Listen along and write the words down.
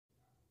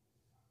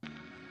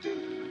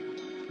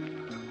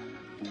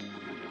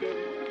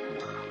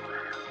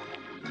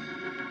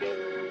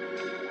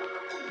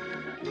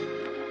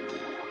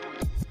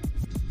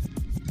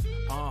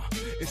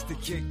It's the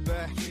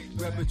kickback.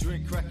 Grab a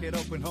drink, crack it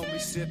open,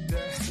 homie, sip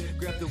that.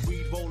 Grab the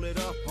weed, roll it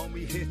up,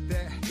 homie, hit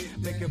that.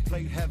 Make a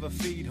plate, have a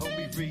feed,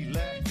 homie,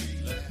 relax.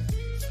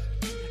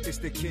 It's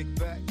the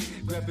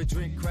kickback. Grab a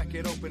drink, crack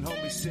it open,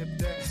 homie, sip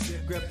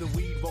that. Grab the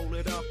weed, roll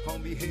it up,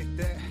 homie, hit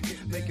that.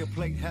 Make a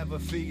plate, have a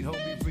feed,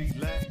 homie,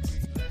 relax.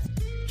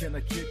 Can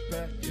I kick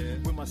back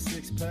with my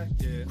six-pack?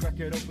 Crack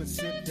it open,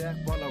 sip that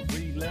while I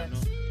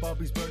relax.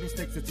 Bobby's burning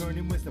steaks are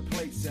turning, where's the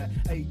place at?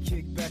 Hey,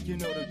 kick back, you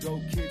know the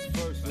Go Kids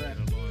first rap.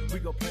 We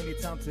got plenty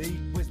time to eat,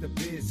 where's the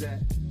biz at?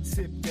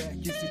 Sip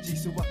that, kiss the G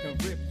so I can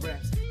rip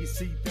raps. You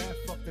see that?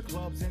 Fuck the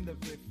clubs and the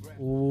rip rap.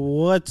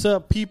 What's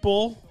up,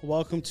 people?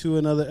 Welcome to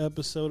another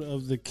episode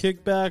of the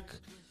Kickback.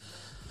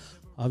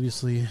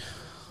 Obviously,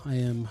 I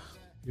am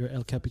your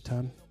El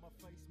Capitan.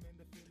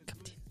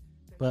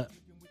 But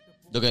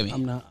look at me.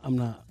 I'm not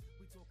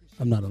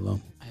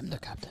alone. I am the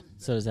captain.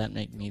 So does that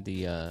make me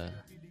the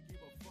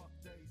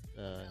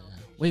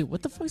wait,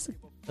 what the fuck is the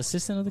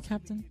assistant of the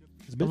captain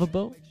of a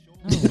boat?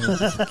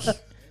 Oh.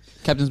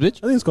 Captain's bitch?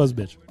 I think it's called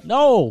bitch.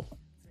 No.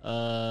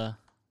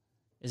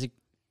 Is it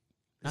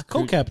It's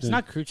co-captain. It's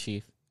not crew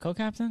chief.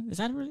 Co-captain? Is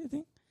that really a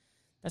thing?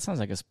 That sounds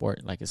like a sport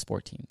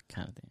team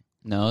kind of thing.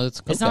 No, it's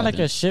co-captain. It's not like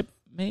a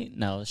shipmate.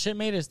 No,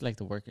 shipmate is like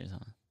the workers, huh?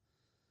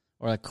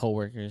 Or like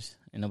co-workers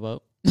in a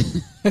boat.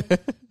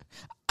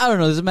 I don't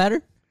know. Does it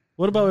matter?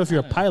 What about if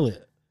you're a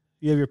pilot?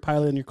 You have your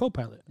pilot and your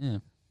co-pilot.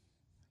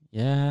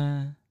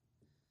 Yeah.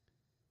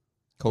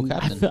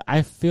 Co-captain.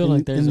 I feel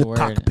like there's in a the word.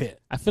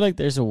 cockpit. I feel like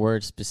there's a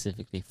word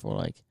specifically for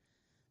like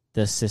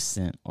the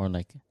assistant or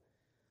like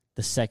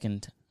the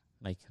second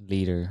like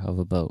leader of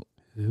a boat.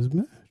 His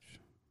match.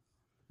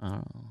 I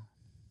don't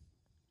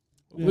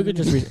know. We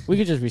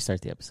could just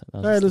restart the episode.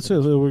 All right, let's do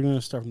it. We're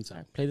gonna start from the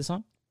side. Play the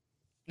song.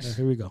 Right,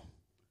 here we go.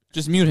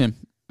 Just mute him.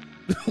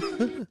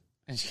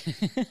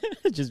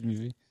 Just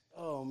music.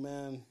 Oh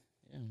man.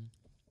 Yeah.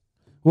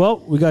 Well,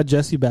 we got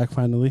Jesse back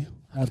finally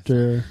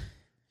after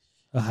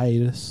a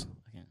hiatus.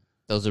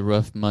 That was a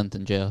rough month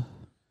in jail.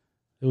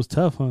 It was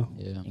tough, huh?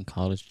 Yeah. In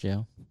college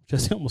jail.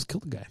 Jesse almost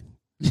killed the guy.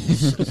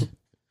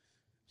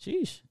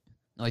 Sheesh.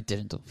 No, I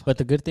didn't. But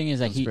the good thing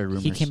is that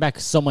he came back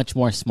so much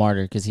more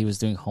smarter because he was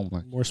doing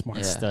homework, More smart.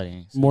 and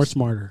studying, More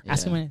smarter.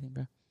 Ask him anything,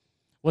 bro.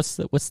 What's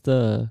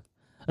the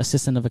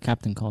assistant of a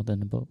captain called in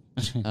the boat?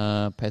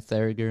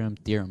 Pythagorean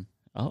theorem.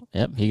 Oh,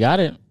 yep, he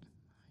got it.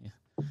 Yeah.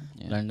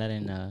 Learned that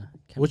in.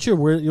 What's your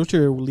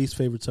least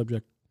favorite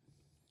subject?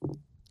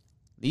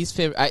 Least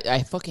favorite.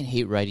 I fucking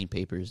hate writing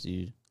papers,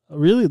 dude.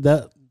 Really?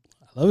 I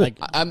love it.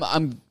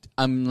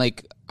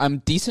 I'm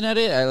decent at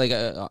it.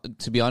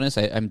 To be honest,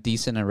 I'm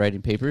decent at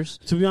writing papers.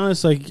 To be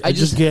honest, I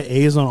just get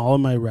A's on all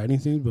of my writing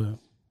things, but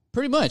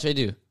Pretty much, I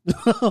do.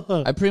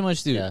 I pretty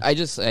much do. Yeah. I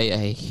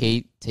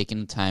hate taking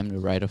the time to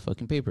write a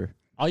fucking paper.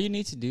 All you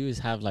need to do is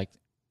have like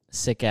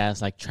sick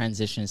ass like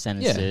transition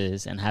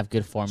sentences and have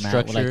good format.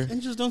 Structure.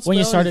 and just don't When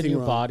you spell start a anything new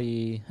wrong.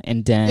 body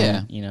and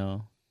then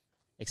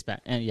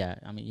expand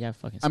and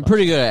fucking. I'm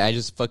pretty good at it. I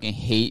just fucking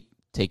hate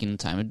taking the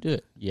time to do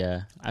it.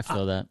 Yeah, I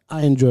feel that.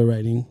 I enjoy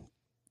writing.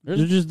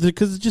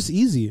 Because it's just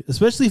easy,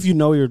 especially if you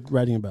know what you're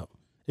writing about.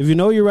 If you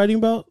know what you're writing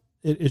about,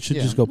 it should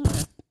just go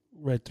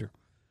right through.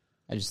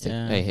 I just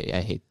I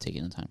hate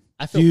taking the time.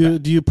 I feel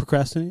Do you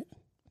procrastinate?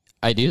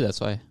 I do. That's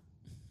why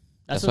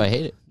I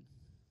hate it.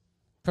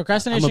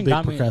 Procrastination I'm a big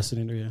got me.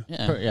 procrastinator.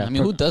 Yeah. I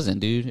mean, who doesn't,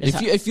 dude?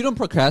 If you don't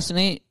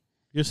procrastinate,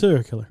 You're a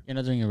serial killer. You're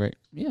not doing it right.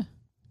 yeah,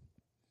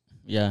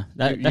 Yeah,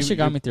 that shit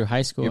got me through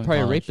high school. you're and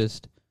probably college. a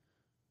rapist.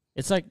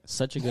 It's like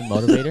such a good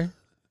motivator.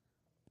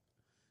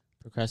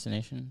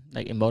 Procrastination,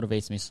 like it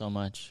motivates me so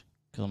much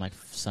because I'm like,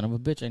 son of a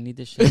bitch, I need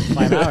this shit in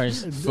 5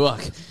 hours.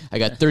 Fuck, I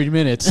got 30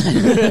 minutes.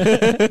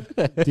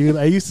 Dude,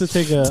 I used to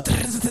take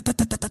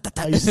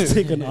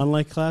an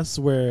online class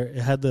where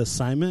it had the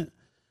assignment,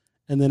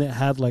 and then it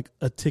had like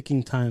a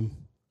ticking time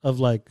of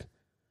like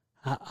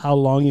how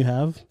long you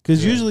have.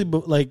 Because usually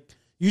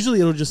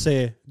it'll just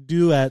say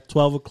due at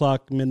 12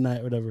 o'clock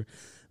midnight, whatever.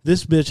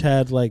 This bitch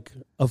had like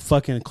a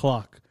fucking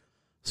clock.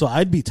 So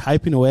I'd be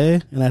typing away,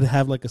 and I'd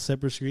have like a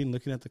separate screen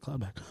looking at the clock.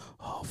 Like,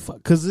 oh fuck,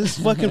 because this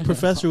fucking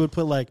professor would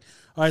put like,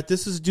 all right,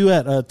 this is due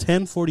at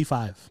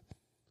 10:45.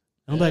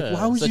 I'm like,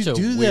 why would you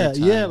do that?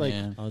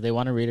 Time, Oh, they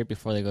want to read it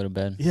before they go to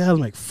bed. Yeah, I'm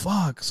like,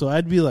 fuck. So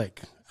I'd be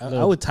like,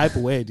 I would type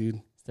away,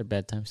 dude. It's their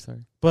bedtime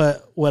story.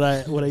 But what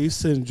I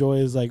used to enjoy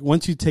is like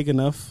once you take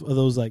enough of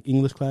those like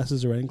English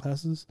classes or writing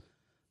classes,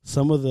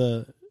 some of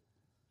the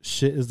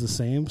shit is the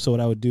same. So what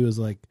I would do is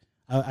like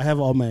I have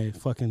all my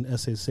fucking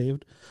essays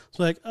saved.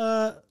 So like,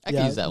 I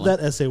can use that one.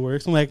 That essay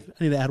works. I'm like,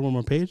 I need to add one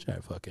more page. All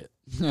right, fuck it.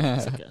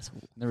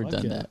 Never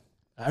done that.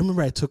 I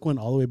remember I took one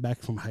all the way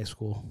back from high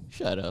school.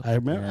 Shut up. I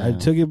remember I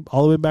took it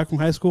all the way back from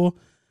high school.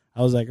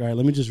 I was like, all right,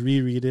 let me just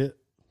reread it,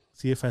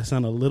 see if I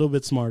sound a little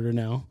bit smarter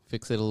now.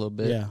 Fix it a little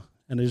bit. Yeah,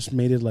 and I just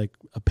made it like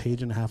a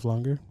page and a half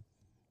longer.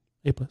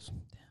 A+. It was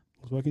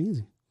fucking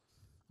easy.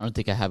 I don't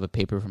think I have a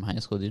paper from high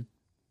school, dude.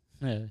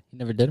 Yeah, he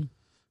never did them.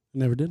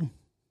 Never did them.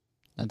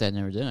 Not that I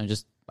never did.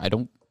 I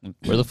don't.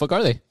 Where the fuck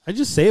are they? I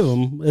just save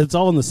them. It's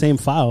all in the same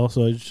file,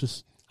 so it's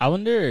just. I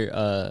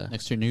wonder.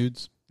 Next to your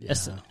nudes.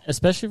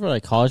 Especially for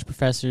like college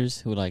professors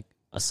who like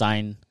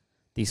assign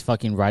these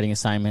fucking writing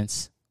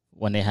assignments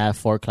when they have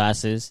 4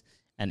 classes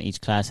and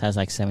each class has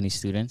like 70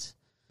 students.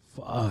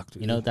 Fuck,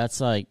 dude. You know, that's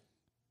like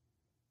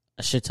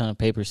a shit ton of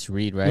papers to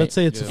read, right? Let's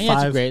say it's and a you have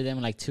to 5. grade them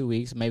in like 2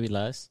 weeks, maybe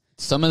less.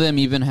 Some of them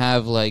even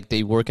have like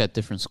they work at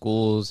different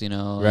schools, you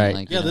know. Right. And,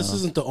 like, Yeah, you this know.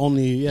 isn't the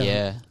only.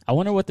 Yeah. I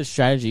wonder what the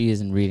strategy is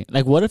in reading.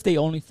 Like, what if they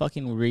only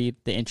fucking read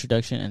the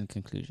introduction and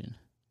conclusion?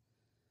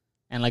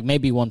 And like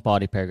maybe one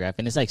body paragraph,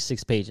 and it's like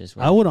 6 pages.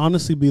 Right? I would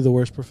honestly be the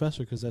worst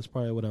professor because that's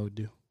probably what I would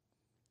do.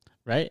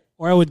 Right?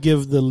 Or I would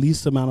give the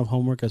least amount of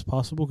homework as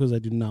possible because I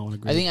do not want to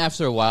grade. I think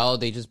after a while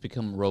they just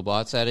become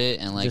robots at it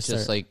and like Just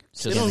just they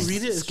don't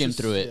read it. skim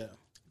through it. Yeah.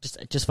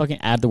 Just fucking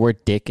add the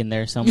word dick in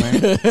there somewhere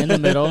in the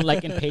middle,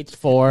 like in page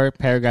 4,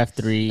 paragraph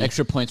 3.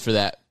 Extra points for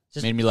that.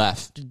 Just- Made me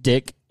laugh.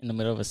 Dick in the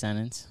middle of a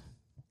sentence.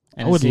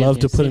 I would love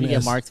to put an an get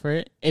S. marked for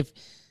it. If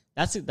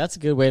that's a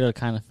good way to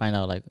kind of find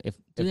out like if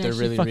If they they're actually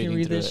really fucking reading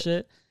read through this it.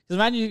 shit. Because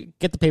imagine you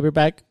get the paper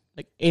back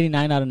like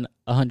 89 out of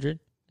 100,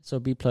 so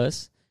B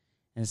plus,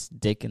 and it's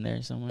dick in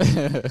there somewhere.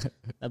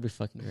 That'd be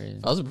fucking crazy.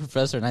 If I was a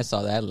professor and I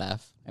saw that, I'd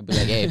laugh. I'd be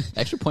like, "Hey,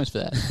 extra points for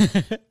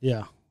that."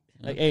 Yeah.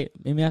 Like, hey,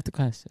 meet me after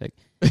class. Like,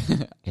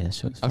 yeah,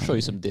 that's I'll show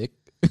you some dick.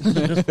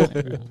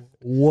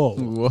 Whoa.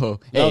 Whoa!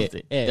 Loved Hey,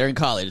 it. Hey, they're in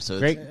college, so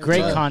great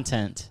it's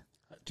content.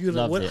 Dude,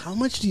 Loved what? it.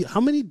 How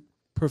many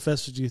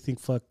professors do you think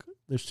fuck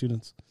their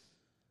students?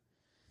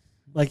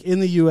 Like in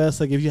the U.S.,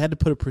 like if you had to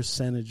put a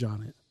percentage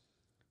on it,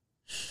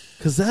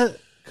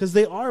 because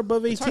they are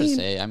above 18. It's hard to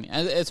say. I mean,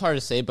 it's hard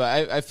to say,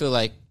 but I feel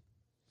like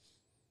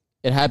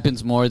it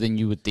happens more than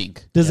you would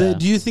think. Does Yeah. it?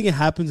 Do you think it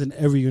happens in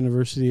every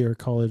university or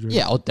college? Or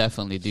Yeah, oh,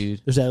 definitely,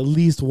 dude. There's at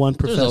least one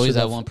professor. There's always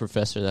that one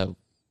professor that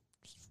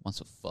just wants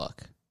to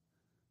fuck.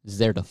 Is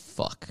there to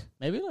fuck?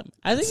 Maybe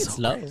I think it's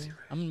so low. crazy.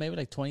 I mean, maybe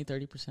like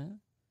 20-30%.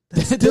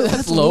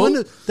 That's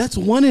low. That's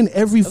one in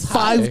every That's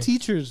 5 high.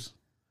 teachers.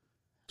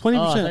 Oh, I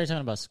thought you 20%. were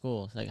talking about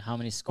schools. Like how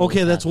many schools?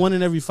 Okay, that's have one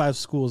in every 5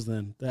 schools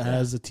then that Yeah.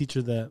 has a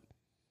teacher that. it?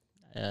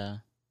 Yeah.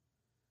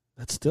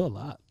 That's still a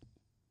lot.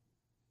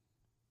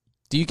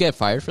 Do you get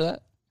fired for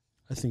that?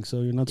 I think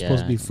so. You're not Yeah,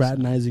 supposed to I be think so.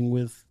 fraternizing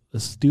with the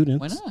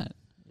students. Why not?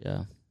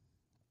 Yeah.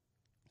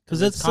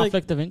 Because it's that's like,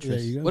 conflict of there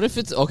interest. you go. What if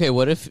it's okay?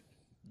 What if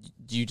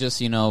you just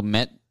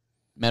met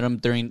him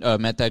during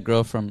met that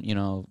girl from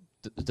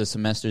the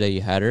semester that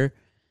you had her,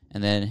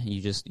 and then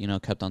you just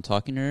kept on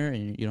talking to her,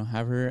 and you don't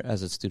have her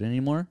as a student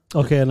anymore?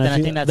 Okay, and Then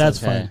I think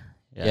that's okay. fine.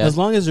 Yeah. Yeah. As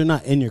long as they're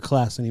not in your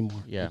class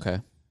anymore. Yeah. Okay,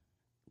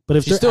 But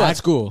if she's they're still at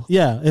school.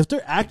 yeah, if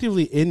they're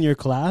actively in your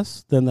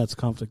class, then that's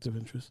conflict of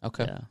interest.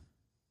 Okay, Yeah.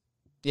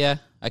 yeah,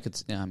 I could.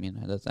 Yeah, I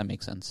mean that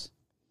makes sense.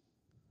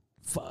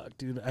 Fuck,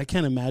 dude, I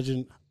can't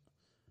imagine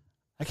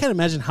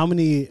how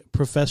many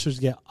professors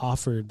get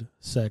offered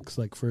sex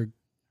like for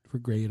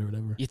grade or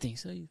whatever. You think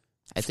so?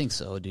 I think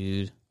so,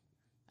 dude.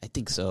 I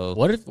think so.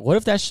 What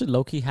if that shit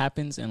low key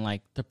happens in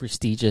like the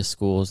prestigious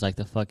schools, like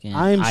the fucking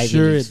I'm Ivy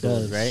sure League it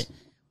schools, does. right?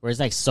 Where it's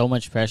like so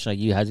much pressure, like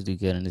you have to do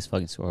good in this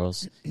fucking school, or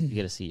else you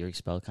get a seat, you're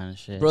expelled, kind of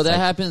shit. Bro, It's that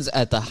like, happens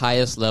at the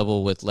highest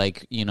level with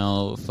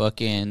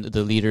fucking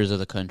the leaders of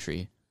the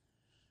country.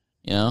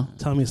 You know?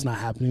 Tell me it's not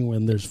happening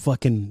when there's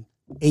fucking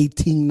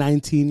 18,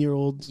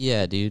 19-year-olds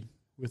Yeah, dude.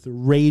 with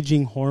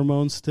raging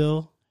hormones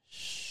still.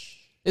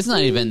 It's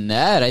not even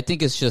that. I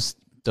think it's just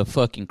the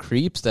fucking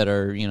creeps that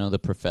are, the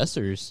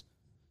professors.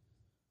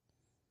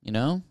 You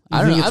know?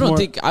 I don't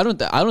think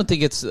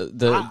it's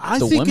the I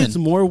the think women. it's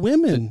more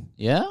women.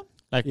 Yeah?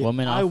 like Yeah,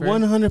 women I offer.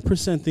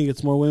 100% think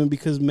it's more women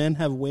because men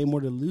have way more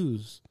to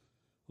lose.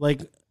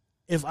 Like,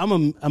 if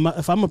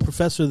I'm a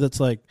professor that's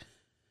like,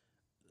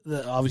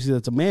 obviously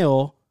that's a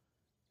male,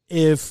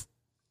 if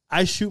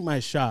I shoot my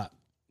shot,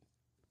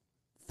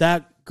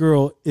 that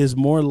girl is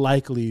more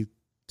likely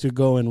to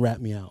go and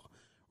rat me out.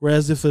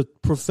 Whereas if a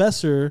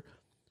professor,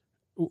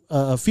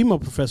 a female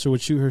professor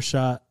would shoot her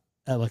shot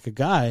at like a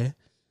guy,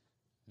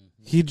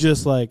 he'd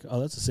just like, oh,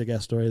 that's a sick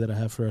ass story that I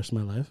have for the rest of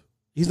my life.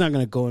 He's not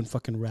going to go and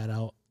fucking rat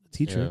out the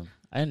teacher. Yeah,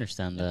 I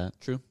understand that.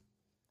 True.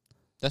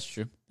 That's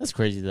true. That's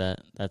crazy that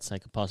that's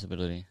like a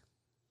possibility.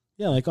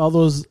 Yeah, like all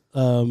those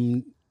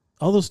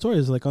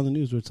stories like on the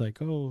news where it's like,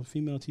 oh, a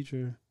female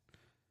teacher,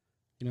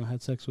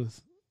 had sex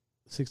with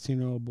a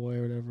 16-year-old boy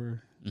or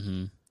whatever.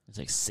 Mm-hmm. It's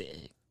like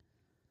sick.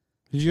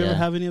 Did you ever Yeah.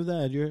 have any of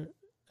that at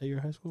your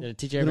high school? Did a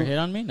teacher ever hit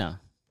on me? No.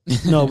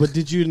 No, but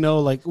did you know,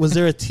 like, was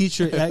there a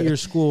teacher at your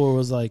school where it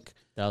was like,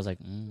 That was like,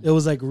 it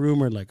was like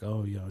rumored, like,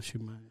 oh, yo, she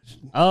might.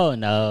 oh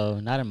no,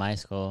 not in my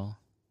school.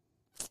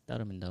 That would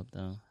have been dope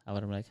though. I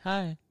would have been like,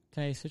 hi,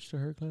 can I switch to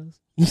her clothes?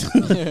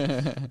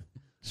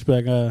 She's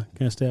like, can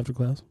I stay after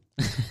class?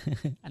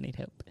 I need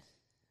help.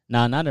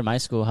 Nah, not in my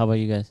school. How about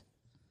you guys?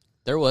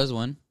 There was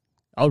one.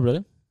 Oh,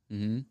 really?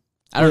 Mm-hmm.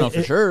 I don't know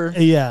for sure.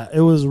 Yeah, it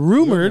was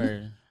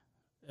rumored.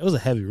 It was a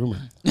heavy rumor.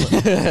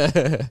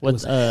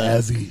 What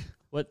Heavy.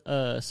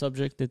 what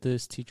subject did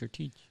this teacher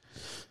teach?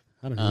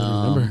 I don't even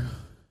remember.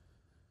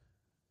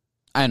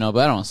 I know,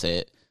 but I don't say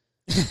it.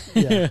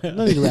 Yeah,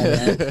 no need to rat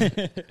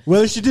it out.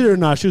 Whether she did it or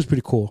not, she was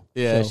pretty cool.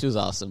 Yeah, So, she was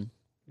awesome.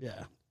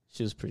 yeah,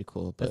 She was pretty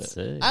cool, but That's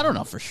sick. I don't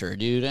know for sure,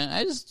 dude. And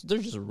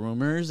there's just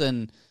rumors,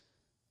 and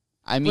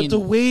I mean, but the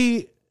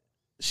way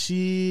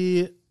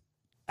she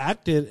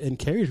acted and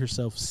carried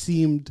herself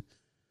seemed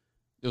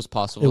it was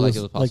possible. It was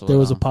possible. Like there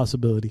was a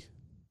possibility.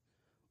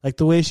 Like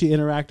the way she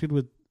interacted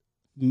with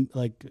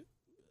like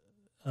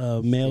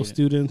male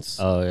students.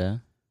 Oh yeah,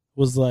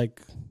 was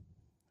like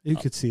you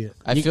could see it.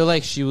 I feel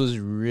like she was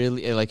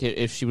really like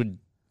if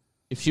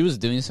she was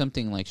doing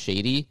something like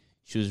shady,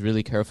 she was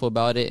really careful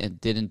about it and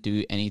didn't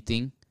do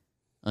anything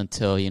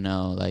until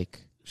like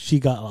she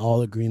got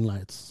all the green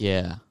lights.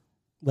 Yeah.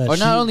 Or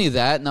not only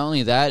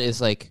that is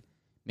like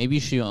maybe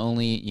she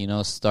only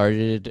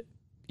started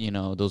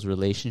those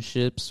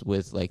relationships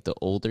with like the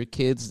older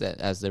kids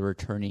that as they were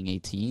turning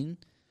 18.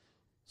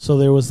 So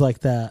there was like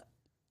that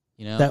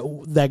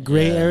that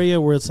gray area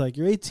where it's like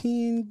you're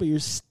 18 but you're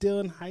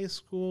still in high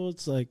school.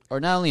 It's like, or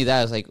not only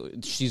that, it's like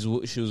she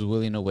was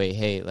willing to wait.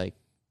 Hey, like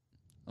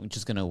I'm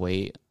just gonna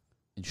wait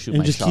and shoot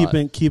my shot.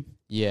 Keep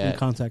in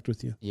contact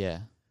with you. Yeah.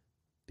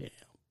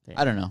 Damn.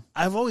 I don't know.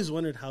 I've always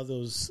wondered how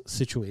those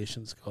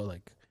situations go.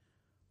 Like,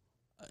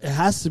 it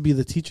has to be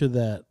the teacher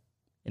that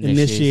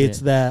initiates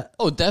that.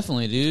 Oh,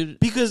 definitely, dude.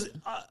 Because,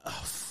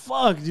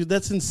 fuck, dude,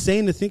 that's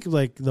insane to think of,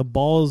 like, the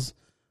balls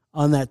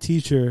on that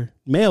teacher,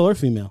 male or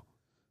female,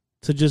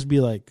 to just be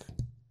like,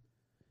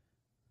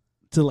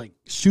 to, like,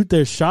 shoot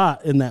their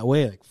shot in that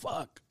way. Like,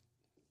 fuck.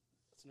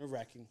 It's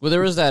nerve-wracking. Well,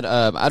 there was that,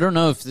 I don't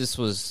know if this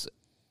was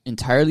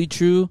entirely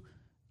true.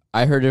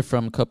 I heard it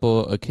from a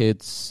couple of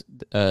kids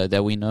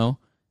that we know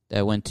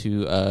that went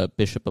to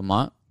Bishop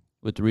Amat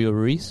with Rio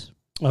Ruiz.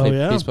 Oh,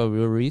 yeah? Baseball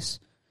Rio Ruiz.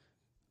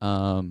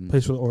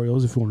 Plays for the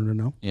Orioles, if you wanted to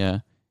know. Yeah.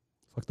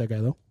 Fuck that guy,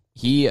 though.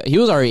 He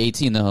was already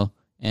 18, though,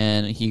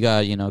 and he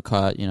got,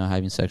 caught,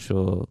 having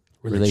sexual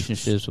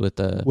relationships with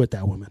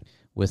that woman.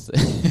 With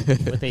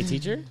a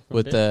teacher?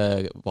 With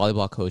the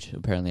volleyball coach,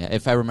 apparently.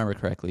 If I remember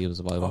correctly, it was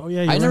a volleyball. Oh,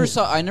 yeah, I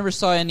never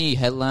saw any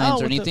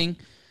headlines or anything.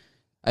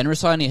 I never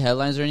saw any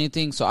headlines or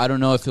anything, so I don't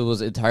know if it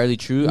was entirely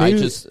true.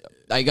 Maybe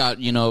I got,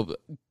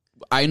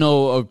 I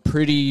know a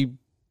pretty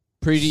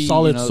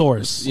solid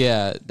source.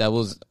 Yeah, that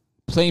was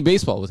playing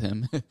baseball with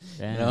him.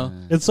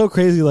 It's so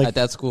crazy. Like at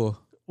that school,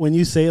 when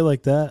you say it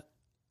like that,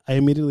 I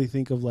immediately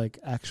think of like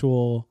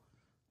actual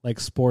like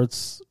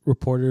sports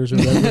reporters or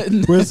whatever,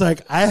 where it's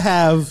like I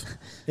have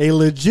a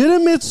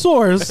legitimate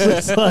source.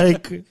 It's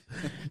like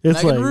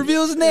not gonna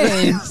reveal his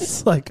name.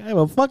 It's like I have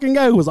a fucking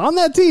guy who was on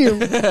that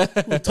team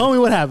who told me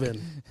what happened.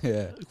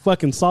 Yeah,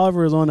 fucking saw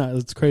over his own eyes.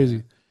 It's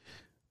crazy.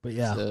 But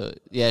yeah, so,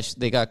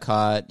 they got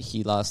caught.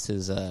 He lost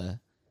his.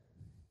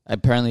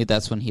 Apparently,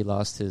 that's when he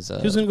lost his.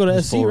 He was gonna go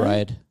to SC, full right?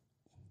 ride.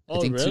 Oh,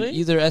 I think really?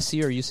 Either SC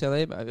or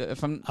UCLA.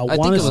 I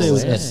want to say it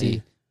was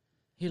SC.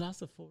 He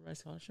lost a full ride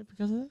scholarship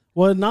because of that?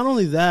 Well, not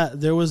only that,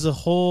 there was a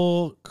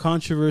whole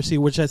controversy,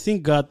 which I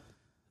think got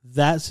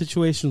that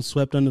situation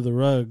swept under the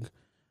rug,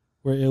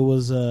 where it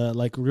was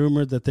like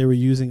rumored that they were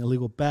using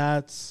illegal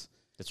bats.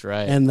 That's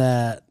right. And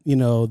that,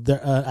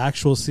 their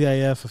actual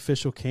CIF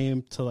official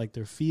came to like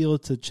their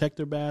field to check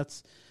their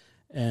bats.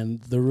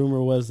 And the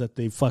rumor was that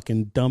they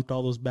fucking dumped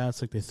all those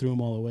bats, like they threw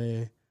them all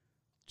away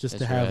just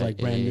to have like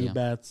brand new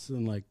bats.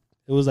 And like,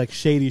 it was like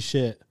shady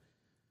shit.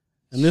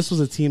 And this was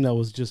a team that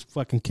was just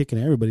fucking kicking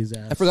everybody's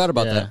ass. I forgot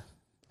about that.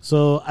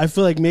 So I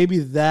feel like maybe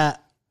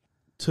that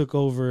took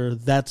over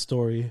that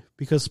story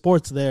because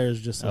sports there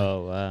is just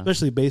like,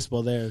 especially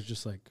baseball there is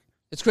just like.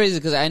 It's crazy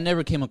because I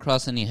never came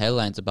across any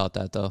headlines about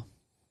that though.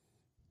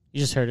 You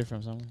just heard it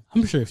from someone?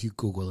 I'm sure if you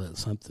Google it,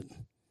 something.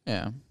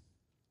 Yeah.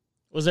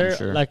 Was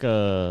there like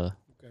a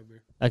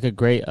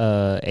great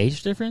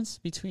age difference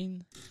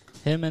between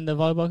him and the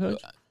volleyball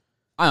coach?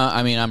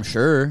 I mean, I'm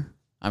sure.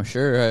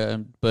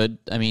 But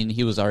I mean,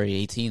 he was already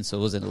 18, so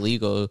it wasn't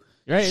illegal.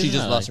 Right? She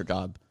just lost her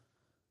job.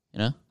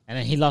 And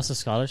then he lost a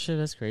scholarship.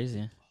 That's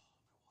crazy.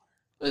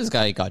 This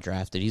guy got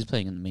drafted. He's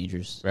playing in the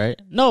majors,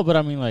 right? No, but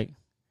I mean, like,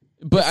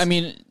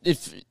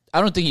 if I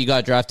don't think he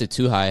got drafted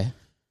too high.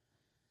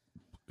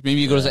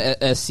 Maybe he goes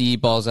to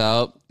SC, balls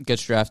out,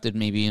 gets drafted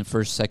maybe in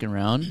first, second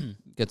round,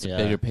 gets a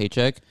bigger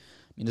paycheck. I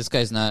mean, this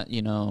guy's not,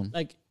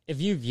 Like, if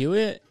you view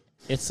it,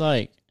 it's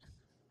like,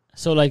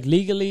 so like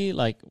legally,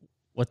 like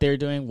what they were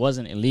doing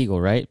wasn't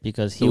illegal, right?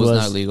 Because he was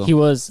not illegal. He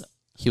was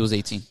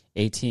 18.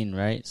 18,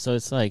 right? So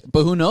it's like,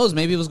 but who knows?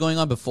 Maybe it was going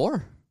on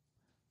before.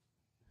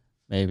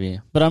 Maybe,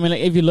 but I mean,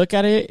 like, if you look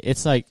at it,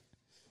 it's like,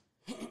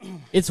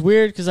 it's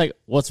weird because like,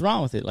 what's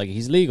wrong with it? Like,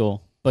 he's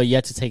legal, but you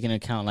have to take into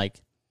account like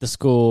the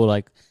school,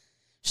 like.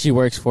 She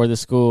works for the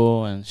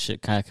school and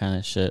shit, kind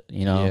of shit,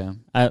 Yeah.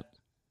 But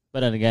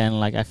then again,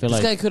 like I feel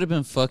this like guy could have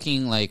been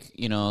fucking like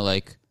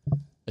like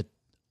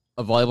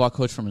a volleyball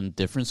coach from a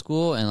different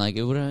school, and like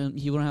he wouldn't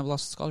have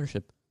lost a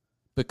scholarship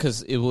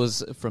because it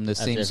was from the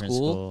same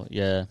school.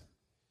 Yeah,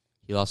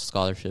 he lost a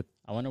scholarship.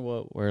 I wonder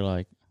what we're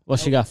like. Well,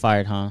 she got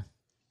fired, huh?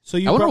 So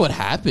I wonder what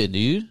happened,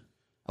 dude.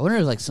 I wonder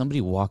if like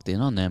somebody walked in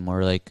on them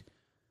or like.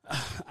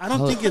 I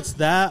don't think it's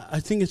that.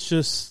 I think it's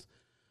just.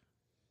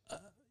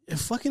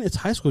 It's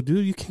high school,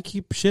 dude. You can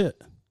keep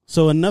shit.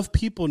 So enough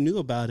people knew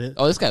about it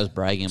Oh, this guy was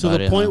bragging to about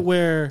the it. point huh?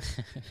 where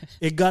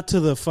it got to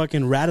the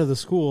fucking rat of the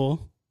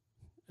school,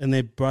 and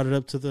they brought it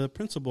up to the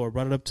principal or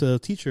brought it up to the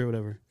teacher or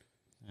whatever.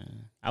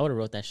 I would have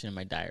wrote that shit in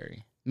my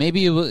diary.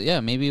 Maybe it was.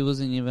 Yeah, maybe it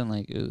wasn't even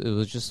like it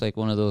was just like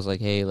one of those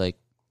like, hey, like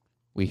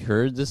we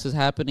heard this is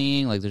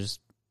happening. Like there's,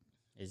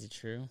 Is it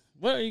true?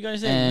 What are you gonna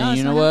say? and No, it's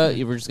you know not what?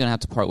 happening. We're just gonna have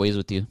to part ways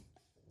with you.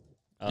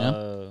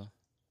 Oh,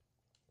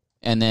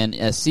 And then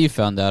SC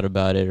found out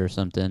about it or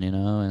something, you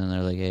know, and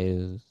they're like, hey,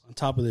 On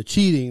top of the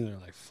cheating, they're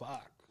like,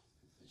 "Fuck,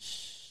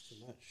 too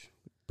much."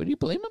 but do you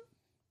blame him?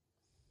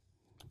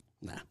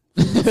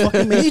 Nah,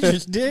 fucking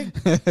majors, dick.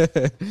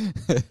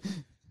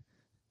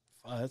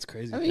 Oh, that's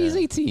crazy. I mean, he's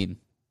 18.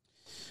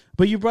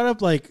 But you brought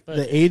up like But-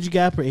 the age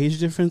gap or age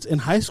difference in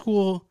high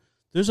school.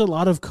 There's a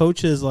lot of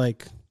coaches.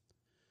 Like,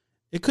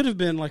 it could have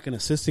been like an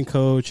assistant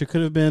coach. It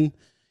could have been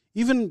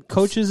even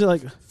coaches that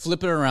like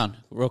Flip it around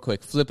real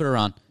quick. Flip it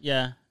around.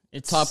 yeah.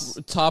 It's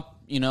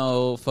Top, you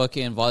know,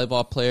 fucking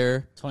volleyball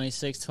player.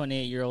 26,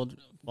 28-year-old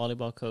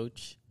volleyball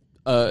coach.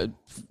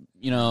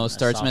 You know,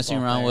 starts softball messing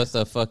around player. with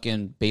a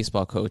fucking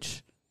baseball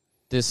coach.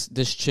 This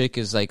chick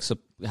is like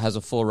has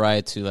a full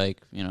ride to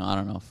like, you know, I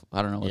don't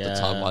know what the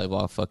top Yeah.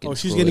 volleyball fucking. oh,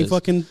 she's school getting is.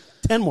 fucking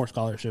 10 more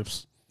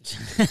scholarships.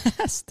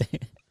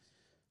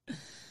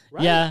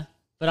 Right? Yeah,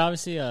 but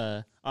obviously,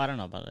 I don't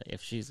know about it.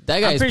 If she's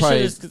That guy I'm is pretty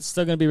probably- sure there's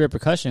still going to be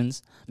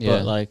repercussions. Yeah.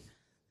 But like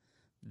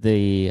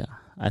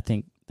I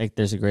think like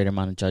there's a greater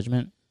amount of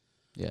judgment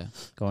Yeah,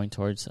 going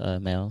towards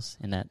males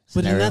in that But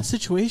scenario. in that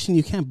situation,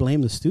 you can't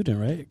blame the student,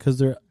 right? Because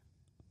they're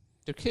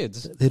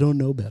kids. they don't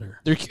know better.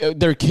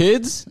 They're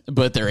kids,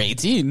 but they're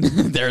 18.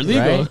 They're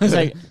legal. Right? It's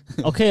like,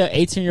 okay, an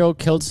 18-year-old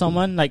killed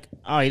someone. Like,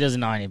 oh, he doesn't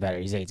know any better.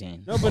 He's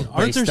 18. No, but But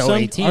aren't he's there still some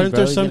 18, aren't bro.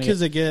 there He's some gonna kids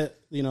that get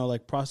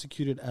like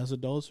prosecuted as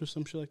adults or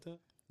some shit like that?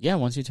 Yeah,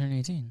 once you turn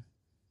 18.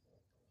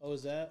 Oh,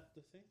 is that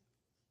the thing?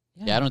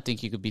 Yeah, I don't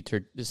think you could be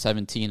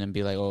 17 and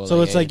be like, oh.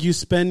 So it's hey. like you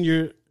spend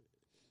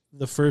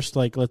the first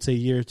like let's say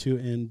year or two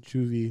in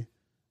juvie,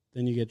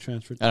 then you get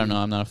transferred. I don't know.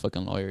 I'm not a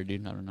fucking lawyer,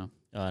 dude. I don't know.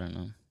 Oh, I don't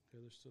know. Okay,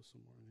 there's still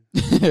some more.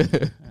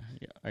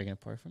 Are you going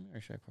to pour it for me or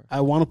should I pour it? I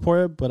want to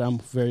pour it, but I'm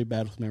very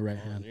bad with my right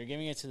hand. You're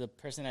giving it to the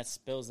person that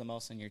spills the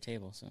most on your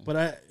table. So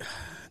But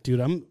dude,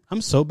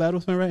 I'm so bad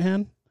with my right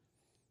hand.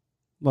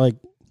 Like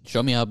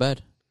Show me how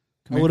bad.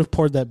 I would have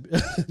poured that.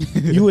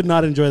 You would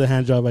not enjoy the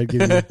hand job I'd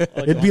give you.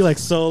 It'd be like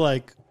so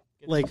like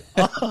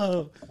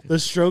the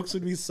strokes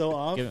would be so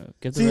off.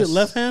 give the See, rest,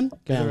 left hand.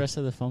 Give the Bam. rest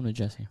of the phone to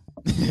Jesse.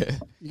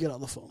 You get all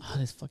the phone. Oh,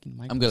 this fucking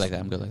mic. I'm good like that.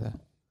 I'm good like that.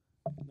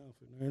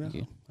 No, no, Thank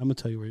you. I'm gonna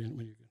tell you when you're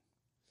good.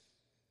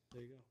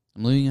 There you go.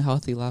 I'm living a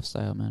healthy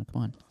lifestyle, man.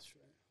 Come on.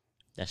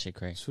 That shit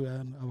crazy. So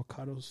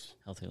avocados.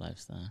 Healthy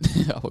lifestyle.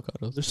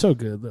 Avocados. They're so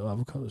good. The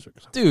avocados are.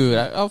 Dude,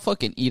 I'll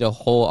fucking eat a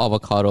whole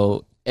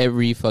avocado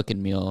every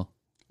fucking meal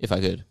if I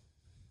could.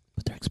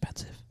 But they're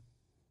expensive.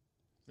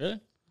 Really?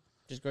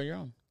 Just grow your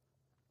own.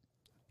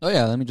 Oh,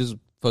 yeah. Let me just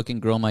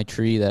fucking grow my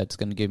tree that's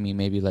going to give me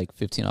maybe like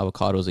 15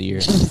 avocados a year.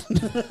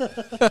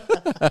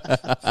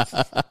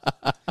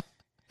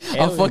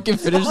 I'll fucking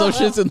finish those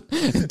shits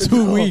in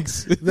 2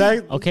 weeks.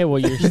 That Okay, well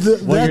you're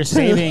that-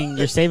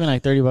 saving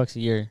like $30 a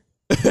year.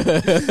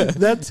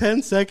 that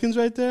 10 seconds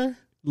right there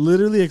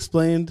literally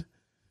explained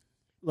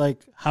like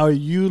how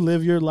you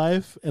live your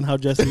life and how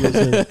Jesse lives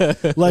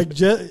his. Like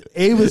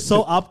A was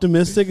so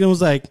optimistic and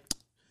was like,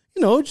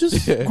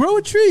 just grow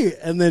a tree,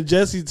 and then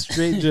Jesse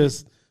straight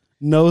just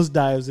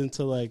nosedives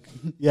into like,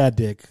 yeah,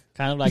 dick,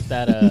 Kind of like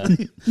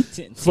that.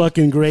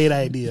 fucking great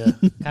idea.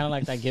 Kind of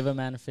like that. Give a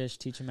man a fish,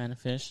 teach a man a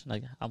fish.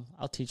 Like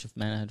I'll teach a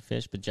man how to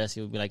fish, but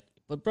Jesse would be like,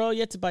 "But bro, you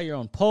have to buy your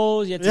own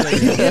poles. You have to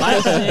get your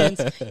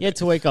license. You have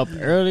to wake up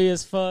early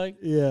as fuck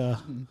Yeah,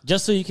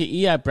 just so you could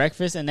eat at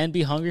breakfast and then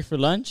be hungry for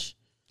lunch."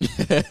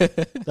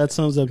 that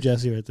sums up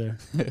Jesse right there.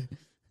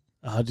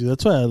 Oh, dude,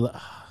 that's why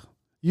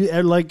you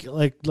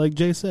like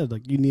Jay said,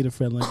 like you need a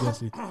friend like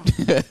Jesse.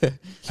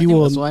 He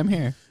will. That's why I'm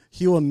here.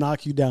 He will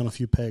knock you down a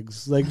few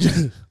pegs. Like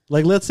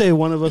let's say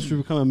one of us would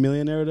become a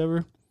millionaire or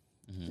whatever.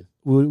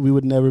 We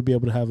would never be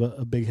able to have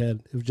a big head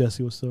if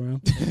Jesse was still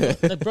around.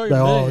 Like, bro, Like, you're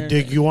a oh, millionaire.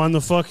 Dick, you won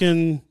the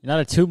fucking... You're not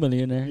a 2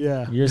 millionaire.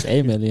 Yeah. You're just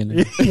a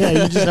millionaire. Yeah,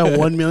 you just have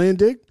 1 million,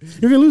 Dick.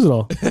 You're going to lose it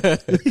all.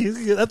 That's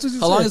what you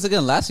How long is it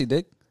going to last you,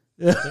 Dick?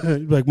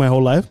 Like my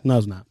whole life? No,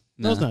 it's not.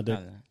 No, it's Nah. not, Dick.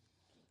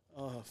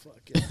 Oh,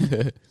 fuck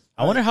it.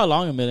 I wonder how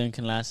long a million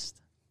can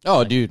last.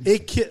 Oh, dude.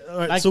 All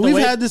right, Like so the we've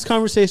way- had this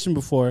conversation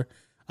before.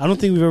 I don't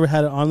think we've ever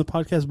had it on the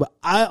podcast, but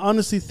I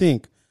honestly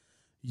think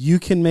you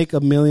can make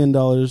 $1 million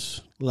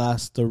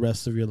last the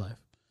rest of your life.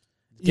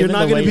 You're Given not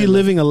the going way to be you're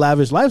living a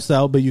lavish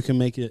lifestyle, but you can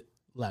make it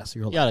last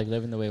your whole Yeah, life. like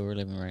living the way we're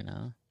living right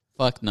now.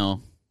 Fuck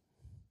no.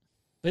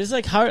 But it's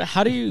like,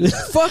 how do you...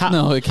 Fuck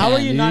no, it How are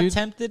can't, you not dude.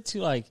 tempted to,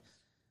 like,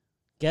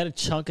 get a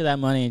chunk of that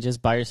money and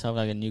just buy yourself,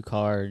 like, a new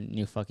car or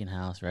new fucking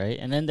house, right?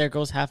 And then there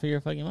goes half of your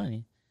fucking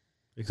money.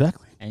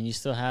 Exactly. And you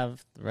still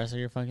have the rest of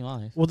your fucking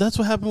life. Well, that's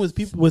what happened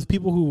with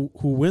people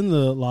who win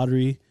the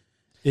lottery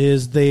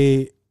is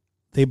they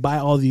buy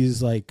all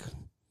these like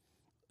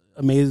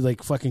amazing,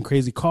 like fucking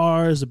crazy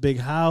cars, a big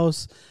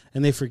house,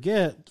 and they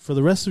forget for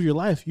the rest of your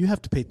life you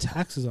have to pay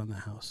taxes on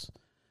that house.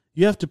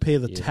 You have to pay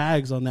the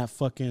tags on that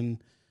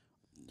fucking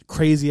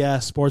crazy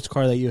ass sports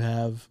car that you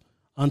have,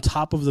 on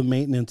top of the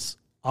maintenance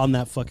on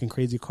that fucking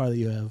crazy car that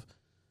you have.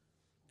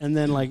 And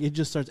then like it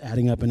just starts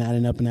adding up and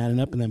adding up and adding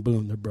up, and then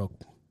boom, they're broke.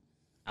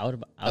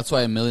 That's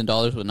why $1 million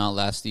would not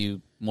last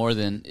you more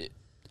than,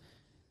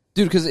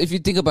 dude. Because if you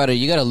think about it,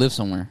 you got to live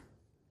somewhere.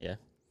 Yeah.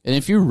 And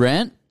if you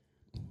rent,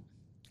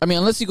 I mean,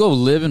 unless you go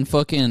live in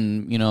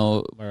fucking,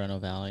 Moreno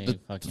Valley,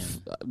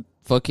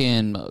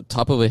 fucking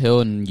top of a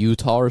hill in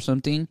Utah or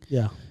something.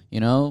 Yeah.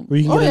 Where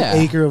you can get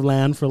an acre of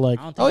land for like.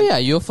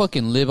 You'll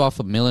fucking live off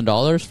 $1 million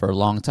for a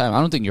long time. I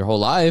don't think your whole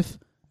life,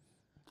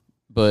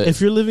 but if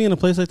you're living in a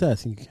place like that, I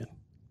think you can.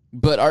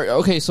 But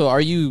so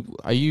are you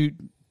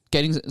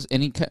getting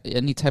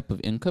any type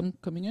of income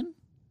coming in, or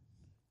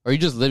are you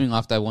just living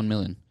off that $1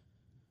 million?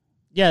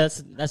 Yeah,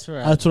 that's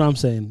what I'm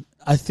saying.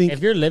 I think if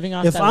you're living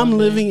off, if I'm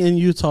living in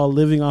Utah,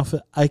 living off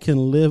it, I can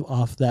live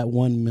off that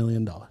 $1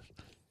 million.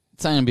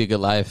 It's not gonna be a good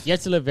life. You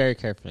have to live very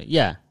carefully.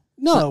 Yeah.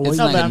 No, it's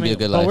not gonna be a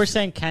good life. But we're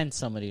saying, can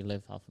somebody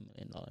live off $1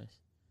 million?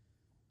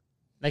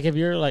 Like if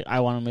you're like, I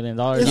want $1 million.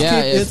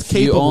 Yeah,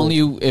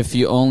 if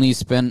you only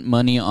spend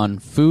money on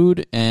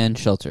food and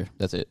shelter,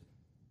 that's it.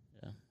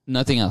 Yeah.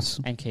 Nothing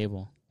else. And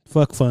cable.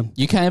 Fuck fun.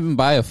 You can't even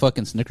buy a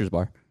fucking Snickers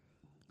bar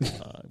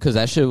because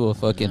that shit will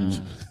fucking.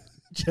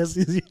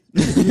 Jesse, you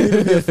need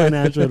to be a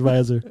financial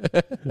advisor.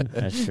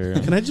 That's true.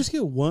 Can I just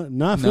get one?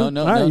 Nah, no,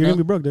 all right, you're gonna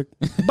be broke, Dick.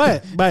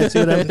 Buy it. See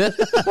what I mean?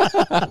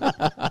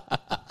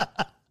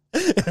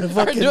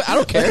 I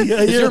don't care.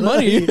 It's your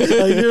money.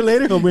 A year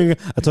later, he'll bring.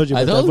 I told you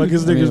about that fucking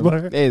Snickers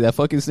bar. Hey, that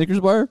fucking Snickers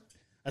bar.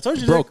 I told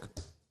you, broke.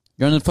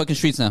 You're on the fucking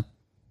streets now.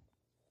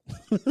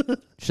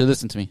 Should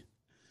listen to me.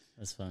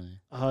 That's funny.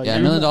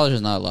 $1 million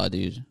is not a lot,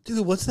 dude.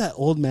 Dude, what's that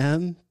old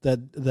man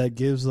that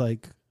gives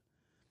like,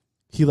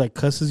 he like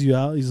cusses you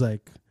out? He's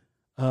like,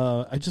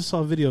 I just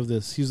saw a video of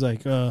this. He's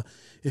like,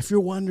 if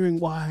you're wondering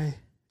why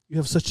you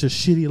have such a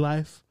shitty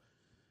life,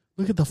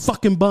 look at the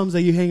fucking bums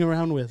that you hang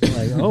around with.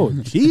 Like, oh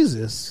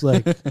Jesus!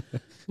 Like,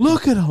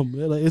 look at him.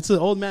 Like, it's an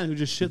old man who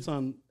just shits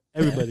on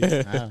everybody.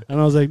 Wow. And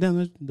I was like,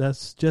 damn,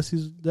 that's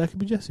Jesse's. That could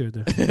be Jesse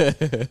right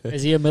there.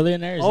 Is he a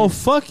millionaire?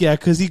 Fuck yeah!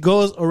 Because he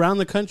goes around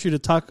the country to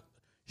talk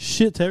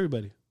shit to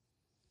everybody.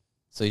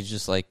 So he's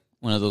just like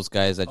one of those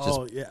guys that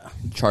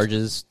just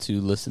charges to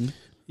listen.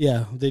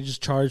 Yeah, they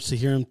just charge to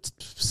hear him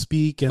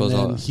speak, and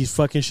then he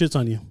fucking shits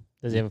on you.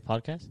 Does he have a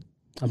podcast?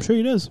 I'm sure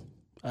he does.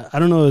 I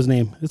don't know his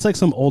name. It's like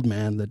some old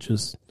man that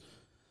just...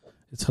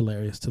 It's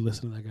hilarious to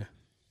listen to that guy.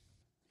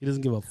 He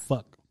doesn't give a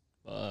fuck.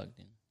 Fuck.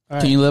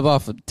 Right. Can you live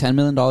off of $10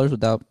 million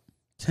without...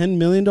 $10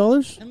 million?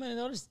 $10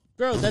 million?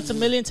 Bro, that's $1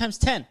 million times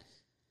 10.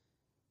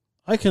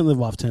 I can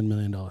live off $10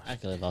 million. I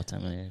can live off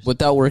 $10 million.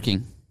 Without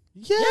working?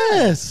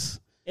 Yes!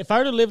 If I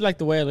were to live like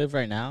the way I live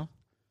right now,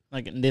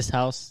 like in this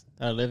house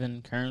that I live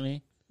in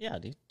currently, yeah,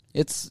 dude.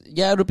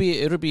 It'll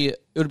be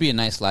a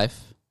nice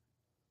life.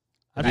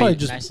 I'd probably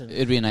just...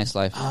 It'd be a nice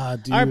life. Dude.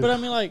 All right, but I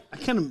mean, like... I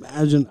can't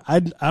imagine...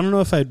 I don't know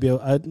if I'd be able...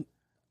 I'd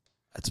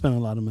spend a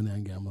lot of money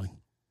on gambling.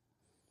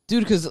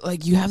 Dude, because,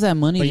 like, you have that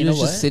money, you're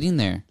just sitting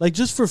there. Like,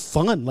 just for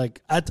fun.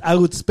 Like, I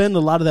would spend a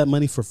lot of that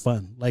money for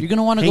fun. Like, you're going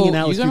to want to go... You're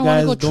going to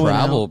want to go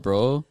travel,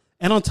 bro.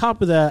 And on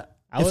top of that,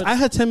 if I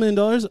had $10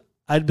 million,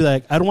 I'd be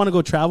like, I'd want to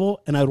go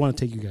travel, and I'd want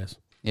to take you guys.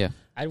 Yeah.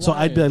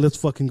 I'd be like, let's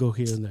fucking go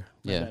here and there.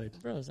 Yeah.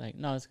 Bro, it's like,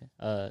 no, it's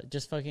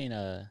just fucking...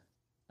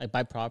 like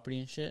buy property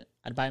and shit.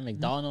 I'd buy a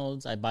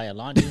McDonald's. I'd buy a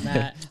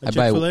laundromat.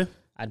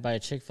 I'd buy a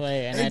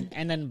Chick-fil-A,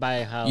 and then buy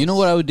a house. You know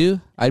what I would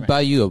do? I'd buy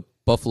you a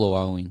Buffalo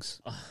Wild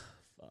Wings. Oh,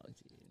 fuck,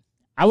 dude.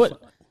 I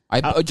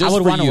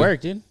would want to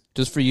work, dude.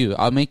 Just for you.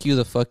 I'll make you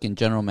the fucking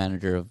general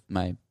manager of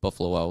my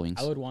Buffalo Wild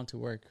Wings. I would want to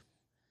work.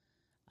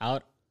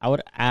 I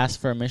would ask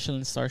for a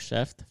Michelin star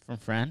chef from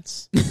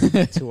France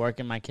to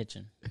work in my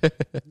kitchen.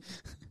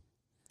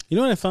 You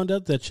know what I found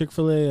out? That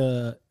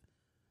Chick-fil-A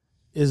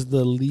is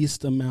the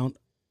least amount.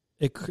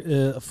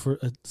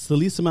 It's the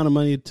least amount of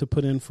money to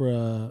put in for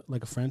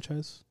a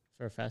franchise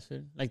for fast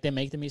food. Like they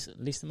make the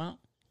least amount.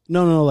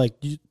 No, like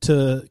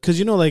because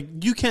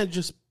you can't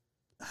just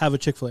have a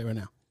Chick-fil-A right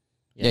now.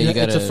 Yeah,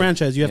 it's a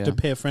franchise. You have to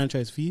pay a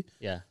franchise fee.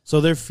 Yeah. So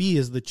their fee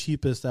is the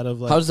cheapest out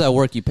of like. How does that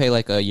work? You pay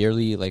like a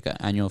yearly, like an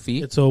annual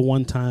fee. It's a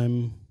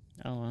one-time.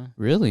 Oh wow.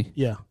 Really?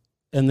 Yeah,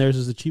 and theirs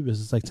is the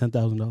cheapest. It's like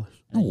 $10,000.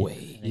 No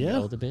way.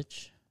 Yeah. The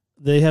bitch.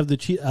 They have the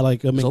cheap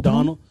like a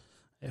McDonald's.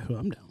 Yeah,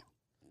 I'm down.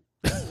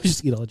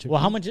 Just eat all the chicken.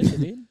 Well, how much is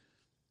it, dude?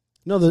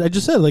 No, I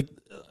just said like.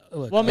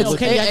 Well, I mean,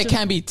 it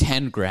can't be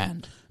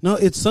 $10,000. No,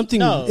 it's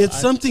something.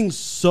 Something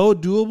so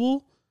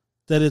doable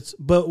that it's.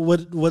 But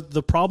what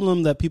the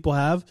problem that people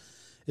have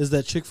is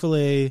that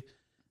Chick-fil-A,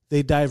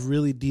 they dive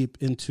really deep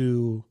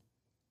into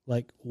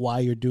like why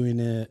you're doing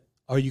it.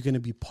 Are you going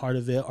to be part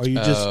of it? Are you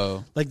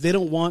just like they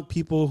don't want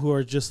people who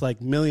are just like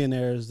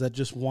millionaires that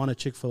just want a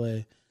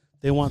Chick-fil-A.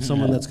 They want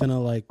someone that's going to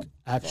like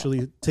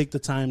actually take the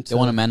time to. They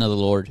want a man of the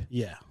Lord.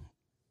 Yeah.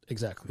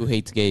 Exactly. Who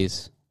hates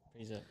gays?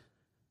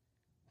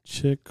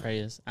 Chick.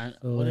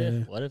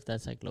 What if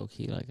that's like low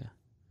key like a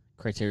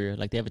criteria.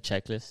 Like they have a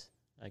checklist.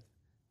 Like,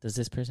 does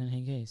this person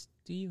hate gays?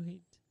 Do you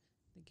hate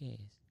the gays?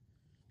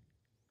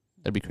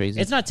 That'd be crazy.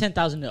 It's not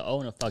 $10,000 to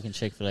own a fucking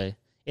Chick-fil-A.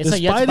 It's Despite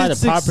like you have to buy the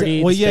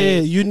property. Well, the yeah,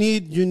 space.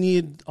 you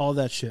need all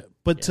that shit.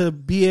 But to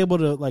be able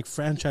to like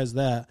franchise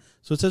that,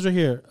 so it says right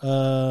here,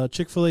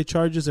 Chick-fil-A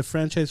charges a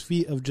franchise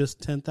fee of just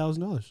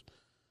 $10,000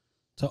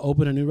 to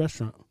open a new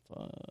restaurant.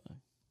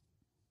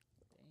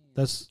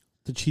 That's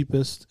the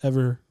cheapest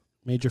ever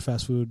major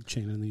fast food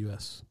chain in the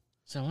U.S.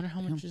 So I wonder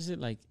how much is it,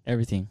 like,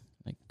 everything,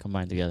 like,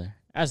 combined together.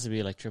 It has to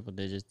be, like, triple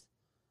digits.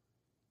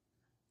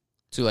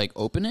 To, like,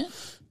 open it?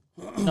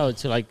 No,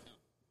 to, like,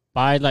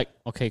 buy, like,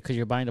 okay, because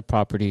you're buying the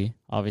property,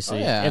 obviously.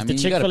 Oh, yeah. If I the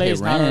mean, you gotta Chick-fil-A pay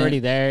is not rent. already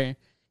there,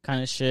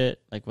 kind of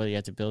shit, like, whether you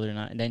have to build it or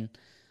not. And then,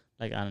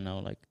 like, I don't know,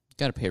 like.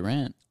 Gotta pay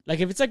rent. Like,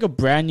 if it's, like, a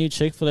brand new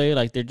Chick-fil-A,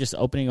 like, they're just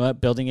opening up,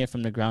 building it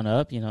from the ground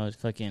up, you know, it's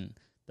fucking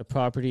the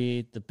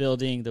property, the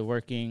building, the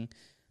working,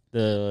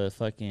 the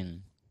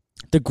fucking,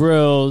 the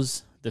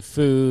grills, the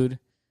food,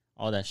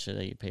 all that shit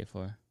that you pay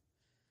for.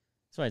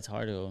 That's why it's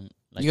hard to own.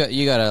 Like,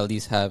 You gotta at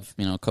least have,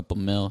 a couple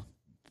mil.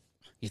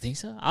 you think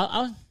so?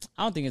 I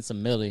don't think it's a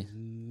milli.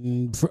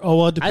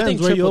 Well, it I think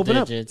depends where you triple open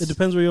digits. up. It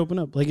depends where you open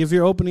up. Like if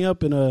you're opening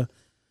up in a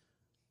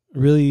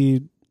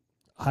really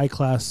high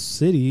class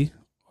city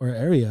or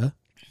area,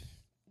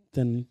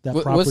 then that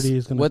property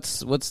is gonna. What's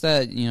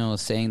that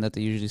saying that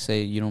they usually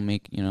say? You don't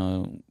make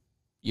you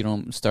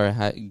don't start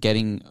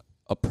getting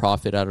a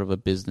profit out of a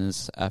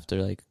business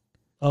after like.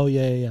 Oh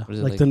yeah. What is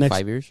it, like the next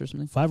 5 years or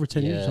something? 5 or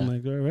 10 years, Yeah. something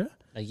like that, right?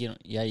 Like, you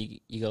don't, yeah,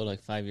 you go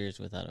like 5 years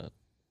without a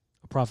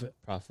A profit,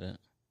 profit.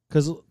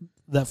 because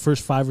that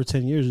first 5 or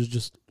 10 years is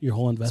just your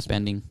whole investment.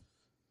 Spending.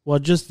 Well,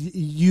 just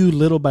you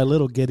little by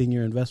little getting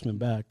your investment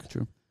back.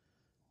 True.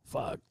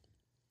 Fuck.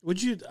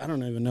 Would you? I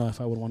don't even know if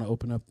I would want to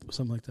open up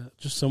something like that.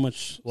 Just so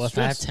much. Well, if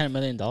I have stress. $10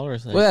 million,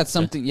 like, Well, that's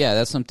something. Yeah,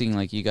 that's something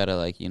like you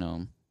gotta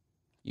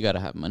you gotta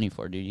have money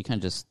for, dude. You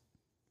can't just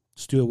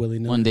Just do it willy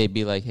nilly. one day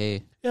be like,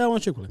 hey, Yeah, I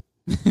want Chick-fil-A.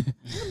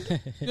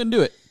 you're gonna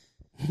do it.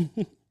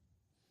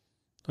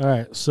 All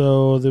right,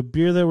 so the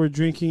beer that we're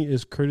drinking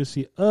is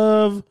courtesy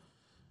of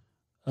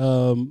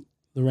the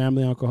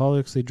Rambling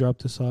Alcoholics. They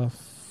dropped this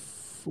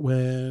off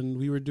when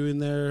we were doing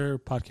their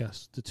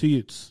podcast, the Two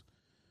Utes.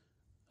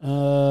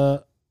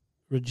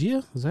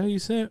 Regia, is that how you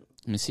say it?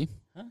 Let me see.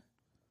 Huh?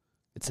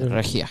 It's a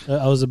Regia.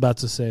 I was about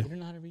to say. You don't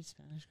know how to read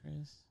Spanish,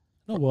 Chris.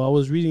 No, well, I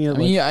was reading it. I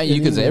mean, like, you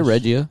in could say English.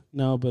 Regia.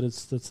 No, but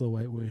that's the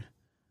white way.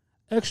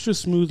 Extra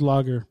smooth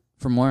lager.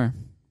 From where?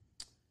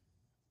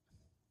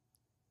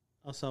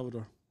 El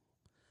Salvador.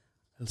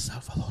 El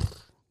Salvador.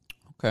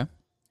 Okay.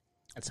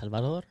 El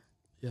Salvador?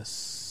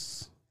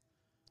 Yes.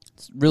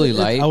 It's really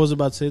light. I was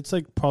about to say it's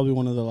like probably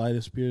one of the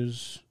lightest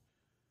beers,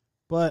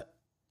 but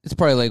It's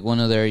probably like one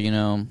of their,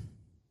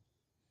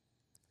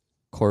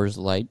 Coors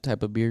Light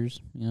type of beers,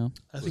 I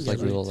think It's like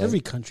real light. every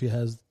country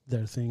has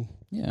their thing.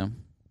 Yeah.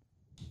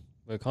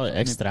 We call it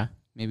extra.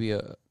 Maybe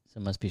So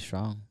it must be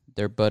strong.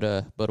 their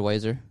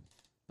Budweiser.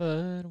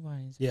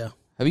 Budweiser. Yeah.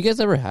 Have you guys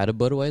ever had a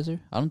Budweiser?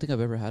 I don't think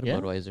I've ever had a Yeah.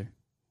 Budweiser.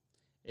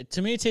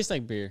 To me, it tastes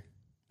like beer.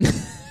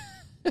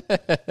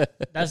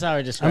 That's how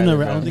I describe I it. don't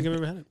bro. think I've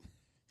ever had it.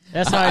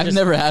 That's how I've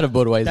never had a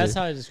Budweiser. That's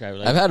how I describe it.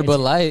 Like, I've had a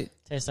Bud Light.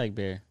 Tastes like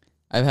beer.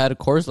 I've had a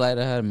Coors Light.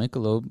 I had a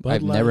Michelob. Bud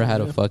I've Light, never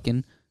had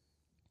yeah.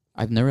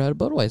 I've never had a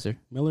Budweiser.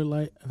 Miller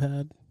Lite I've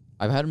had.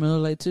 I've had a Miller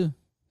Lite too.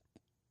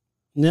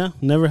 Yeah,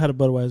 never had a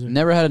Budweiser.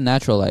 Never had a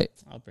Natural Light.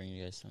 I'll bring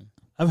you guys some.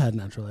 I've had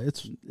Natural Light.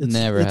 It's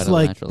Never it's had a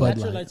like Natural Bud Light.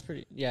 Natural Light. Light's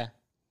pretty. Yeah,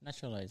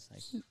 Natural Light's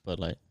like Bud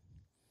Light.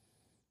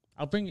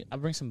 I'll bring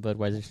some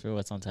Budweisers for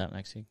what's on tap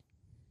next week.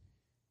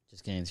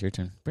 Just kidding, it's your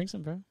turn. Bring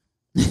some, bro.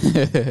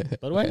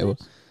 Budweiser. I will.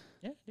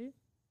 Yeah, dude.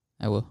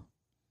 I will.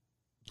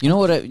 You know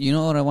what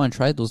I want to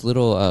try? Those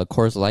little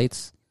Coors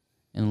Lights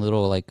and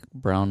little like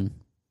brown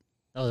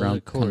Oh, the kind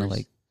of Coors.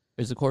 like.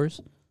 Is it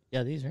Coors?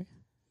 Yeah, these right.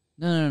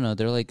 No.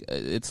 They're like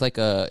it's like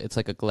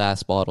a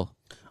glass bottle.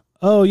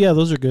 Oh yeah,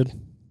 those are good.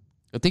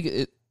 I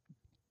think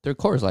they're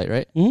Coors Light,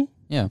 right? Hmm?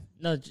 Yeah.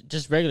 No,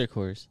 just regular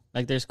Coors.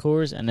 Like there's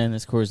Coors and then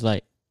there's Coors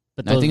Light.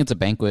 But I think it's a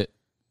banquet,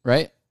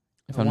 right?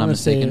 If I'm not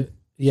mistaken,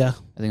 Yeah,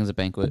 I think it's a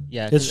banquet.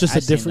 yeah, it's just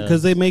a different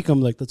because they make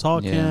them like the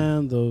tall Yeah.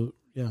 can. The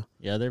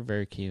yeah, they're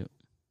very cute.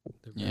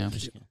 Yeah.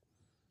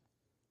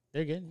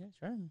 They're good. Yeah,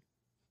 try them.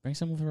 Bring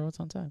some for what's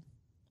on time.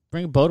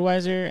 Bring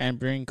Budweiser and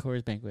bring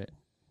Coors Banquet.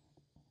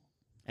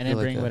 And then Feel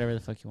like bring a- whatever the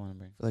fuck you want to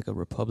bring. Like a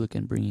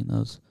Republican bringing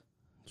those.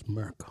 It's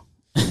America.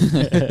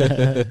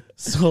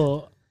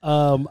 So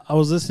I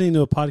was listening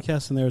to a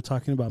podcast and they were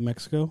talking about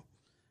Mexico,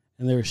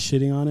 and they were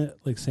shitting on it,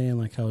 like saying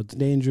like how it's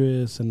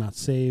dangerous and not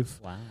safe.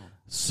 Wow.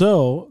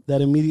 So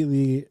that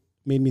immediately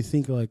made me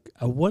think like,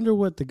 I wonder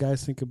what the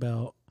guys think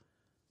about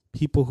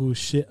people who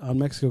shit on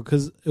Mexico,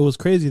 because it was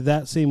crazy.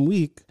 That same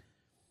week,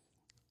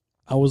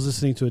 I was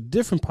listening to a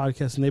different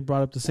podcast and they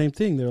brought up the same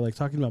thing. They were like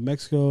talking about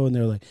Mexico and they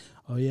were like,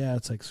 oh yeah,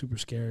 it's like super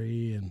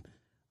scary. And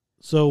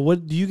so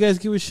what do you guys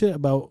give a shit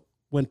about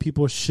when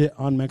people shit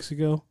on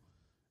Mexico?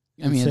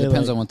 I mean, it Say,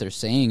 depends like- on what they're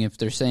saying. If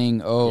they're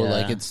saying, "Oh,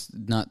 like Yeah. it's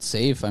not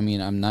safe," I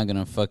mean, I'm not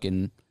gonna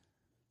fucking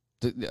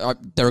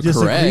they're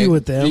Disagree correct.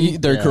 with them.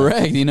 They're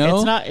correct. You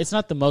know, It's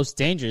not the most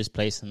dangerous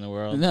place in the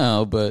world.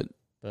 No, but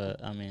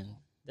I mean,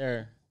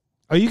 they're.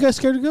 Are you guys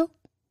scared to go?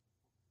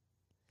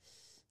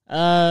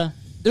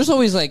 There's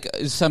always like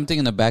something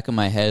in the back of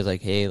my head,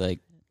 like, hey, like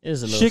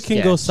Is a little Shit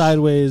can go sketch.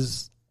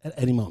 sideways at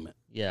any moment,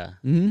 Yeah.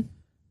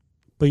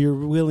 but you're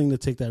willing to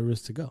take that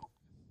risk to go.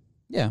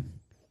 Yeah.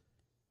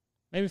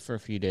 Maybe for a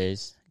few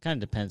days. It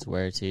kind of depends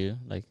where too.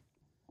 Like,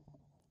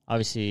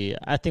 obviously,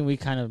 I think we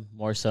kind of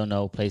more so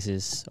know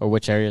places or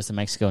which areas of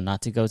Mexico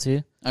not to go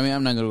to. I mean,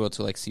 I'm not gonna go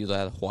to like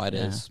Ciudad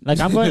Juarez. Yeah. Like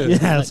I'm going.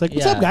 Yeah, it's like,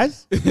 what's up,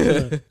 guys?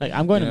 Like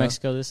I'm going to Yeah.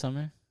 Mexico this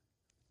summer.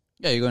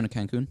 Yeah, you're going to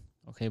Cancun.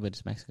 Okay, but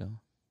it's Mexico.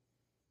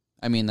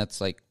 I mean, that's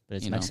like, But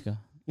it's you know. Mexico.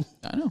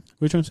 I know. What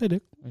are you trying to say,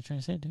 Dick? What are you trying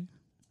to say, dude?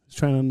 Just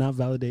trying to not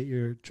validate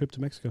your trip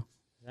to Mexico.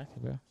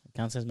 Exactly, bro. It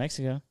counts as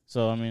Mexico.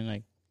 So I mean,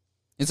 like,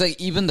 It's like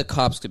even the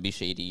cops could be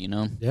shady, you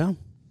know. Yeah.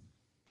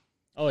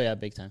 oh yeah,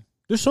 big time.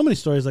 There's so many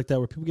stories like that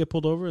where people get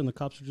pulled over and the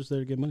cops are just there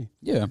to get money.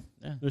 Yeah.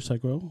 Yeah. They're just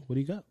like, well, what do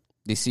you got?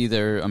 They see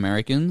they're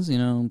Americans, you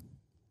know,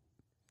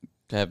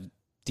 have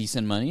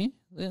decent money.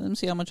 Let me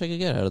see how much I could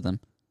get out of them.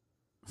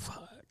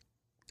 Fuck.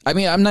 I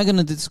mean, I'm not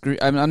gonna disagree.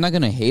 I'm not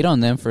gonna hate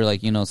on them for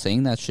like, you know,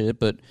 saying that shit,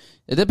 but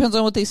it depends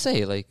on what they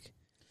say. Like,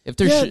 if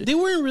they're Yeah, they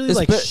weren't really it's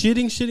like be-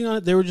 shitting on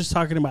it. They were just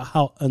talking about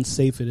how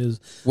unsafe it is.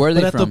 where are But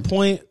they at from? the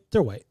point,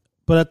 they're white.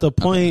 But at the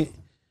point,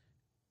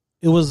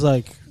 it was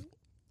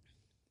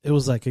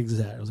like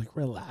exact. It was like,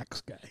 relax,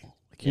 guy.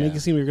 Like, you make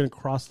it seem you're gonna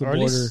cross the Or at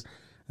border least-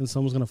 and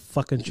someone's gonna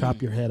fucking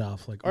chop your head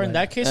off. Like, Or in right.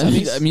 that case,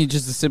 I mean,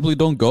 just simply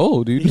don't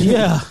go, dude.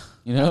 yeah.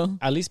 You know.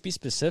 at least be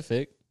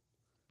specific.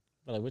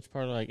 But like, which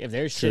part of like if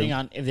they're True.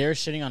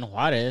 shitting on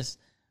Juarez,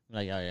 I'm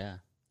like, oh yeah.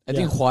 I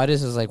think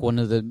Juarez is like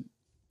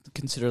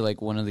considered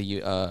like one of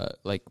the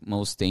like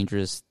most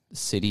dangerous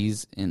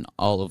cities in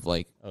all of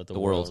like Oh, the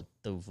world.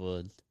 The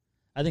wood.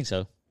 I think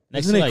so.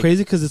 Isn't it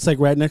crazy? Because it's like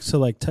right next to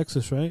like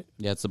Texas, right?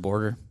 Yeah, it's the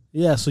border.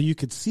 Yeah, so you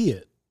could see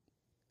it.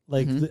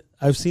 Like Mhm.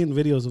 I've seen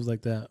videos of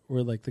like that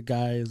where like the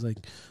guy is like,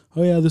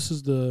 "Oh yeah, this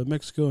is the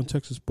Mexico and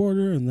Texas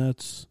border, and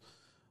that's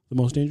the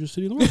most dangerous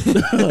city in the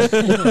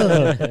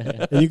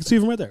world." And you can see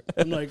from right there.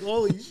 I'm like,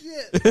 "Holy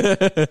shit!"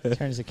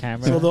 Turns the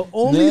camera. So the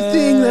only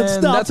thing that's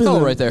stopping that's cool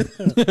them, right there.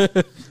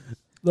 the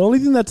only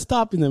thing that's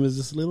stopping them is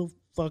this little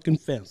fucking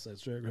fence.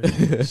 That's right.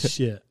 There.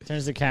 Shit.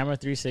 turns the camera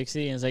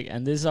 360 and it's like,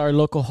 and this is our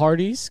local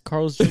Hardee's,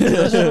 Carl's Jr.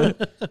 restaurant.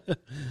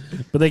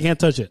 But they can't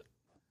touch it.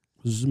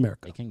 This is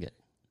America. They can get it.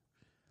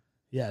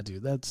 Yeah,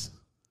 dude. That's.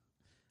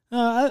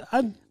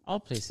 I All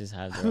places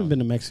have. haven't been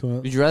to Mexico.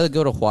 Would you rather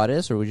go to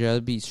Juarez or would you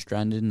rather be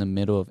stranded in the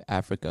middle of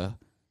Africa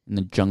in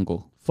the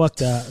jungle? Fuck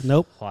that.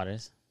 Nope.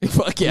 Juarez.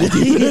 Fuck yeah.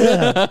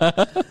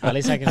 Yeah. At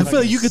least I can. I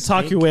feel like you could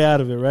talk your way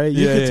out of it, right?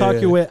 You could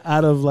talk your way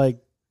out of like,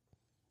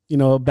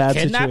 a bad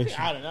Kidnapping?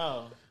 situation. I don't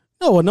know.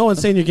 No, well, no one's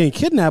saying you're getting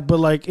kidnapped, but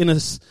like in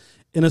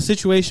a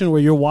situation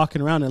where you're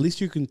walking around, at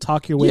least you can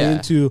talk your way Yeah.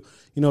 into,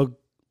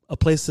 a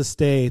place to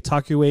stay,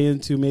 talk your way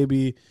into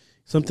maybe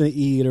something to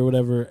eat or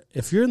whatever.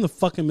 If you're in the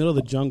fucking middle of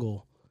the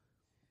jungle,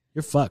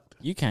 you're fucked.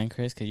 You can,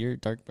 Chris, because you're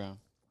dark brown.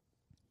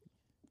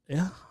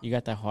 Yeah. You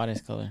got that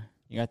Juarez color.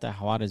 You got that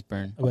Juarez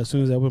burn. But as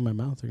soon as I open my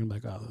mouth, they're gonna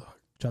be like, "Oh,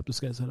 chop this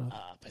guy's head off."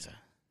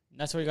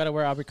 That's why you got to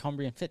wear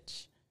Abercrombie and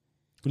Fitch.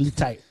 Really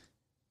tight.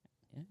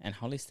 Yeah, and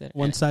Hollister.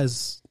 One and,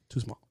 size too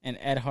small. and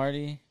Ed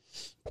Hardy.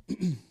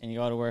 And you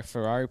got to wear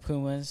Ferrari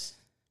Pumas.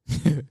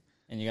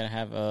 And you got to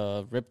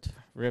have ripped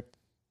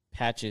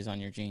patches on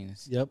your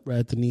jeans. Yep, right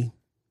at the knee.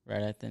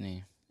 Right at the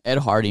knee. Ed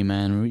Hardy,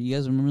 man. You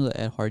guys remember the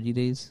Ed Hardy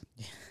days?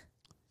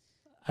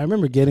 I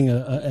remember getting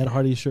a Ed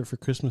Hardy shirt for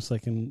Christmas,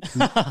 like in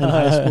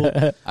high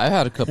school. I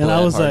had a couple And of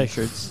I Ed was Hardy like-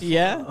 shirts.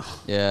 Yeah. I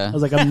Yeah.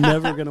 was like, I'm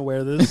never gonna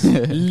wear this.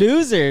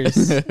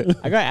 Losers.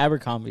 I got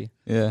Abercrombie.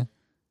 Yeah.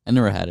 I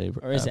never had it.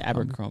 Or is it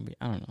Abercrombie?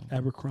 I don't know.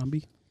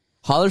 Abercrombie.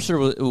 Hollister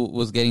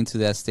was getting to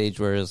that stage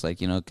where it's like,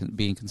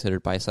 being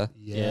considered paisa.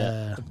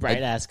 Yeah. The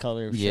bright ass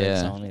color of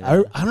Yeah. shirts only.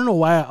 I don't know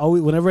why I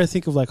always, whenever I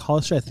think of like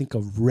Hollister, I think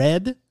of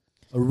red.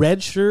 A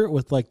red shirt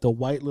with like the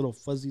white little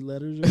fuzzy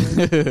letters.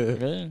 Or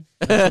whatever. Really?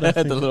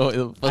 The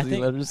little fuzzy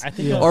letters. I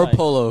think Yeah. of, Or like,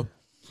 polo.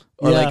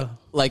 Or Yeah.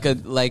 like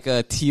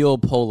a teal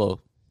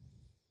polo.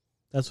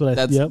 That's what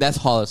I. That's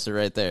Hollister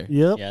right there.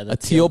 Yep. Yeah, the A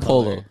teal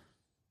color. polo.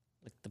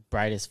 Like the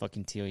brightest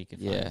fucking teal you could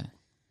find.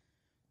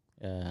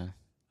 Yeah.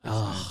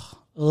 Yeah.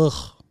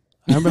 Ugh.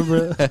 I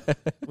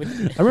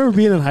remember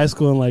being in high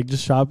school and like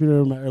just shopping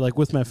or like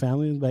with my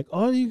family and like,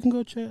 oh, you can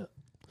go check.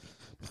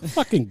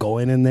 Fucking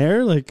going in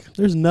there, like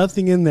there's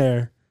nothing in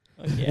there.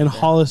 In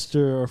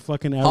Hollister or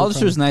fucking Abercrombie.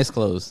 Hollister's nice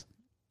clothes.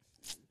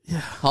 Yeah.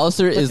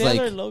 Hollister But is they have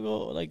like their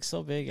logo like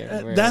so big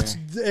everywhere.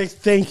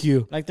 Thank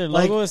you. like their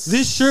Like logo is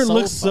this shirt so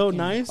looks so fucking-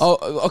 nice. Oh,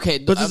 okay.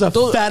 But there's a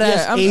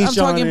fat-ass I'm H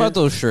talking on about it.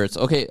 those shirts.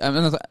 Okay,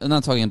 I'm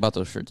not talking about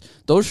those shirts.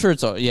 Those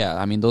shirts are,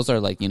 I mean, those are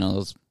like,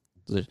 those.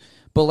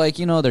 But like,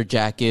 their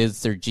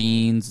jackets, their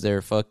jeans,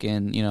 their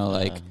fucking,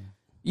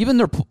 even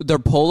their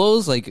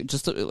polos, like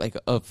just like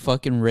a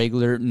fucking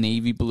regular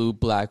navy blue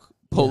black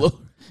polo.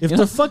 If You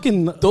the know,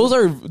 fucking those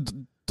are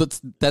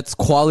that's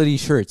quality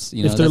shirts.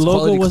 You know, if their that's logo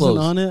quality wasn't clothes.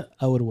 on it,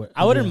 I would wear.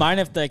 I wouldn't mind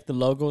if like the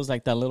logo is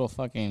like that little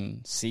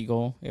fucking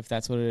seagull, if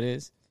that's what it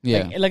is.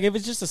 Yeah, Like if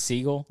it's just a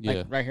seagull, Yeah.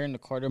 like right here in the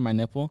corner of my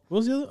nipple. What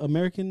was the other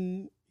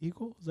American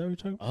Eagle? Is that what you're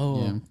talking about?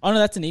 Oh, Yeah. oh no,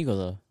 that's an eagle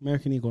though.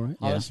 American Eagle, right?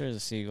 Yeah. Hollister is a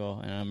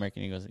seagull, and an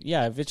American Eagle.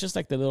 Yeah, if it's just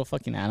like the little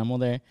fucking animal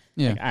there,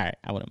 yeah. like, all right,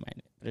 I wouldn't mind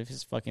it. But if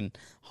it's fucking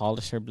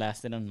Hollister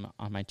blasted on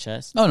my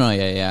chest, Oh no,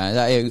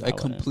 yeah. I wouldn't.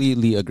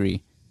 completely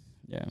agree.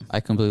 yeah. I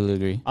completely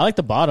agree. I like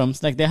the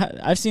bottoms. Like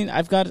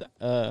I've got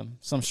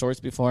some shorts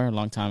before a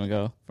long time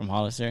ago from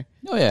Hollister,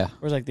 Oh yeah.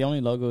 where it's like the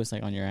only logo is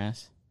like on your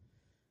ass.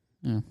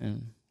 Yeah.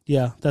 And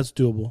Yeah, that's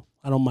doable.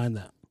 I don't mind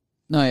that.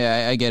 No,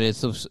 yeah, I get it.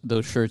 So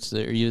those shirts,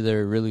 they're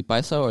either really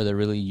paisa or they're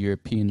really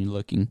European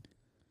looking.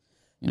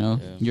 You know,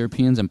 Yeah.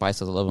 Europeans and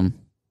paisas love them.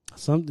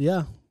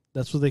 Yeah,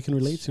 that's what they can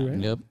relate to, right?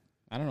 Yep.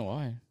 I don't know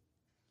why.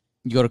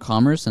 You go to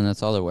Commerce and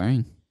that's all they're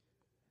wearing.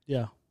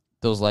 Yeah.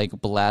 Those like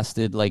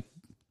blasted like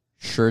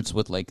shirts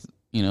with like,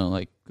 you know,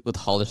 like with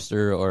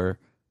Hollister or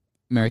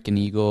American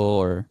Eagle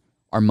or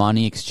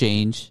Armani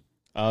Exchange.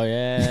 Oh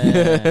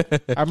yeah,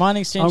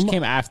 Armani Exchange Arma-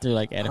 came after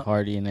like Ed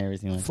Hardy and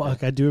everything. Like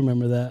Fuck, I do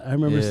remember that. I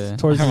remember Yeah.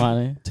 towards the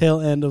Armani. tail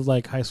end of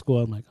like high school.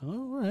 I'm like,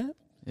 oh, all right,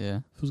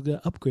 Yeah. who's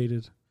got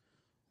upgraded?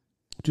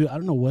 Dude, I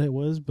don't know what it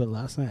was, but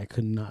last night I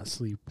could not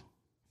sleep.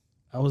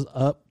 I was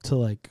up to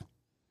like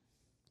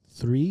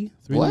three in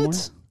the morning.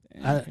 What?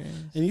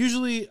 And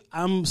usually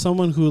I'm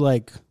someone who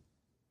like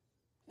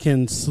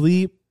can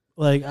sleep.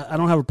 Like I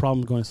don't have a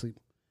problem going to sleep.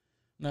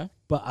 No?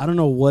 But I don't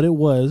know what it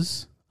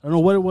was. I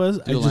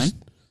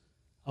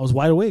was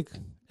wide awake.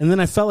 And then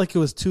I felt like it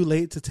was too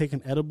late to take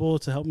an edible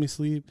to help me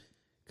sleep.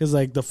 Because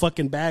like the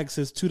fucking bag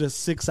says 2 to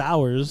 6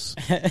 hours.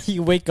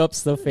 You wake up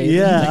still faded.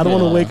 Yeah, Like, I don't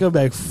want to wake up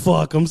like,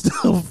 fuck, I'm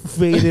still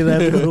faded. I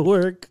have to go to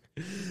work.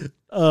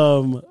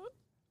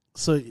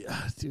 So,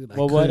 yeah, dude,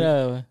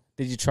 Well,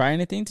 did you try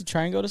anything to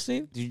try and go to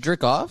sleep? Did you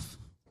jerk off?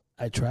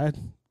 I tried.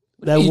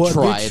 You was-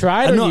 tried. You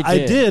tried or No, you I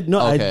did? did. No,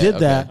 I Okay, did okay.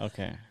 that.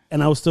 Okay.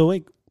 And I was still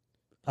awake.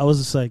 I was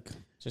just like,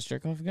 Just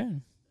jerk off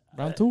again.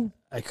 Round two.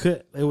 I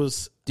could. It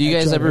was. Do you I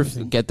guys tried ever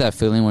everything. get that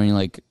feeling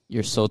when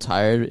you're so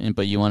tired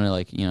but you want to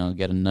like, you know,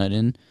 get a nut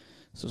in?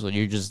 So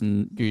you're just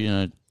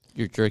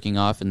you're jerking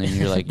off and then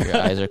you're like your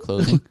eyes are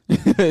closing. Do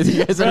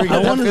you guys ever I get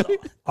that want feeling?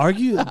 to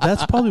argue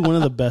that's probably one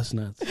of the best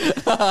nuts.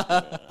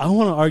 I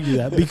want to argue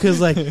that because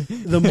like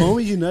the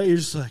moment you nut, you're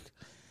just like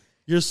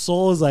your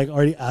soul is like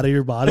already out of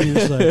your body. You're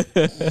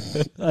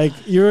just like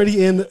you're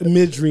already in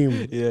mid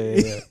dream.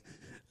 Yeah.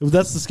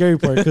 That's the scary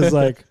part because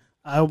like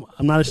I'm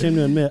not ashamed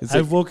to admit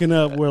I've woken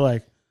up where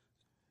like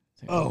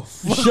oh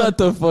fuck. Shut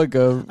the fuck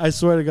up. I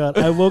swear to God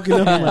I've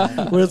woken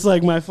up where it's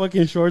like my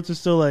fucking shorts are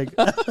still like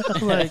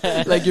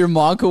Like your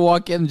mom could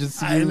walk in and just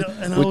see I you know,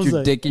 and I with was your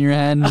like- dick in your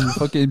hand and your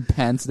fucking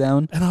pants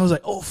down. and I was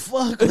like oh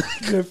fuck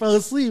like, I fell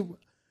asleep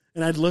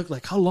and I'd look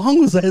like how long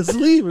was I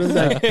asleep and it was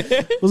like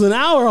it was an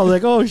hour. I was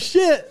like oh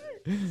shit.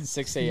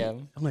 6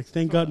 a.m. I'm like,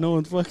 thank God no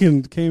one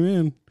fucking came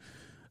in.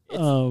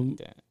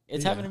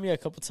 It's happened to me a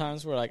couple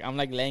times where like I'm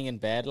like laying in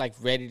bed like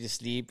ready to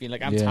sleep.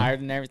 Like I'm Yeah. tired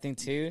and everything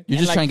too. You're And,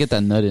 just like, trying to get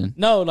that nut in.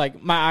 No, like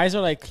my eyes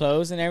are like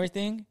closed and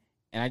everything,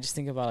 and I just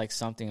think about like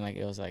something like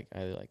it was like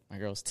either like my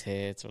girl's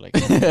tits or like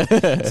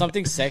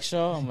something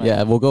sexual. I'm like,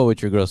 Yeah, we'll go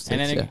with your gross and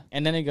tits. then Yeah.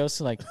 and then it goes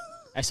to like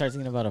I start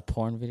thinking about a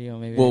porn video.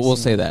 Maybe We'll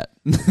say that.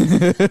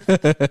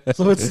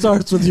 So it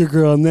starts with your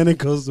girl and then it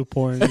goes to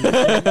porn. And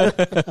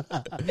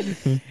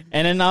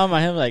then now in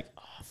my head I'm like,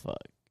 oh fuck,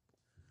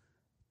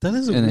 That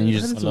is a And then you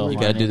that just is a little you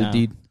weird- gotta do the now.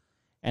 deed.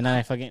 and then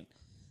I fucking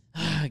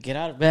get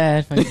out of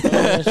bed, fucking go to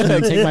the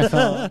restroom, take my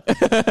phone.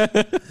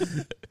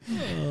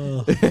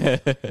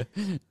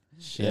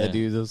 Shit. Yeah,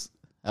 dude.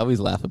 I always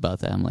laugh about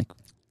that. I'm like,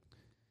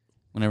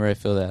 whenever I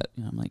feel that,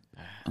 you know, I'm like,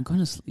 I'm going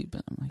to sleep,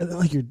 and I'm like, And then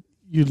like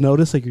you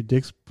notice like your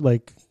dick's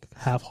like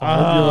half hard.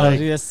 Oh, You're like,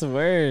 dude, that's the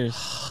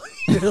worst.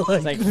 you're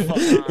like, It's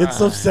like,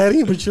 it's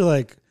upsetting, but you're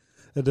like,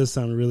 that does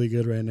sound really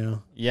good right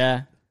now.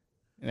 Yeah.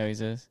 You know, he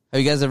says.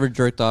 have you guys ever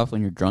jerked off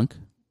when you're drunk?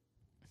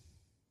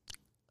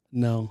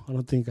 No, I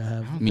don't think I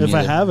have. Me If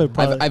I neither. have, it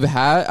probably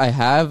I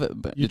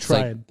have, but you it's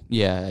like- tried.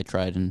 yeah, I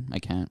tried and I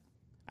can't.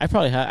 I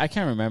probably have. I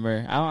can't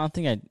remember. I don't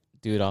think I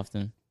do it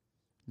often.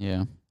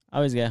 Yeah, I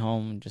always get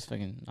home and just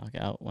fucking knock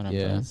out when I'm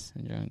Yeah. buzzed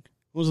and drunk.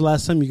 When was the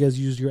last time you guys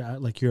used your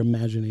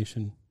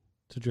imagination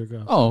to jerk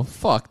off? Oh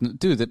fuck,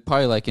 dude! That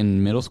probably like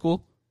in middle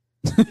school.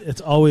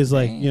 It's always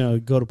like Dang.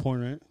 go to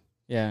porn, right?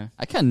 Yeah.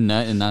 I can't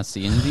nut and not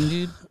see anything,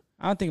 dude.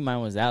 I don't think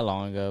mine was that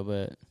long ago,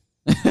 but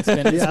it's been,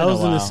 it's Yeah, been I was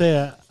a gonna while.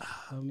 say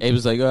It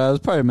was like I was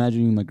probably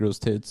imagining my girl's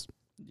tits.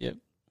 Yep.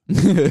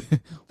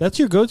 that's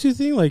your go-to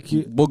thing. Like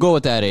you, We'll go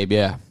with that, Abe.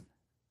 Yeah.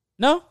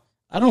 No,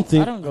 I don't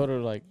think I don't go to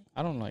like.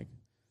 I don't like.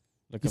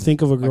 Look you at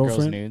think of a my girl's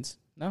girlfriend. nudes.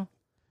 No,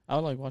 I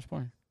would like watch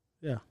porn.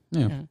 Yeah.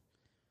 Yeah.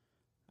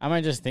 I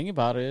might just think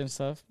about it and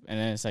stuff, and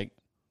then it's like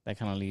that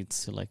kind of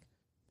leads to like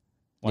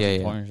Yeah, watching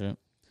yeah. porn and shit.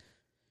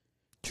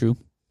 True.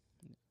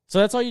 So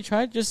that's all you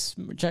tried? Just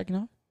checking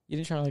out? You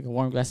didn't try like a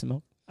warm glass of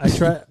milk? I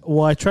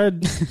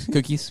tried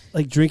Cookies.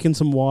 like drinking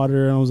some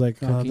water, and I was like,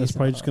 oh, Cookies, that's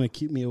probably just gonna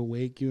keep me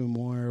awake even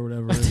more or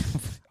whatever. I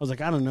was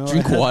like, I don't know.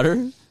 Drink I had-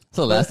 water. That's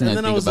the last thing and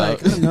I then think I was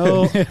about.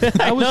 like,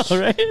 no, I was. know,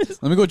 right?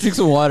 Let me go drink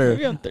some water.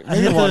 I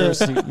hit water the-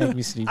 sleep, make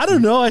me sleep. I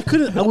don't know. I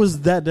couldn't. I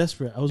was that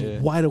desperate. I was Yeah.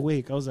 wide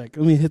awake. I was like,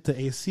 let me hit the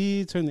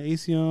AC, turn the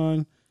AC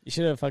on. You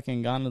should have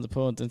fucking gone to the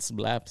pool and done some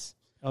laps.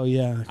 Oh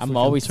yeah, I'm Fucking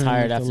always turn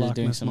tired like the after Loch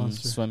doing Ness some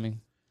Monster.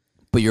 swimming.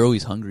 But you're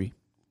always hungry.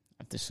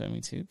 After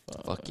swimming too.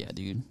 Fuck yeah,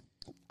 dude.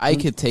 I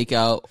could take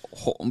out,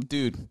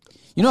 dude.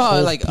 You know how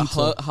Whole like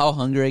pizza. how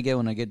hungry I get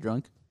when I get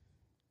drunk?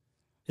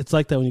 It's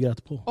like that when you get out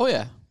the pool. Oh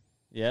yeah,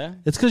 Yeah.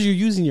 It's because you're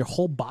using your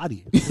whole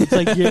body.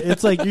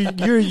 It's like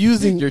you're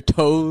using your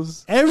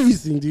toes,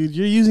 everything, dude.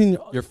 You're using.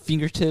 your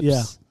fingertips.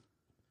 Yeah.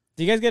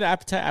 Do you guys get an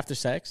appetite after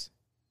sex?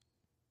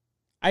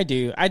 I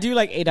do. I do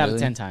like 8 out of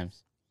Really? 10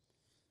 times.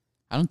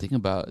 I don't think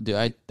about, dude.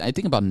 I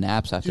think about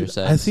naps after Dude,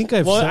 sex. I think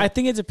I've. Well, said, I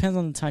think it depends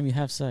on the time you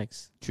have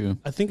sex. True.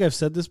 I think I've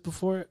said this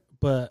before,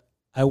 but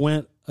I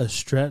went a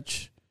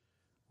stretch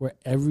where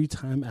every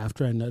time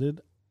after I nutted,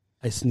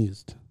 I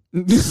sneezed.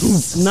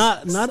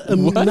 Not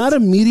not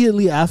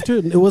immediately after.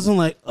 It wasn't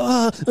like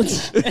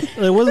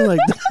it wasn't like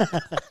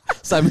that.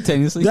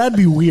 Simultaneously. That'd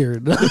be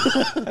weird.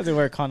 Have to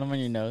wear a condom on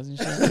your nose and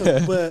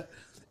shit. But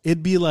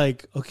it'd be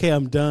like, okay,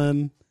 I'm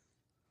done,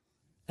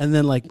 and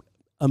then like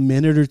a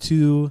minute or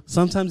two,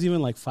 sometimes even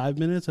like 5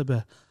 minutes. I'd be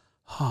like,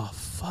 oh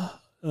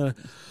fuck,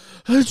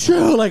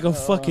 like a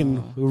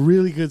fucking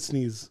really good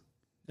sneeze,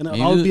 and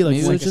Maybe, I would be like,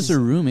 maybe it like was just a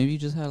room. Maybe you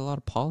just had a lot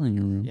of pollen in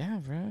your room. Yeah,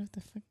 bro. What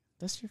the fuck?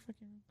 That's your fucking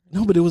room.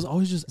 no, but it was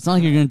always just It's not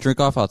like you're gonna drink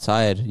off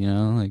outside, you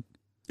know, like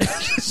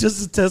it's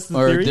just to test the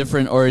or theory.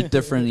 a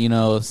different, you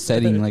know,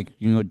 setting, like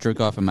you know, jerk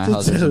off at my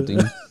house or something,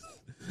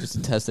 just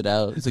to test it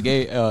out. It's like,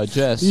 hey,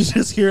 Jess, You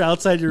just hear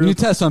outside your you room. need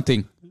to test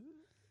something.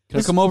 Can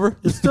I come over?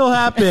 It still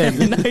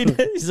happened.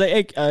 He's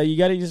like, hey, you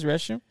got to use the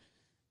restroom?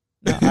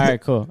 No? All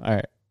right, cool. All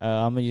right.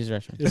 I'm going to use the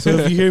restroom. So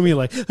if you hear me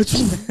like,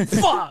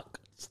 fuck,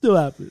 still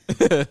happened.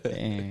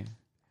 Dang.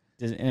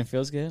 And it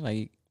feels good?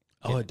 Like,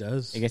 Oh, it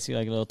does. it gets you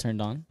like a little turned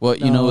on? Well,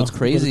 you know what's but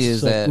crazy it's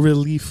is like that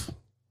relief.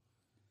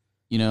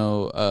 you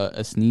know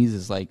a sneeze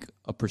is like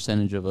a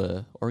percentage of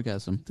a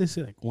orgasm. They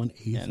say like 1/8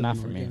 Yeah, of not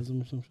an for me.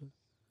 orgasm or some shit.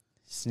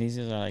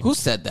 Sneezes are like... Who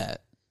said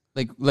that?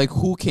 Like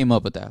who came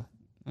up with that?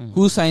 Mm.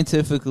 Who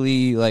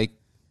scientifically like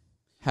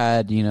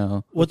had, you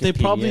know? What they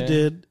probably Wikipedia.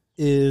 did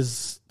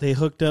is they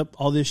hooked up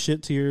all this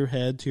shit to your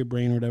head, to your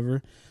brain, or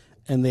whatever,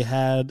 and they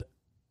had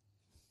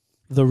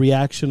the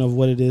reaction of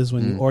what it is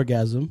when you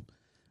orgasm.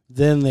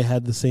 Then they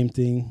had the same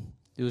thing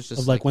It was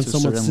just of like when to a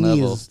someone certain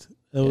level. sneezed.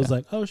 It was Yeah.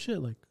 like, oh shit,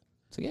 like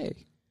It's like,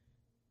 hey,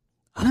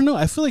 I don't know.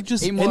 I feel like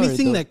just hey, more,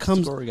 anything the- that comes,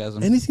 it's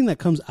orgasm. anything that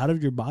comes out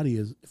of your body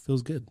it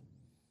feels good,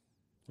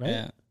 right?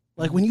 Yeah.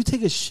 Like when you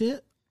take a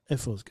shit, it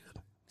feels good.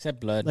 Except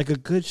blood. Like a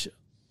good shit.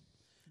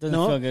 Doesn't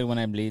No. feel good when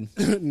I bleed.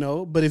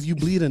 No, but if you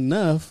bleed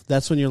enough,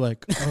 that's when you're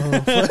like,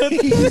 oh, fuck.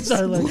 You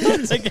start like,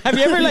 It's like, have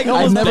you ever like I've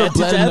almost never bled to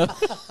bled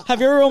death? Have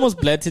you ever almost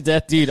bled to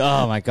death, dude?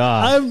 Oh my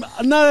god!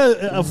 I'm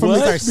not from What?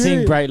 Start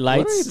seeing experience. bright What are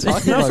you lights.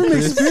 talking Not about, from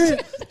Chris?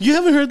 experience. You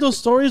haven't heard those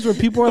stories where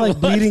people are like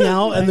bleeding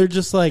out and they're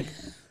just like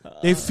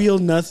they feel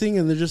nothing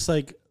and they're just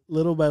like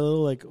little by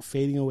little like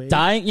fading away.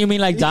 Dying? You mean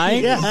like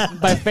dying? Yeah.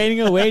 By fading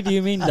away, do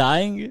you mean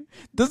dying?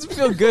 Doesn't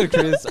feel good,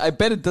 Chris. I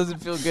bet it doesn't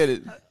feel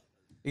good.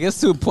 It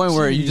gets to a point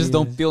where you just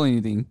don't Jeez. feel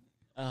anything.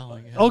 Oh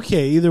my god!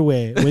 Okay, either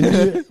way, when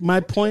you, my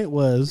point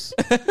was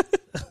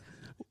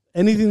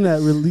anything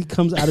that really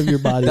comes out of your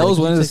body. That like was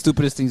you one of the take-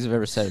 stupidest things I've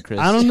ever said, Chris.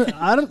 I don't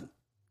know.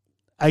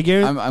 I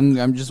guarantee.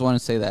 I'm just want to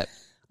say that.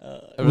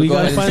 We Go gotta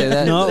ahead and find- say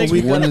that. no, It's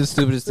we one gotta- of the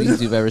stupidest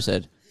things you've ever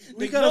said.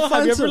 We No, gotta have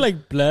find you ever some.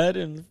 like bled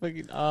and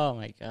fucking? Oh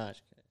my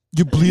gosh!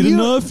 You bleed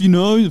enough, you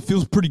know, it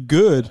feels pretty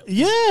good.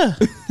 Yeah,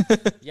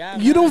 Yeah,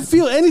 you don't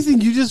feel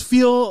anything. You just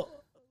feel.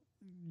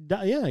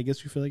 Yeah, I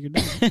guess you feel like you're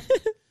dead.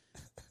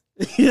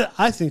 Yeah,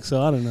 I think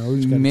so. I don't know. We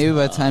just gotta Maybe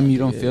by the talk. time you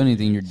don't feel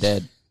anything, you're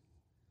dead.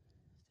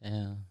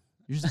 Yeah.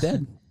 You're just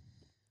dead.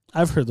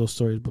 I've heard those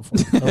stories before.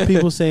 Of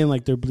people saying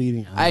like they're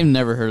bleeding out. I've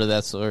never heard of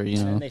that story,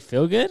 you know. And they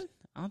feel good?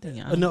 I don't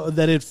think. No,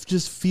 that it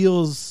just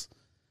feels.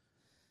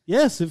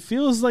 Yes, it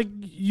feels like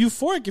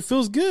euphoric. It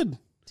feels good.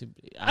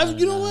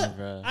 You know what?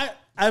 Bro.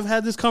 I've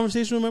had this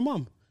conversation with my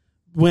mom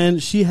when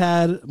she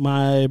had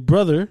my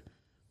brother.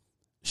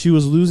 She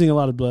was losing a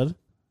lot of blood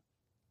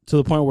to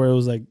the point where it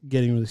was like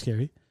getting really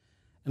scary.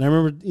 And I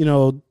remember, you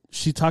know,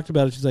 she talked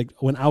about it. She's like,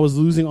 when I was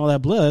losing all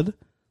that blood,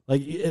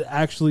 like it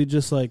actually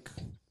just like,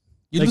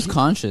 You like lose you-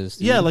 conscious.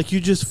 Dude. yeah, like you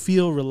just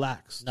feel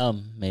relaxed.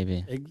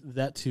 Maybe.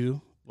 That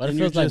too. What if And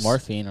it you're feels like just-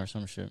 morphine or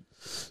some shit?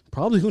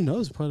 Probably, who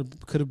knows? Probably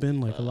could have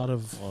been like a lot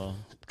of Well,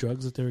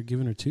 drugs that they were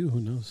giving her too. Who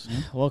knows?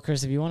 well,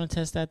 Chris, if you want to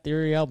test that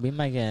theory, I'll be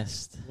my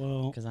guest.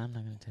 Well, Because I'm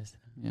not going to test it.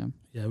 Yeah.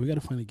 yeah, we got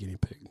to find a guinea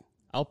pig.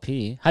 I'll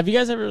pee. Have you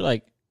guys ever,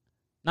 like,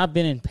 not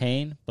been in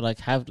pain, but, like,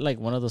 have, like,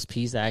 one of those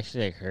pees that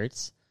actually, like,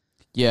 hurts?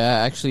 Yeah,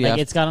 actually, Like,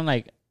 it's gotten,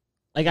 like,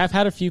 I've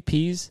had a few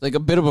pees. like a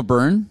bit of a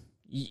burn.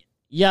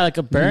 Yeah, like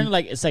a burn,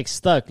 like, it's, like,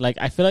 stuck. Like,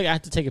 I feel like I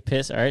have to take a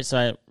piss, all right? So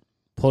I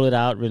pull it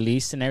out,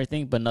 release and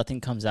everything, but nothing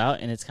comes out.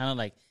 And it's kind of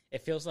like,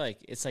 it feels like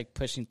it's, like,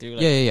 pushing through.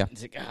 Like, Yeah.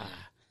 It's like,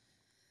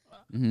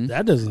 Mm-hmm.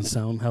 That doesn't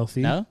sound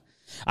healthy. No?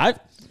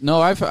 No,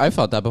 I've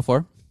felt that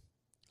before.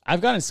 I've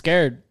gotten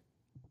scared.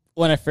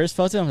 when I first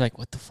felt it, I'm like,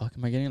 what the fuck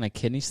am I getting? Like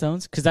kidney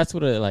stones? Because that's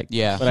what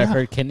what I've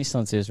heard kidney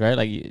stones is, right?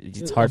 Like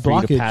it's hard for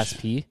you to pass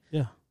pee.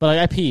 Yeah. But like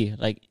I pee,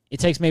 like it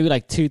takes maybe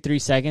like 2-3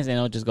 seconds, and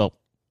it'll just go,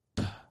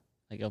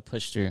 like it'll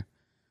push through.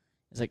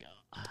 It's like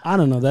I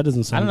don't know. That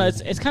doesn't sound. I don't know.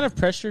 Good. It's kind of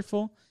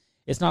pressureful.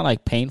 It's not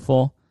like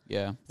painful.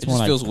 Yeah, It's it more just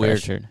like feels weird.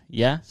 pressured.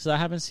 Yeah. So that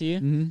happens to you?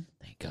 Mm-hmm.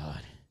 Thank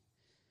God.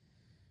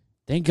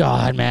 Thank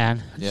God,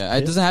 man. Yeah,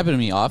 it doesn't happen to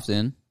me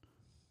often.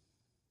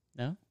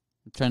 No.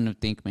 I'm trying to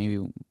think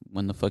maybe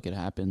when the fuck it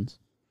happens.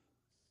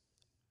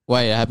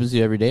 Why, it happens to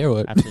you every day or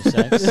what? After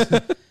sex?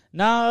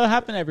 No, it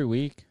happened every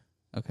week.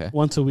 Okay.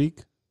 Once a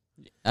week.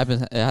 It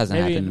hasn't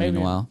happened in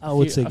a while. I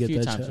would say a get few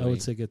that. times a I would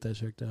week. say get that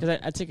checked out. Because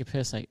I take a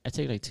piss. Like I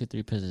take like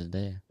 2-3 pisses a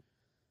day.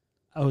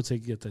 I would say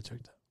get that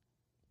checked out.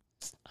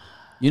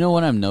 You know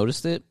when I've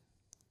noticed it?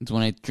 It's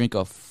when I drink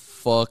a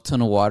fuck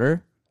ton of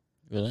water.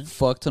 Really?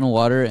 Fuck ton of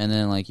water, and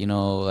then like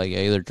I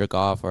either jerk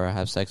off or I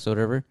have sex or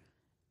whatever.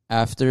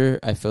 After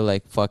I feel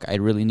like fuck, I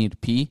really need to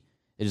pee.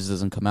 It just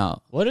doesn't come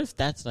out. What if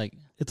that's like?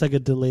 It's like a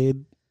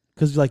delayed,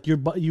 because like you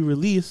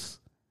release.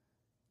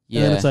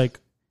 Yeah. And then it's like.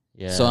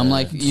 Yeah. So I'm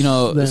like,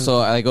 Then-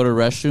 so I go to the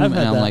restroom I've and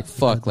had I'm that. like, I've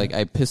fuck, had like that.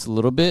 I piss a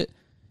little bit,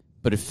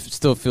 but it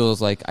still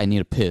feels like I need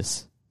a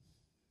piss.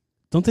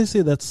 Don't they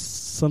say that's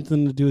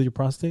something to do with your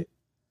prostate?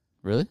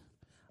 Really?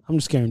 I'm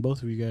just scaring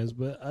both of you guys,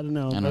 but I don't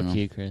know. I don't know.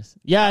 Okay, Chris.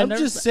 Yeah, I'm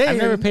just saying. I've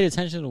never paid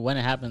attention to when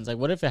it happens. Like,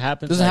 what if it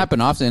happens? It doesn't like,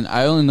 happen often.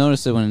 I only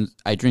notice it when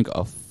I drink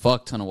a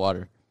fuck ton of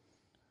water.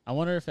 I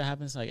wonder if it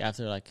happens like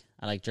after like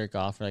I like jerk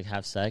off or like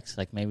have sex.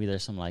 Like maybe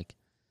there's some like.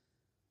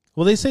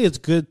 Well, they say it's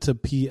good to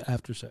pee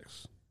after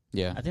sex.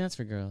 Yeah. I think that's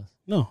for girls.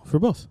 No, for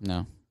both.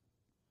 No.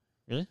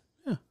 Really?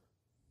 Yeah.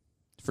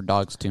 For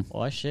dogs too.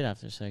 Well, I shit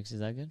after sex. Is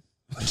that good?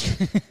 They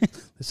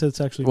said it's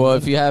actually. Well,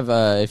 good.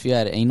 if you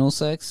had anal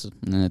sex,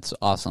 then it's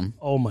awesome.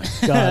 Oh my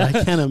god,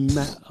 I can't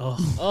imagine.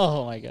 Oh,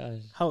 Oh my gosh.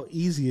 how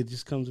easy it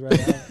just comes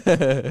right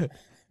out.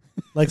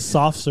 Like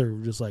soft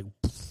serve, just like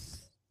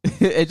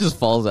It just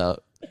falls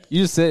out.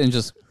 You just sit and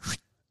just.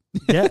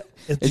 yeah.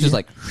 It's just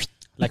like.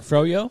 Like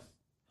froyo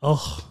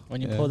oh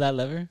when you Yeah. pull that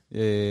lever.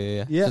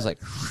 Yeah. Yeah. Just like.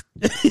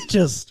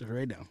 just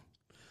right now.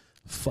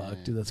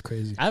 Fuck, dude, that's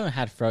crazy. I haven't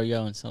had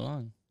froyo in so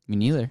long. Me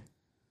neither.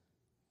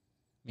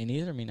 Me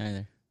neither. Me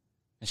neither.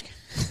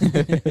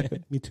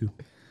 Me too.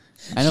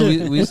 I know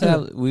we used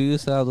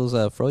to have those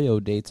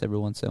froyo dates every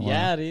once in a while.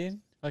 Yeah, dude.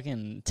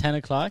 Fucking 10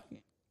 o'clock.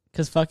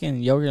 Because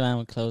fucking Yogurtland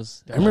would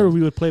close. I remember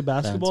we would play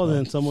basketball, and why.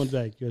 then someone would be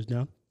like, "You guys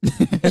down?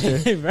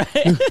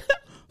 right?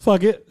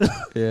 Fuck it."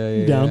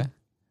 Yeah. Down.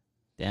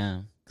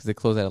 Damn. Because they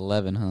close at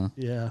 11, huh?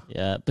 Yeah.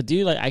 Yeah, but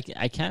dude, like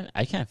I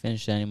can't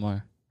finish it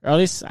anymore. Or at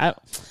least I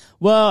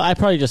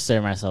probably just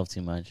serve myself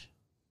too much.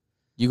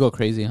 You go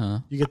crazy, huh?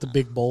 You get the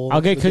big bowl.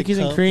 I'll get the big cookies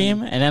and cup,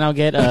 cream, and then I'll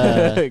get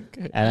Abe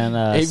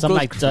some goes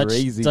like Dutch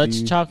crazy,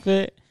 dude.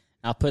 chocolate.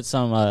 I'll put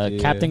some Yeah.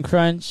 Captain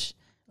Crunch.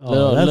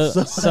 Oh,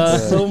 that's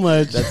so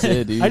much. That's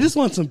it, dude. I just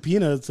want some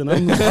peanuts, and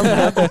I'm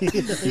happy.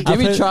 Give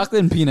me chocolate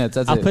and peanuts.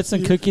 That's I'll it. put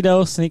some cookie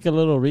dough, sneak a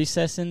little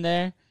recess in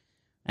there,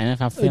 and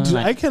if I'm feeling Dude,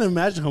 like I can't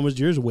imagine how much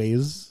yours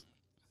weighs.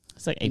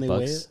 it's like When they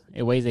 $8.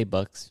 It weighs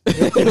 $8.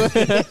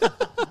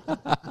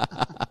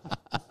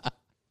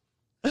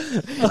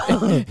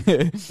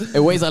 It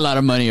weighs a lot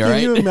of money, all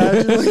right? Can you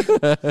imagine?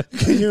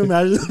 Can you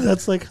imagine?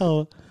 That's like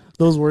how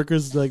those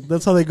workers like.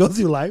 That's how they go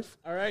through life.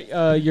 All right,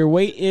 your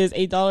weight is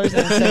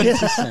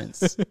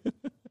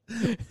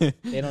 $8.72.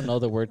 They don't know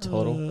the word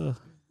total.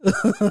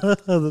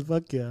 The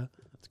fuck yeah,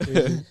 that's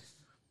crazy.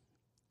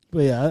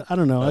 But yeah, I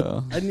don't know.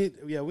 Oh. I need.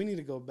 Yeah, we need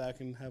to go back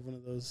and have one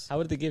of those. How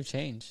would the give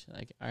change?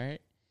 Like, all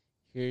right,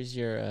 here's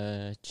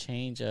your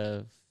change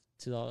of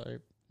 $2.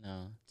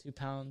 No, 2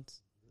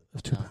 pounds.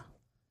 Of two No. pounds.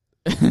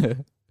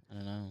 I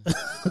don't know.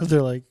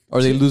 They're like,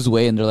 Or they lose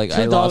weight and they're like,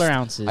 $2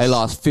 ounces. I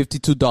lost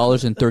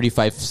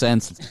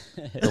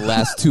 $52.35 the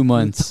last 2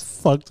 months.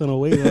 fuck ton of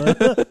weight. Huh?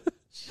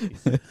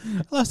 I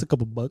lost a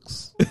couple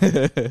bucks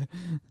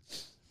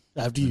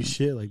after you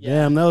shit. Like,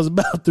 Yeah. damn, that was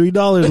about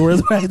 $3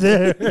 worth right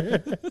there.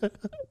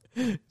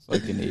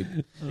 Fucking Abe.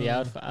 Yeah,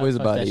 I'd Weighs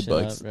fuck about that $8, shit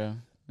up, bro.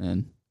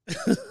 Man.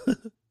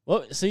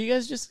 Well, so you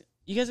guys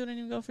wouldn't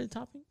even go for the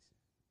toppings?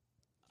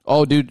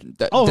 Oh, dude,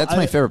 that's my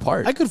I- favorite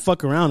part. I could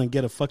fuck around and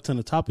get a fuck ton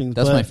of toppings.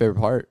 That's but my favorite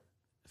part.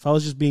 If I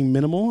was just being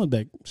minimal, I'd be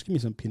like, just give me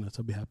some peanuts.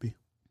 I'll be happy.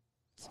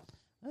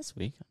 That's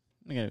weak.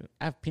 I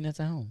have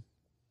peanuts at home.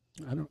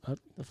 The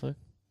fuck?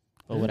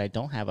 But what I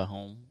don't have at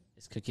home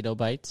is cookie dough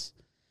bites,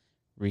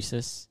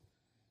 Reese's,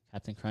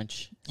 Captain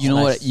Crunch. You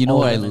know what? You know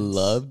what I Elements.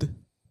 loved?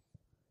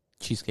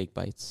 Cheesecake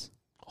bites.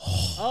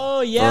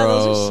 Oh yeah,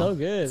 those are so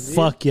good. Dude.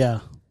 Fuck yeah.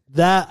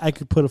 That I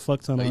could put a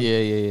fuck ton on. Yeah.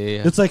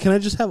 It's like, can I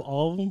just have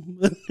all of them?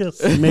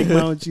 Just make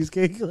my own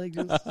cheesecake? Like,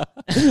 just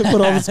put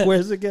all the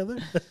squares together?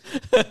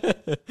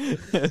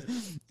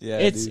 Yeah,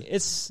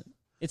 It's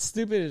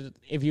stupid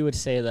if you would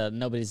say that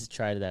nobody's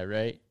tried that,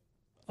 right?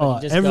 Oh,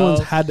 You just everyone's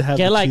go, had to have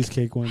get the like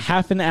cheesecake one.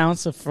 half an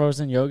ounce of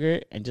frozen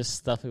yogurt and just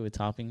stuff it with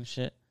topping and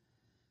shit.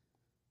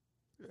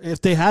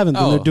 If they haven't,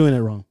 then Oh. they're doing it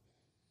wrong.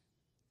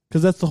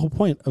 Because that's the whole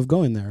point of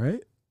going there,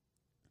 right?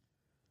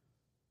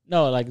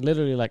 No, like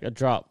literally like a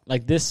drop,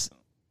 like this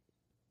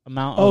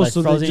amount Oh, of like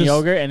so they frozen just-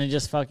 yogurt and then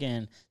just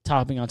fucking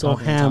topping on Go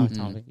topping ham. on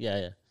topping.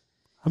 Yeah.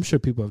 I'm sure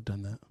people have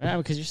done that. Yeah,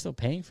 because you're still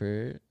paying for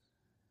it.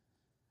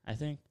 I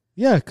think.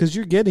 Yeah, because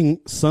you're getting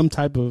some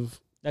type of.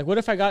 Like, what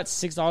if I got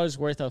 $6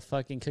 worth of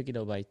fucking cookie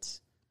dough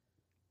bites?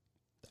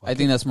 I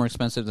think that's more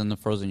expensive than the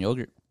frozen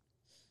yogurt.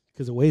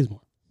 Because it weighs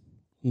more.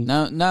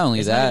 Not only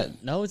It's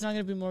that. no, it's not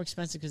going to be more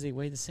expensive because they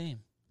weigh the same.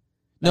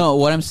 No,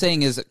 what I'm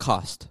saying is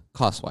cost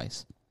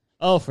wise.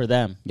 Oh, for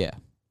them. Yeah.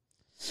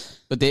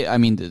 But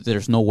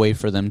there's no way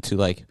for them to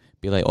like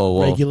be like, oh,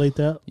 well, Regulate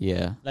that.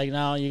 yeah. Like,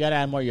 no, you got to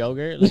add more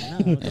yogurt.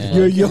 Like, no. Yeah.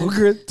 Your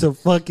yogurt to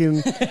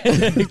fucking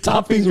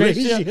topping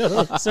ratio.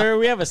 ratio. Sir,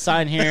 we have a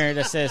sign here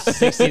that says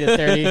 60 to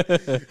 30.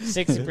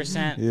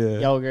 60% Yeah.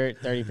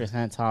 yogurt,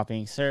 30%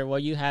 topping. Sir,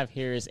 what you have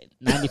here is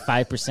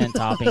 95%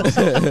 topping,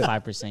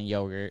 5%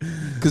 yogurt.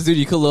 Because, dude,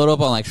 you could load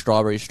up on like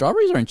strawberries.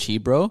 Strawberries aren't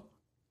cheap, bro.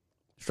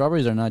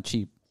 Strawberries are not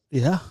cheep.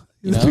 Yeah.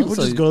 You know, People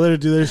so- just go there to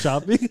do their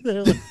shopping.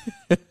 They're like-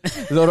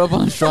 Load up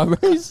on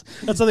strawberries.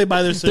 that's how they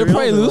buy their They're cereal.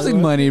 probably losing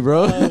like, money,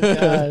 bro. Oh,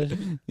 God.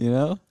 You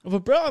know? But,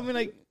 bro, I mean,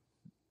 like,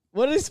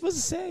 what are they supposed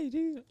to say,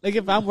 dude? Like,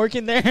 if I'm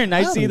working there and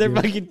I see their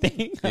don't fucking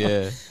thing,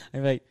 Yeah.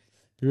 I'm like,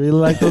 You really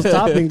like those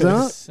toppings,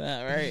 huh?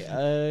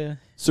 right.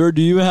 Sir,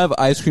 do you have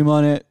ice cream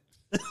on it?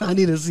 I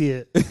need to see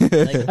it.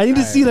 Like, I need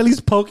to see it at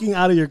least poking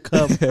out of your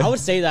cup. I would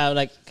say that.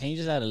 Like, can you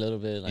just add a little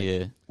bit? Like,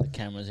 Yeah. the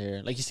camera's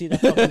here. Like, you see that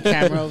fucking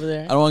camera over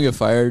there? I don't want to get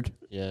fired.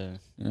 Yeah.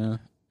 Yeah.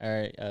 All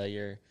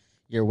right.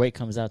 Your weight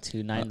comes out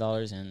to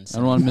 $9 and I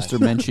don't want Mr.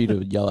 Menchie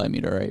to yell at me,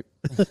 all right?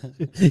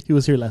 He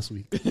was here last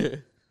week.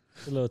 A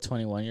little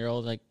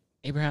 21-year-old like,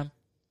 Abraham,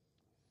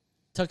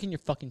 tuck in your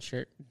fucking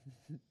shirt.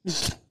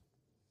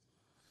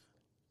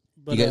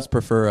 But, You guys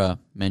prefer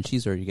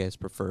Menchies or you guys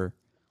prefer...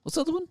 What's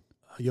the other one?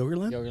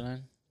 Yogurtland?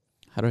 Yogurtland.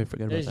 How do I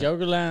forget There's about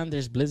that? Yogurland.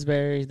 There's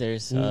Blizzberry.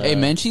 There's Hey,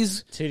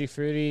 Menchie's... Tutti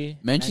Frutti.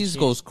 Menchie's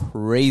goes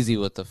crazy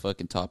with the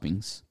fucking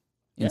toppings.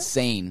 Yeah?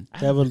 Insane.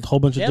 They have a whole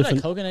bunch They of have like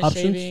different coconut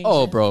options. shavings.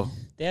 Oh, bro.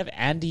 They have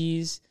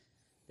Andes.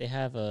 They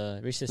have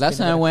Reese's. Last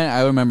time I peanut went,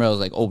 I remember I was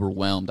like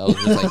overwhelmed. I was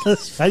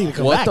just like, I need to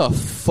come what back. the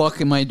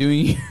fuck am I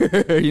doing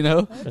here? You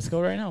know? butter. Let's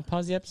go right now.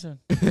 Pause the episode.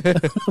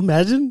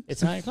 Imagine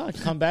It's 9 o'clock.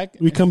 Come back.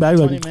 we come back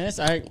 20 like, minutes.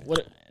 All right.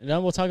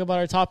 Then we'll talk about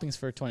our toppings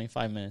for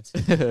 25 minutes.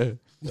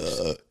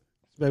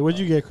 what'd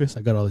you get, Chris?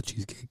 I got all the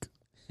cheesecake.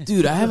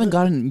 Dude, I haven't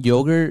gotten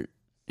yogurt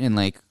in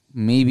like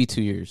maybe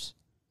 2 years.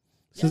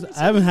 Since I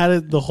haven't had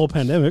it the whole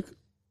pandemic.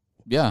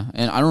 Yeah,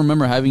 and I don't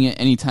remember having it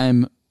any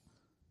time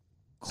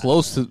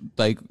close to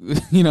like,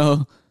 you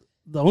know.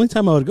 The only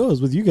time I would go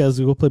is with you guys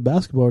to go play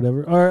basketball or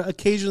whatever. Or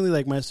occasionally,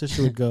 like, my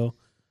sister would go.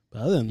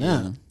 But other than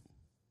that,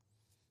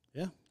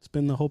 yeah, it's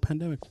been the whole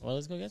pandemic. Well,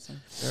 let's go get some.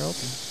 They're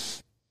open.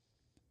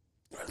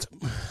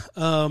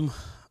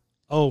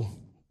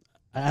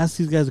 I asked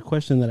these guys a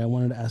question that I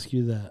wanted to ask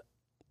you that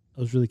I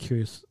was really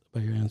curious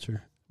about your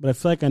answer. But I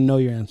feel like I know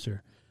your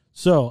answer.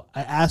 So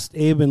I asked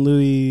Abe and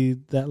Louie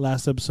that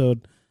last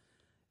episode,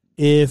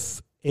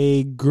 if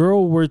a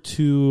girl were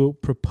to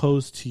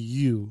propose to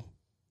you,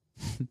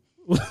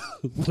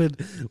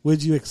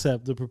 would you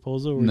accept the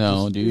proposal? Or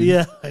No, dude.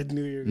 Yeah, I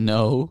knew you were.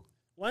 No.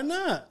 Why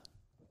not?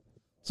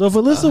 So if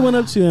Alyssa went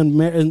up to you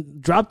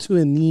and dropped to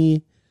a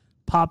knee,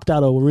 popped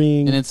out a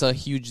ring, And it's a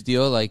huge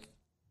deal. Like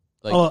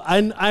oh,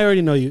 I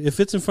already know you. If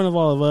it's in front of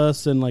all of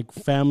us and like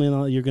family and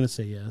all, you're gonna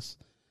say yes,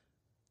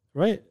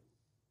 right?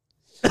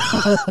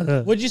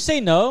 Would you say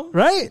no?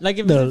 Right? Like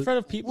if No. it's in front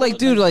of people? Like,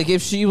 dude, like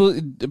if she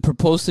would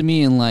propose to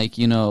me in like,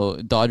 you know,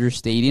 Dodger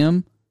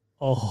Stadium.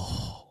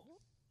 Oh,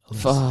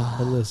 Fuck.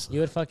 Alyssa.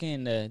 You would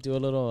fucking do a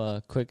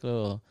little quick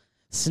little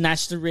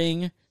snatch the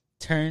ring,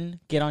 turn,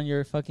 get on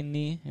your fucking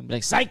knee, and be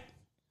like, "Psych,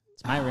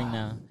 it's my ring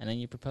now." And then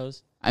you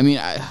propose. I mean,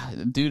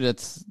 dude,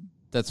 that's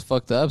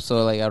fucked up.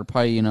 So like, I'd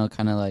probably, you know,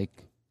 kind of like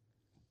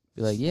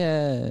be like,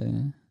 yeah.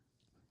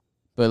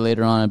 But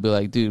later on, I'd be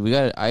like, dude,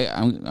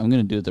 I'm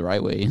gonna do it the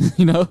right way,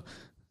 you know.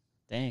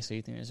 Dang, so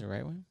you think there's a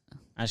right way?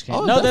 I just can't.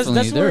 Oh, No, that's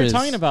definitely, what there we're is.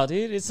 talking about,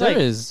 dude. It's There like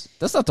is.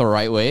 That's not the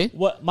right way.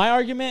 what my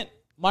argument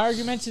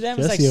to them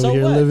is like, Jesse over so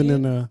here what? living dude?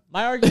 in a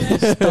My argument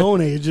is stone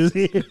ages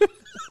here.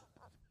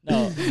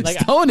 no, like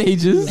Stone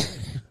Ages.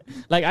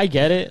 like I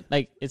get it.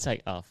 Like it's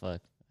like, oh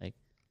fuck, like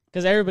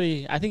because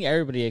I think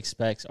everybody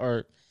expects,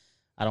 or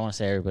I don't want to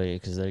say everybody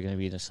because they're gonna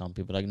be just some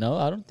people like, no,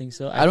 I don't think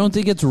so. I don't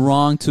think it's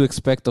wrong to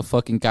expect the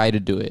fucking guy to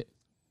do it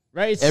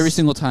right it's, every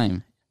single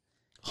time.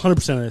 100%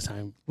 of the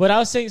time. What I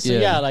was saying, so Yeah.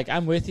 yeah, like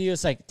I'm with you.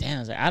 It's like,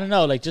 damn, it's like, I don't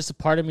know, like just a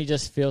part of me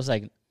just feels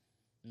like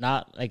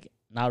not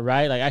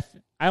right. Like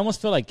I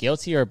almost feel like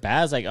guilty or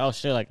bad. It's like, oh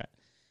shit, like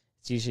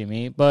it's usually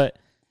me, but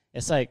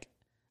it's like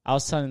I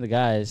was telling the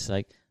guys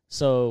like,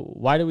 so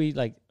why do we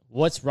like?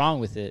 What's wrong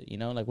with it? You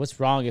know, like what's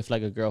wrong if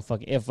like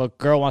if a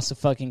girl wants to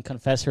fucking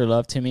confess her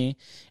love to me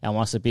and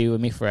wants to be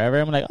with me forever?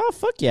 I'm like, oh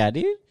fuck yeah,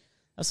 dude,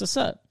 that's what's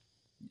up.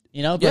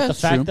 You know, but Yeah, the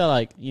it's fact true. that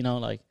like, you know,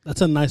 like. That's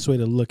a nice way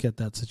to look at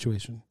that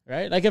situation.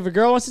 Right? Like, if a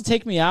girl wants to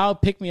take me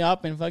out, pick me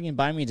up, and fucking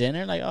buy me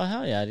dinner, like, oh,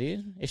 hell yeah,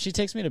 dude. If she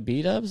takes me to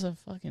B-dubs, I'm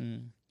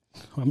fucking...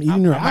 I'm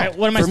eating her out.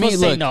 What am I For me, supposed to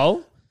say? look,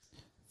 No?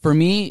 For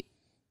me,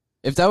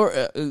 if that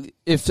were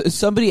if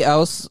somebody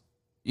else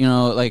you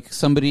know, like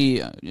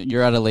somebody,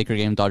 you're at a Laker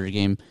game, Dodger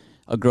game,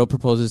 a girl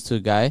proposes to a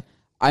guy,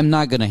 I'm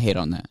not gonna hate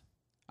on that.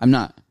 I'm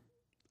not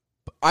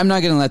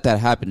gonna let that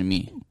happen to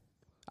me.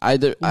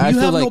 Either I You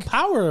feel have like no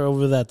power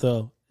over that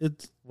though.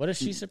 It's What if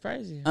she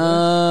surprised you?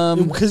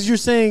 because you're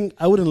saying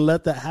I wouldn't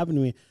let that happen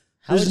to me.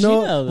 How would you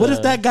know, What if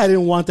though? that guy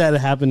didn't want that to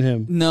happen to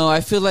him? no,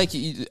 I feel like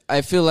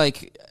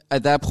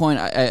at that point,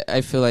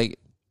 I feel like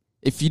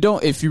if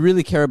you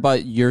really care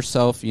about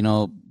yourself, you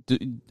know,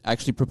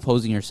 actually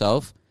proposing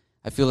yourself,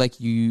 I feel like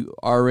you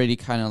already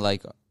kind of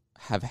like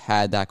have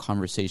had that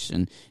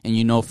conversation, and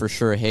you know for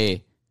sure,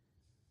 hey,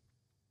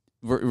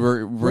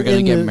 we're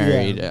gonna get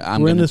married. Yeah.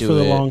 I'm We're in gonna this do for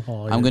it. the long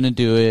haul. I'm gonna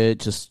do it.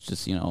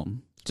 Just you know,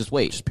 just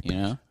wait. You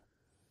know,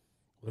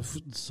 What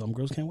if some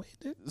girls can't wait,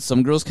 dude?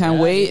 some girls can't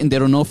Yeah, wait, dude. and they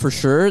don't know for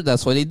sure.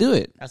 That's why they do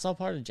it. That's all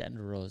part of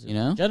gender roles. You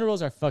know? Gender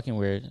roles are fucking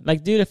weird.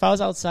 Like, dude, if I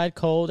was outside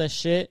cold as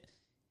shit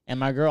and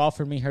my girl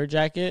offered me her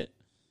jacket,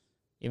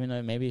 even though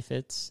it maybe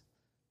fits,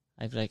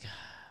 I'd be like,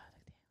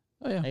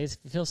 Oh yeah, it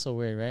feels so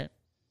weird, right?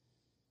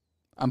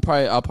 I'll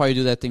probably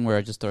do that thing where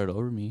I just throw it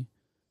over me.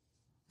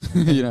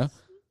 You know,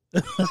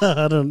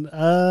 I don't.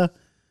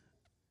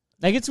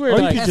 Like, it's weird. Or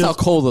you Like, could that's how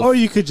cold. Or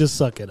you could just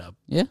suck it up.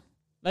 Yeah,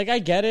 like, I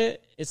get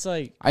it. It's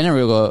like, I never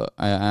go.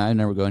 I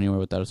never go anywhere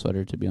without a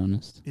sweater. To be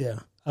honest. Yeah.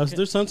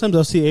 There's sometimes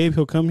I'll see Abe.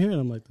 He'll come here, and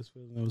I'm like, "This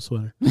doesn't have a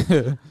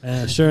sweater."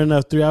 And sure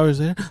enough, 3 hours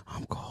later,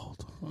 I'm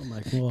cold. I'm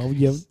like, "Well,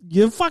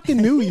 you fucking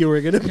knew you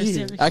were gonna be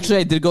here." Actually,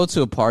 I did go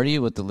to a party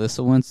with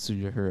Alyssa once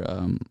to her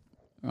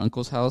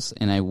uncle's house,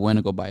 and I went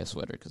to go buy a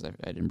sweater because I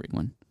didn't bring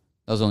one.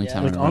 That was the only Yeah.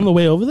 time. Like I on remember. the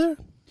way over there.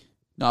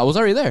 No, I was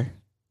already there,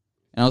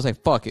 and I was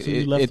like, "Fuck it." So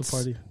you left the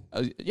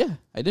party. Yeah,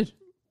 I did.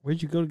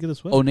 Where'd you go to get a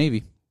sweater? Oh,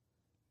 Navy.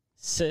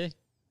 sick.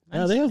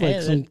 yeah, they have like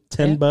Yeah, some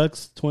 $10,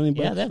 $20.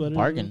 Yeah, they have sweaters.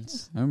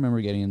 bargains. I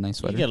remember getting a nice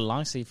You sweater. get a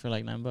long sleeve for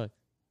like $9.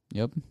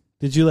 Yep.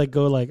 Did you like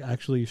go like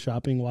actually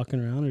shopping, walking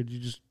around, or did you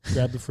just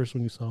grab the first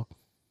one you saw?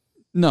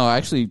 No,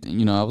 actually,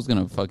 you know, I was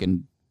gonna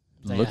fucking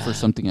Like, look for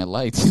something I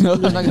liked. You know,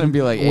 I'm not gonna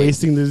be like, hey,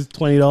 Wasting this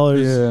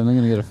 $20. yeah, I'm not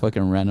gonna get a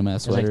fucking random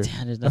ass It's like, sweater.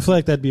 damn, there's I feel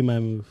like that'd be my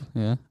move.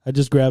 Yeah. I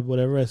just grab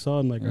whatever I saw.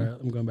 I'm like, Yeah. all right,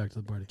 I'm going back to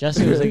the party.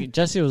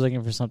 Jesse was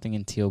looking for something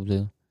in teal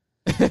blue,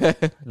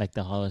 like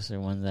the Hollister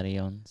ones that he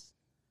owns.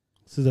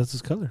 So that's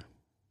his color.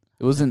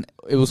 It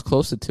was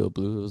close to teal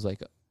blue. It was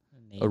like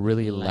A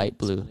really light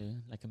blue.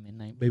 like a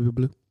midnight. Baby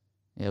blue.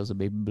 yeah, it was a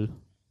baby blue.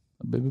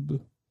 A baby blue.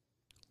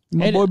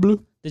 My Hey, boy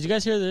blue. Did you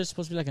guys hear there's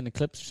supposed to be like an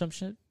eclipse or some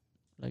shit?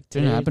 Like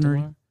Didn't today, happen already?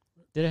 tomorrow?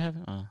 Did it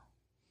happen? Oh.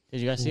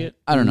 Did you guys see it?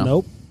 I don't know.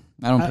 Nope.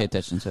 I don't I- pay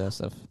attention to that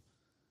stuff.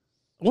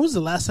 When was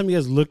the last time you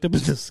guys looked up in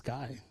the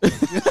sky?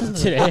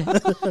 Today?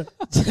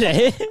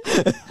 Today?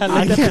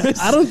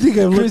 I don't think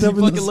I've looked up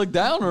in the look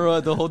down or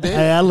the whole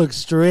day? I look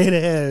straight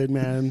ahead,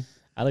 man.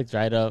 I looked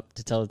right up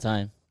to tell the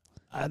time.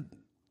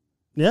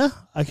 Yeah,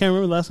 I can't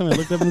remember the last time I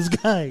looked up in the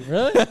sky.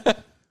 Really?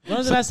 When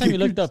was the last time you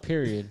looked up,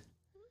 period?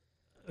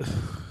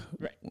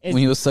 When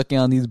he was sucking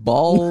on these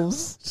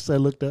balls. Just I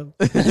looked up.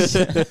 I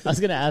was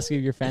going to ask you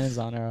if your fan is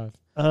on or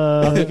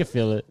off. I can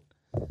feel it.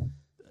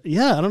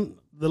 Yeah, I don't.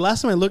 The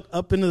last time I looked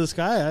up into the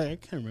sky, I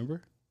can't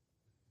remember.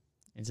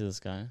 Into the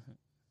sky.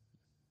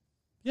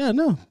 Yeah,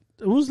 no.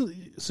 It was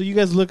so you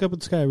guys look up at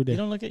the sky every day.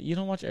 You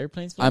don't watch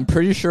airplanes fly? I'm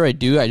pretty sure I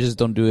do. I just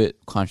don't do it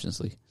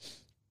consciously.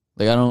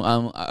 Like I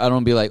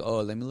don't be like,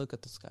 oh, let me look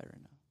at the sky right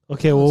now.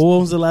 Okay, well, when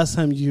was the last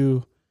time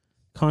you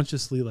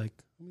consciously like?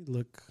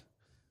 Let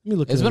me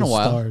look. It's at been the a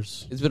while.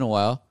 Stars. It's been a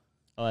while.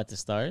 Oh, at the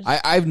stars?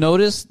 I've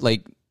noticed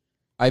like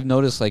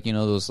you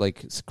know those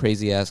like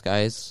crazy ass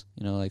guys.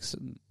 You know like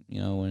you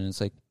know when it's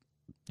like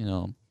you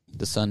know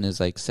the sun is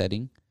like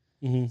setting,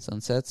 Mm-hmm.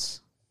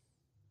 sunsets.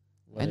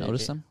 I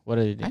notice them. What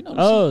do they do? I notice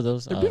Oh,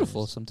 those They're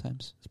beautiful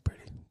sometimes. It's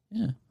pretty.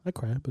 Yeah. I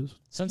cry, but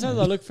Sometimes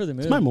I look for the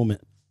moon. it's my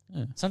moment.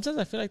 Yeah. Sometimes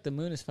I feel like the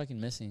moon is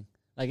fucking missing.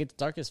 Like it's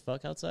dark as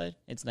fuck outside.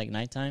 It's like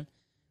nighttime,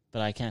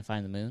 but I can't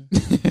find the moon.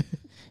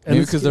 And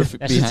Maybe it's- because they're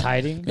That shit's behind.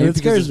 hiding. And Maybe it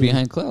because scares it's me.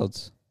 behind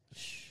clouds.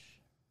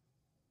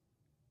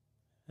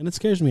 And it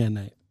scares me at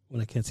night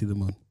when I can't see the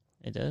moon.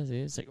 It does.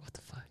 Dude. It's like what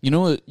the fuck. You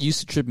know what used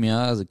to trip me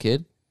out as a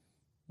kid?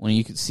 When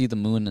you could see the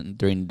moon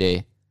during the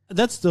day.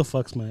 That still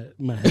fucks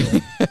my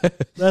head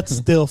up. That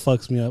still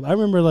fucks me up. I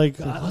remember like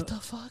What the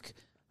fuck?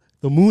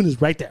 the moon is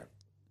right there,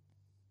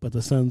 but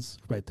the sun's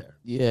right there.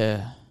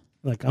 Yeah.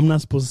 Like I'm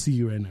not supposed to see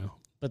you right now.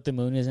 But the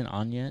moon isn't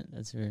on yet.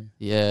 That's weird.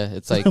 Yeah.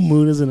 It's like The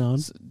moon isn't on.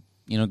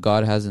 you know,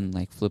 God hasn't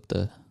like flipped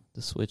the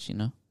switch, you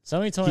know?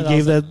 Somebody told He me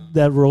gave that.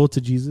 that role to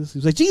Jesus. He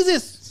was like,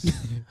 Jesus,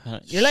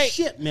 You're like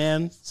shit,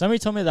 man. somebody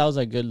told me that was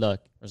like good luck.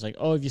 It was like,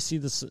 oh, if you see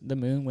the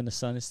moon when the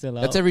sun is still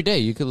out. That's every day.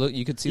 You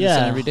could see the Yeah.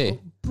 sun every day.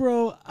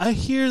 Bro, I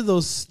hear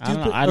those I don't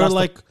stupid know. I or lost the-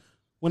 like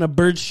when a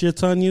bird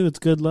shits on you, it's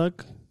good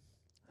luck.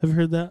 Have you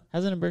heard that?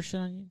 Hasn't a bird shit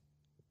on you?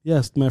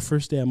 Yes, my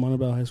first day at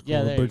Montebello High School,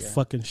 Yeah, a there you bird go.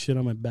 fucking shit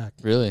on my back.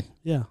 Really?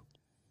 Yeah,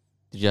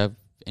 Did you have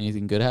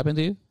anything good happen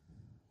to you?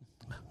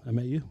 I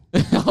met you.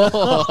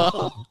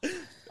 Oh.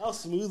 How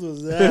smooth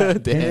was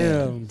that?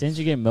 Damn. Didn't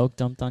you get milk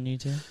dumped on you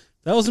too?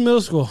 That was in middle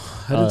school. I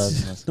Oh, didn't that's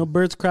see, nice. no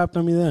birds crapped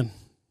on me then.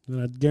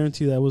 And I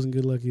guarantee that wasn't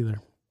good luck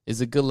either.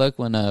 Is it good luck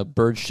when a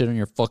bird shit on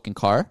your fucking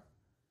car?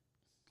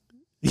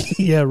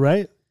 Yeah,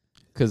 right?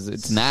 Because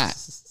it's not.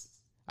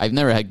 I've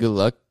never had good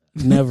luck.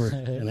 Never.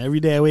 And every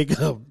day I wake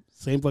up,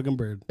 same fucking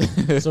bird.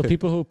 So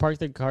people who park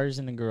their cars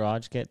in the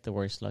garage get the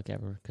worst luck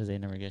ever because they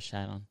never get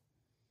shat on.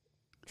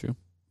 True.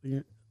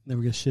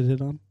 Never get shit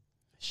hit on.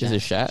 Is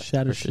it shat?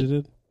 Shat or or shit?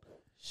 shitted.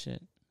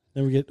 Shit.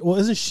 Never get. Well,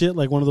 isn't shit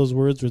like one of those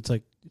words where it's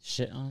like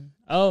Shit on?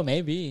 Oh,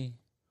 maybe.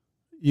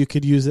 you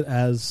could use it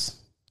as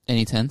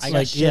Any tense? I got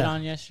Like, shit yeah.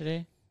 on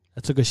yesterday.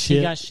 I took a She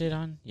shit. got shit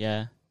on?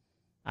 Yeah.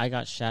 I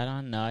got shat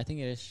on? No, I think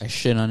it is I shit.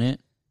 shit on it.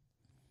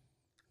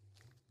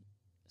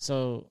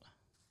 So,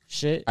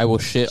 shit. I will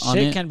shit on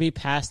Shit it. can be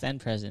past and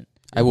present.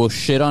 I will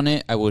shit on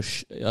it. I will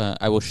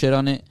shit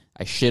on it.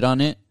 I shit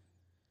on it.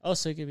 Oh,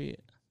 so it could be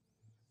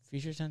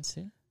future tense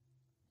too?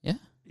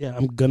 Yeah,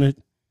 I'm gonna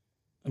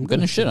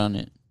shit on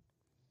it.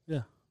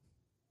 Yeah,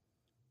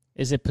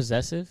 Is it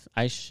possessive?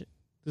 this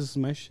is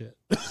my shit.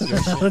 Your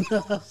shit.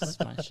 This is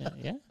my shit.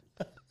 Yeah.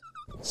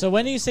 So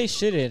when do you say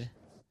shitted?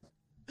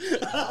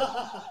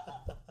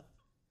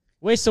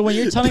 Wait, so when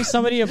you're telling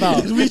somebody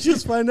about We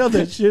just find out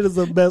that shit is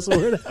the best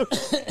word ever.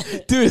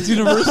 Dude, it's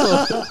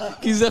universal.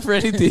 Use that for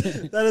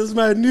anything. That is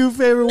my new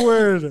favorite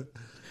word.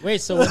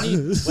 wait, so when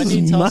you This when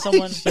you is tell my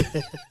someone shit.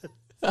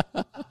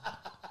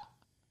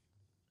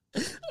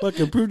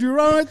 Fucking proved you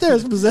wrong right there.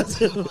 It's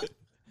possessive.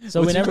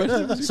 so What's your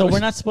whenever question? so we're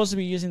not supposed to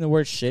be using the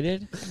word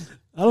shitted?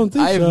 I don't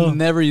think I've so.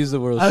 never used the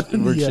word Yeah,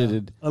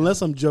 shitted.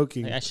 unless I'm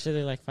joking. Like I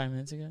shitted like 5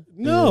 minutes ago.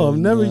 No, I've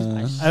never.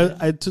 No.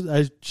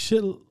 I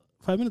shit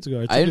 5 minutes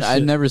ago. I took a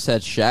shit. never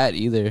said shat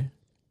either.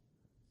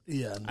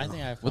 Yeah, I no.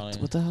 think I probably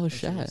What the hell is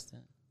shat? introduced it.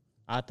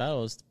 I thought it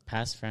was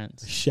past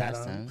friends. Shat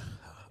Past on. tense.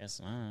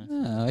 Guess not.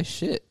 No, I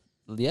shit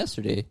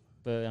yesterday.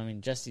 But I mean,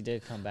 Jesse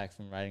did come back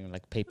from writing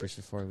like papers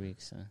for 4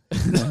 weeks. So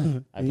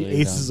I He believe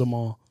aces them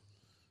all.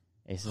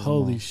 Aces them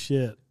Holy all.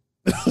 shit,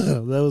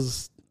 that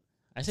was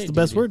I say the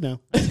best word now.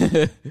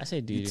 I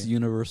say dude. It's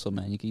universal,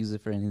 man. You can use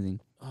it for anything.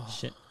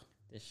 Shit.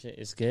 This shit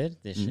is good.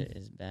 This shit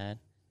is bad.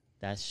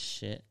 That's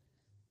shit.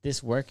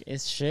 This work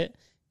is shit.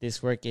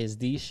 This work is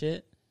the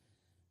shit.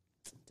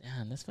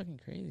 Damn, that's fucking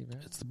crazy, bro.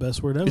 It's the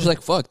best word ever. It's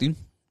like fuck, dude.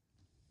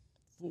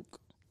 You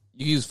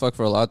can use fuck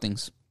for a lot of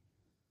things.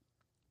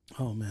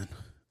 Oh man.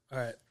 All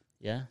right.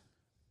 Yeah.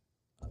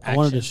 I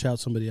wanted to Action. shout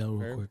somebody out real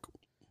Verb. quick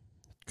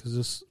because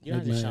this. You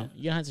don't, made have to my- shout,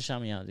 you don't have to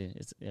shout me out, dude.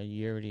 It's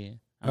you already.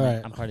 All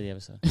right. I'm part of the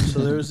episode. So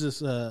there was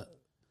this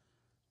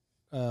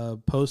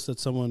post that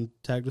someone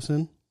tagged us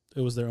in.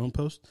 It was their own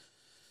post.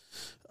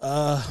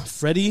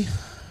 Freddie.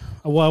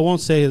 Well, I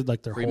won't say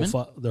like their Freeman?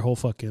 their whole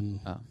fucking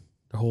Oh.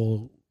 their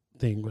whole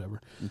thing, whatever.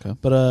 Okay.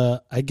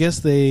 But I guess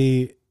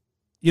they,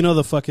 you know,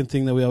 the fucking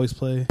thing that we always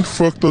play.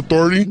 Fuck the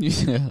authority.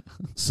 Yeah.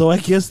 So I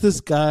guess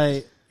this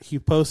guy, he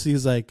posts,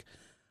 he's like,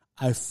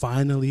 I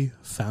finally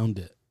found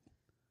it.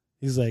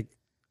 He's like,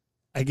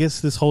 I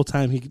guess this whole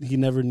time he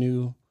never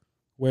knew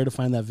where to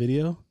find that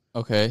video.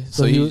 Okay.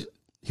 So he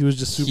was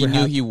just super he knew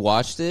happy. he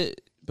watched it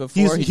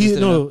before.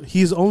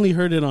 He's only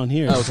heard it on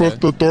here. Oh, okay.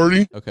 Fuck the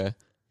authority. Okay.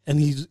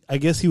 And I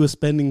guess he was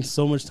spending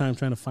so much time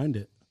trying to find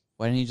it.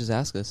 Why didn't you just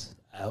ask us?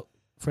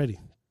 Freddie,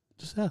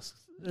 just ask.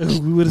 We would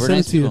have We're sent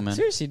nice it to you. people, man.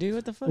 Seriously, dude,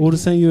 what the fuck? We would have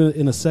sent you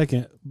in a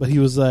second. But he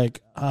was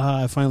like,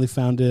 I finally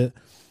found it.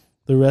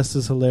 The rest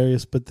is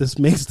hilarious, but this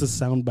makes the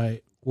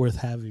soundbite worth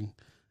having.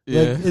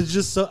 Yeah. Like, it's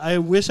just so. I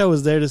wish I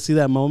was there to see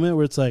that moment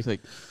where it's like, It's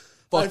like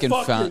fucking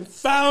I found.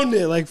 found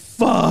it. Like,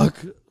 fuck.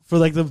 For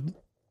like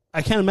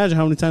I can't imagine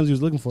how many times he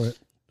was looking for it.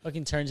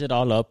 Fucking turns it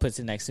all up, puts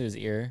it next to his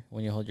ear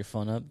when you hold your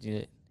phone up. Do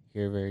you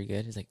hear very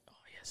good? He's like, oh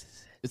yes, this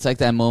is it. It's like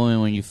that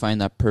moment when you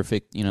find that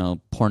perfect,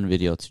 porn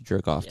video to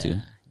jerk off to.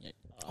 Yeah.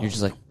 You're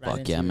just like, Right fuck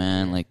into yeah, your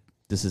man. ear. Like,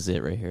 this is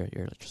it right here.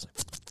 You're just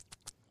like,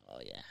 Oh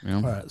yeah. you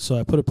know? All right. So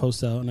I put a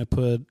post out and I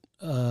put,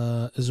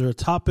 is there a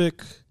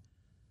topic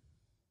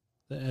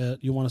that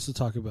you want us to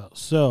talk about?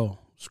 So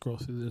scroll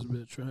through this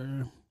bitch right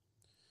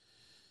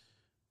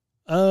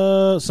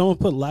here. Someone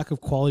put lack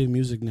of quality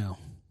music now.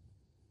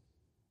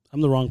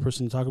 I'm the wrong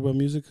person to talk about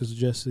music because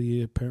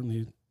Jesse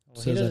apparently Well,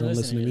 he says I doesn't don't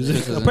listen to music.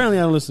 music. Doesn't. Apparently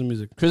I don't listen to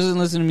music. Chris doesn't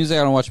listen to music.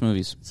 I don't watch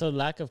movies. So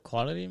lack of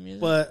quality music.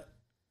 But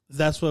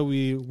that's why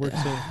we work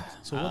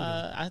so well.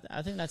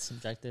 I think that's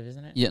subjective,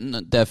 isn't it? Yeah,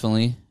 no,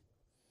 definitely.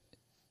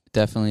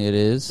 Definitely it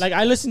is. Like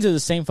I listen to the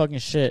same fucking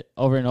shit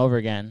over and over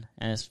again,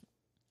 and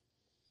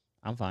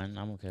I'm fine.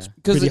 I'm okay.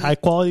 Pretty high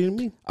quality to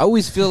me. I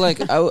always feel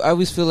like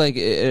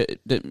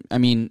I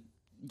mean,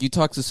 you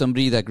talk to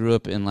somebody that grew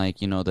up in like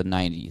the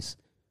 90s,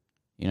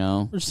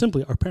 Or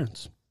simply our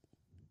parents.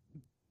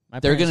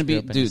 My they're parents gonna be grew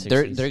up in the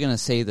dude. 60s. They're gonna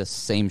say the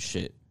same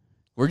shit.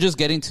 We're just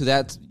getting to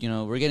that.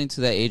 We're getting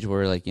to that age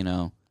where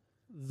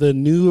The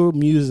new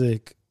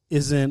music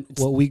isn't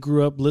what we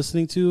grew up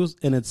listening to,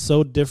 and it's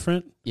so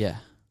different yeah,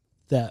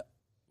 that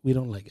we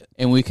don't like it.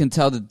 and we can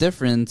tell the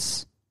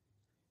difference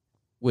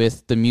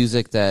with the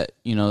music that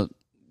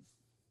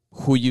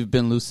who you've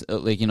been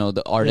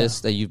the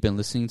artists that you've been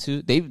listening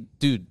to.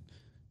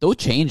 They'll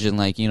change in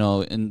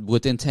and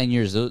within 10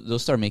 years they'll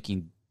start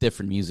making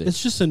different music.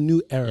 It's just a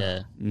new era. Yeah,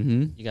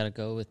 Mm-hmm. you gotta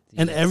go with.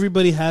 And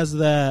everybody has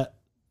that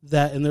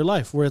in their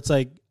life where it's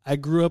like, I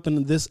grew up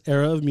in this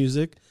era of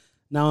music.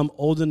 now I'm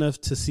old enough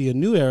to see a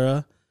new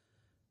era,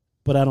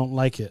 but I don't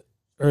like it.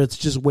 Or it's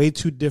just way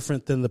too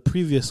different than the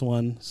previous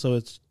one.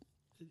 So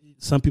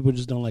some people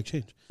just don't like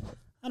change.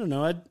 I don't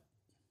know. I'm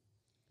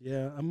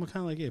kind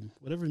of like Gabe.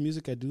 Whatever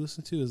music I do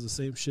listen to is the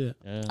same shit.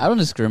 Yeah. I don't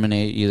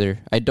discriminate either.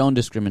 I don't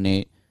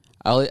discriminate.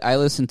 I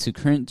listen to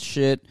current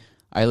shit.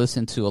 I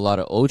listen to a lot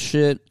of old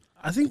shit.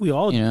 I think we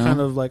all kind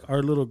of like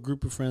our little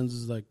group of friends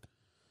is like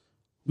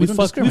we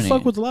fuck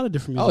with a lot of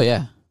different music. Oh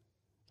yeah.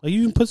 Like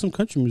you can put some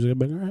country music. I'm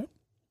like, all right.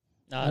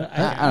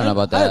 I don't know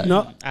about that.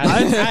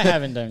 I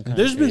haven't done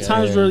country. There's been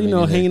times where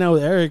hanging out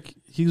with Eric,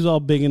 he's all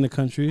big in the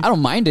country. I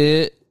don't mind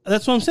it.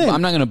 That's what I'm saying. But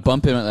I'm not gonna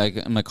bump it like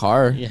in my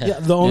car. Yeah.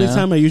 The only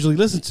time I usually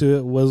listen to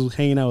it was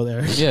hanging out with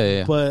Eric.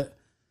 Yeah. But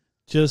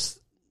just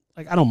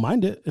like I don't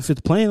mind it if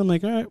it's playing. I'm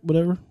like, all right,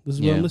 whatever. This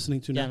is what I'm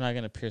listening to now. Yeah, I'm not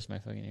gonna pierce my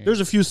fucking ears. There's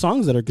a few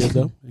songs that are good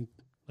though.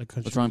 Like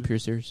country. What's wrong with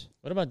Pierce ears?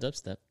 What about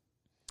dubstep?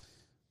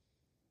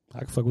 I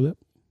can fuck with it.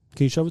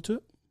 Can you shove it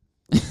to it?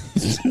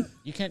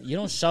 You can't. You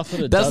don't shuffle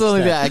the. That's dubstep. the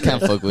only thing I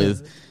can't fuck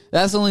with.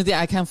 That's the only thing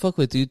I can't fuck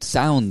with, dude.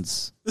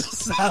 Sounds.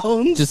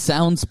 Just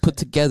sounds put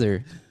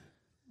together.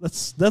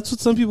 That's what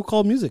some people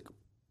call music.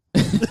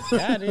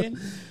 Yeah, dude.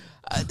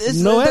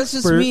 That's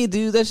just me,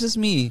 dude. That's just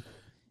me.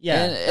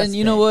 Yeah, and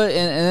you know what?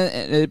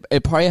 And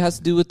it probably has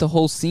to do with the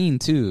whole scene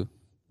too.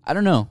 I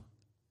don't know.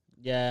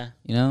 Yeah,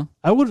 you know.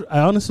 I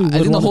honestly. I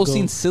think the whole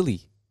scene's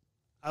silly.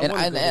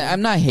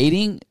 I'm not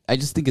hating. I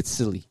just think it's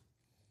silly.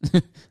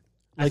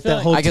 Like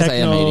that whole. I guess techno, I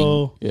am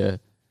hating. Yeah.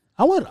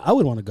 I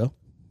would want to go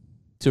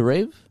to a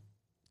rave.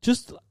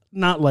 Just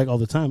not like all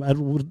the time. I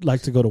would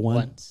like to go to one.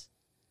 Once.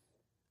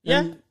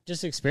 Yeah,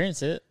 just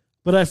experience it.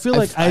 But I feel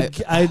like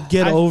I'd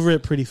get over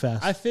it pretty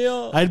fast.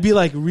 I'd be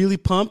like really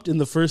pumped in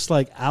the first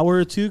like hour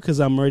or two because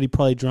I'm already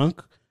probably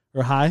drunk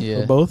or high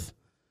or both.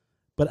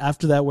 But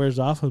after that wears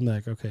off, I'm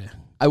like, okay.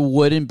 I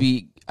wouldn't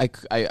be.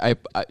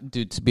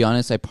 Dude. To be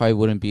honest, I probably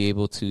wouldn't be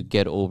able to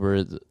get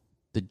over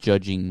the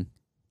judging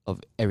of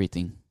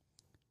everything.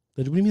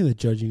 What do you mean the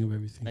judging of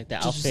everything? Like the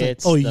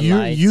outfits. Like, the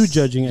lights, you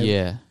judging everything.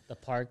 Yeah. The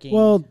parking.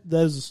 Well,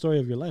 that is the story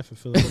of your life. I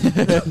feel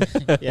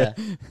like. Yeah.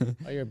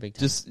 Oh, you're a big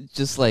time.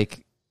 Just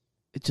like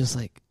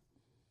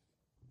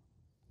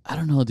I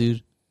don't know,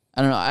 dude.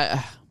 I don't know.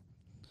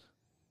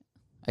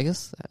 I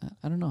guess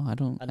I don't know.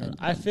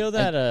 I feel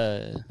that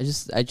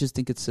I just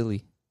think it's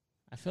silly.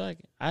 I feel like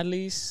at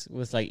least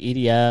with like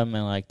EDM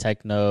and like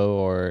techno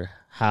or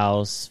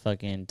house,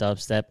 fucking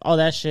dubstep, all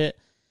that shit,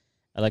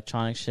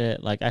 electronic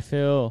shit. Like I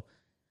feel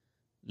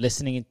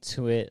listening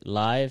to it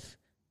live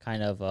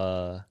kind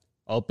of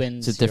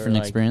opens. It's a different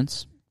your,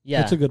 experience. Yeah,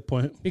 that's a good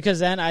point. Because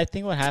then I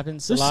think what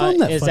happens There's a lot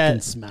that is fucking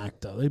that smack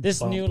though.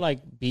 This new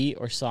like beat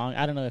or song.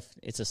 I don't know if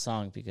it's a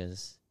song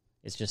because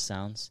it's just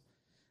sounds.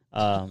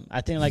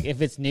 I think like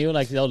if it's new,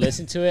 like they'll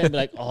listen to it and be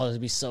like, "Oh, this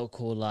would be so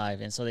cool live,"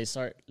 and so they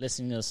start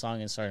listening to the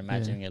song and start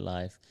imagining it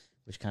live,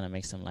 which kind of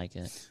makes them like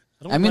it.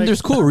 I mean,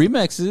 there's cool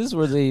remixes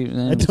where they.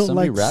 I don't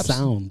like raps.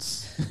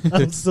 sounds.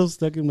 I'm still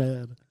stuck in my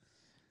head.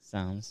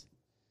 Sounds.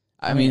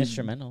 I mean,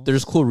 instrumental.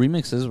 There's cool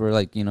remixes where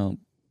like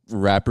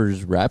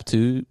rappers rap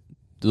to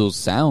those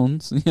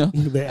sounds.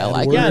 I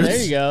like. Yeah, there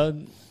you go.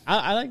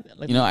 I like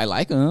I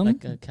like them.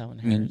 Like Calvin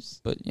Harris.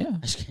 But yeah.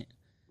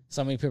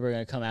 So many people are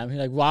gonna come at me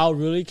like, "Wow,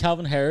 really,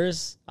 Calvin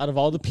Harris? Out of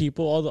all the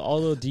people, all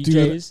the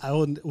DJs."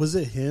 Dude, was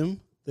it him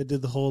that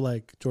did the whole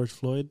like George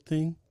Floyd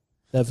thing?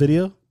 That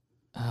video?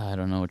 I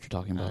don't know what you're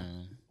talking about.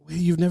 Wait,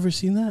 you've never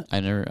seen that?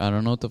 I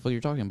don't know what the fuck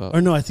you're talking about. Or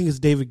no, I think it's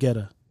David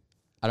Guetta.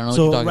 I don't know what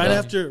you're talking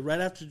about. So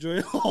right after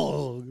Jordan,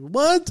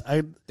 what?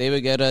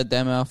 David Guetta,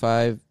 Demo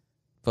 5,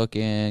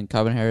 fucking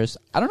Calvin Harris.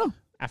 I don't know.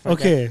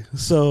 Okay,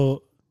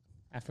 so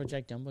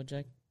Afrojack, Jumbo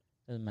Jack,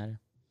 doesn't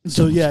matter.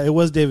 So yeah, it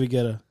was David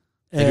Guetta.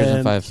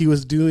 And he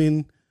was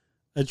doing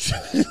a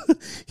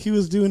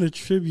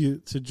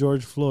tribute to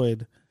George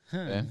Floyd,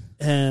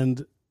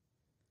 and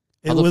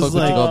how the fuck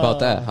would you go about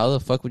that? How the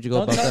fuck would you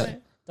go about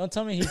that? Don't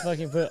tell me he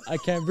fucking put "I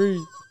Can't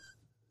Breathe"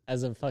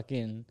 as a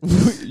fucking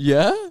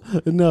yeah.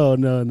 No.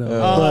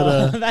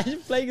 But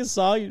imagine playing a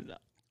song.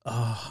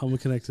 I'm gonna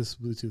connect this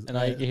Bluetooth, and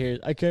I can hear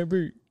 "I Can't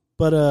Breathe."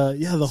 But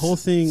yeah, the whole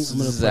thing. This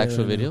is the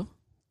actual video.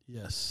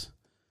 Yes.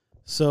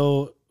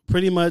 So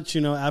pretty much,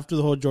 after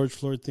the whole George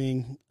Floyd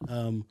thing,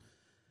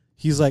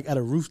 he's like at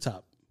a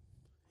rooftop.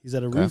 He's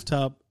at a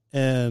rooftop,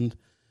 and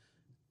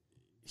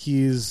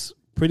he's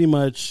pretty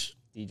much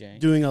DJ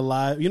doing a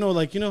live.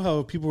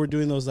 How people were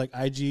doing those like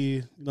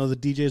IG. The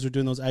DJs were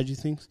doing those IG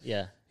things.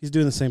 Yeah, he's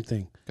doing the same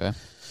thing. Okay.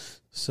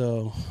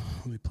 So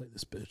let me play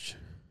this bitch.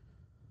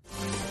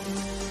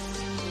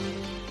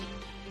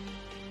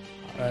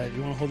 All right,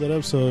 you want to hold that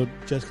up so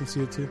Jess can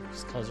see it too?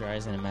 Just close your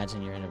eyes and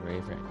imagine you're in a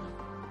rave right now.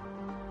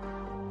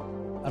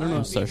 I don't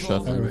know. Start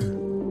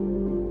shuffling.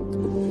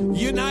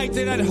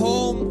 United at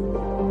home.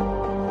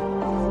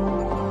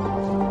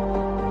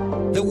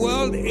 The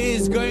world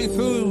is going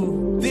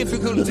through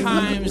difficult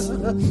times,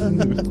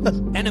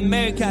 and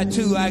America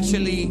too,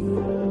 actually.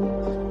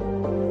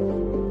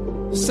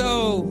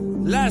 So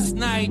last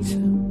night,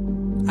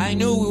 I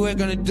knew we were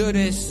gonna do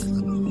this,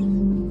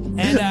 and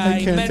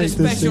I made a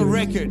special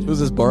record. Who's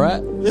this,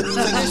 Borat? So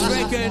this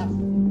record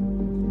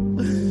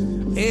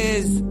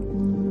is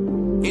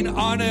in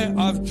honor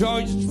of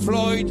George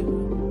Floyd.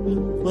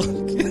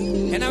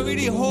 And I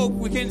really hope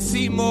we can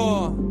see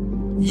more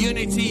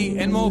unity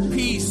and more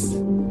peace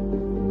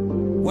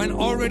when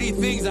already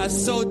things are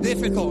so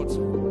difficult.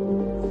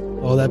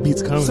 Oh, that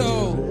beat's coming.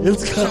 So, dude.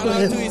 It's shout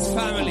coming. out to his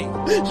family.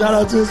 Shout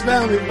out to his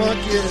family. Fuck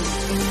yeah.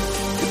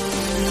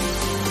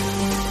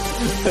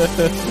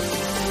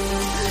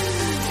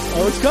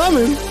 Oh, it's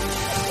coming.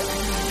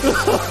 So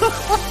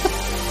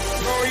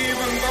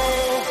even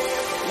though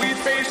we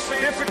face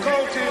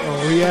difficulties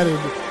Oh, he added of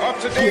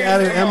today's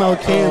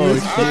MLK in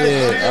this.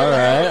 Yeah, all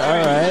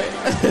right.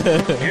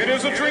 it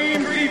is a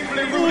dream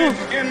deeply rooted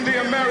in the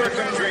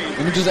American dream.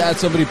 Let me just add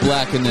somebody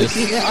black in this. I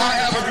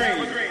have a dream.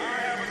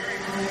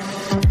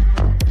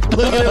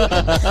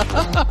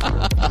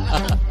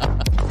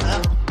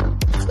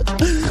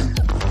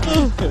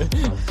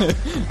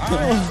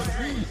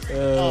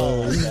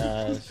 Oh my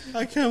gosh.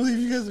 I can't believe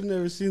you guys have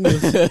never seen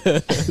this.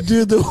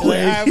 Dude, the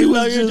way I he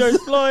love was you, just,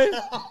 George Floyd.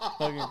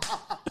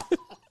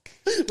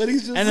 but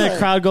he's just And the like,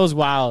 crowd goes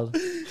wild.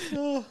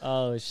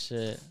 Oh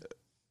shit,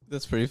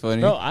 That's pretty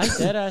funny. bro! I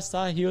dead ass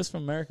thought he was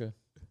from America.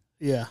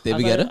 yeah. Did I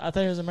we thought, get it? I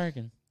thought he was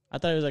American. I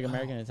thought he was like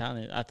American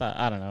Italian. I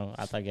don't know.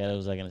 I thought Ghetto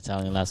was like an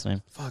Italian last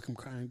name. Fuck, I'm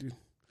crying, dude.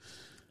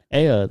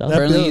 Hey, that was,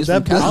 Apparently build- he's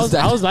that from build-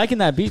 I was liking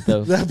that beat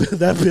though.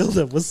 That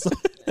build-up was so...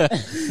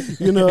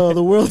 You know,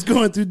 the world's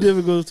going through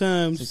difficult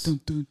times.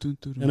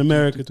 In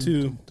America,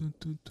 too.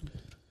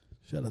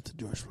 Shout out to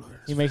George Floyd.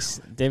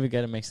 David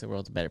Guetta makes the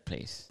world a better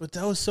place But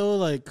that was so,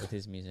 like... with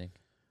his music.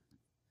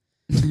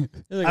 I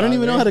don't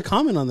even know how to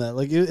comment on that.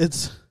 Like,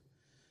 it's...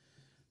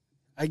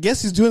 I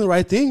guess he's doing the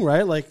right thing,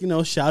 right? Like, you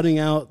know, shouting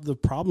out the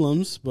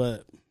problems,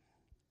 but...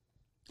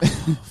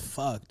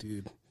 fuck,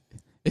 dude.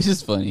 It's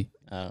just funny.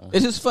 Oh.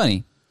 It's just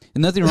funny.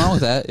 And nothing wrong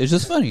with that. It's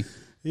just funny.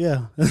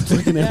 Yeah.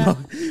 Fucking Yeah.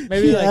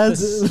 Maybe he like adds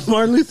this.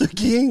 Martin Luther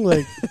King,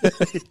 like...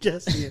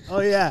 Jesse.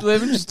 Oh, yeah.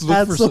 Let me just look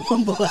Add for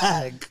someone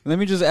black. Let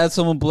me just add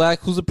someone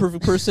black. Who's a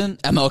perfect person?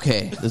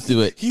 MLK. Let's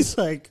do it. He's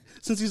like,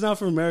 since he's not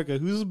from America,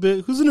 who's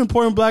an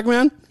important black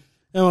man?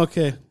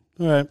 MLK.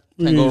 All right.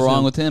 Can't go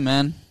wrong with him,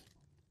 man.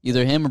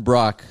 Either him or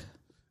Brock.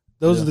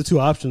 Those are the two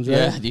options, right?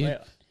 Yeah, dude. Wait,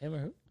 him or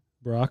who?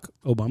 Barack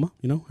Obama,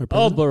 you know, our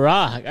Oh, president.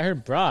 Barack. I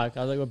heard Brock.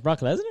 I was like, what, Brock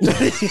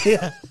Lesnar?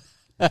 Yeah.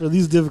 For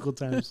these difficult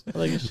times, I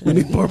was like, we shit.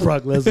 need more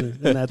Brock Lesnar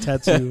and that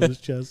tattoo on his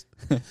chest.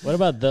 What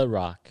about The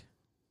Rock?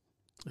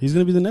 He's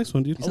gonna be the next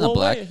one, dude. He's not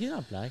black. Wait, he's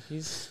not black.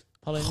 He's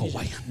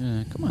Polynesian.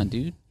 Yeah, come on,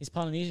 dude. He's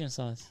Polynesian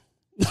sauce.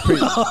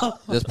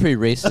 That's pretty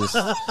racist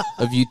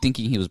of you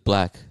thinking he was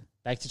black.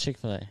 Back to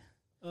Chick-fil-A.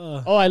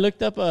 Uh, Oh, I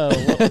looked up. An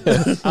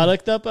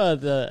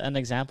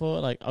example.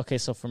 Like, okay,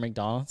 so for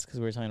McDonald's, because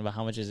we were talking about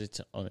how much is it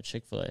to own a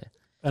Chick-fil-A.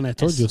 and I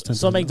told you it was 10.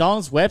 So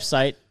McDonald's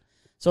website.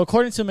 So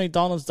according to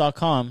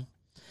McDonald's.com,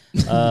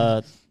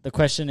 the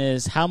question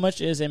is, how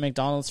much is a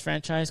McDonald's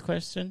franchise?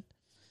 Question.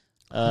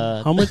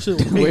 How much?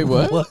 Wait,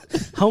 what?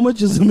 How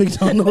much is the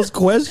McDonald's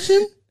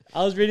question?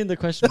 I was reading the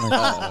question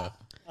mark.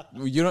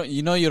 You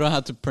don't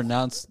have to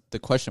pronounce the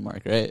question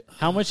mark, right?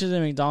 How much is a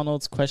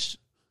McDonald's question?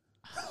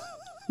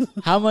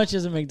 How much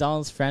is a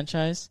McDonald's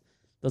franchise?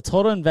 The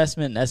total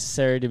investment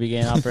necessary to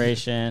begin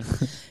operation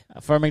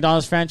for a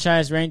McDonald's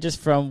franchise ranges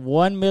from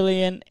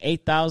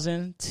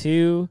 $1,008,000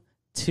 to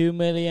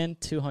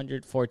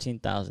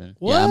 $2,214,000.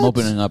 Yeah, I'm What?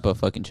 opening up a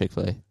fucking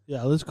Chick-fil-A.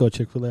 Yeah, let's go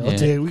Chick-fil-A. I'll Yeah.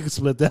 take it. We can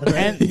split that. Right?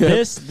 And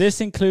this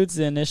includes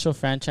the initial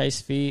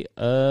franchise fee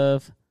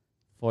of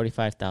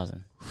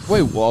 $45,000.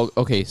 Wait, well,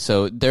 okay,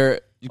 so they're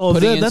Oh,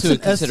 putting that's into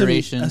an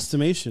consideration.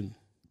 estimation.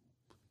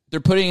 They're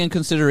putting in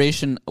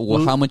consideration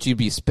how much you'd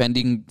be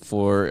spending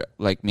for,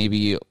 like,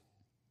 maybe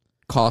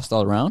cost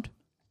all around,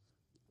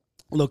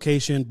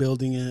 Location,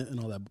 building it, and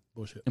all that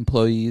bullshit.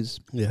 employees.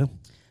 Yeah.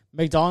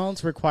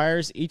 McDonald's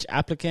requires each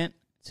applicant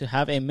to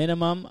have a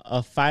minimum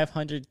of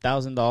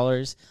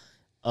 $500,000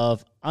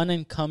 of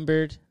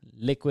unencumbered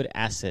liquid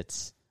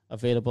assets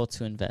available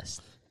to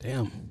invest.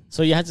 Damn.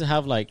 So you had to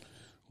have like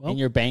Well- in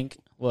your bank,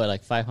 what,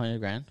 like 500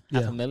 grand,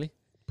 half Yeah. a milli?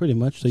 Pretty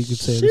much. So you could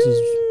say this is.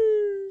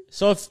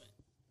 So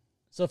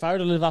if I were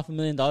to live off $1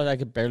 million, I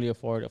could barely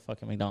afford a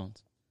fucking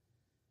McDonald's.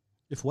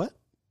 If what?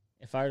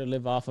 If I were to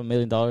live off $1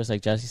 million,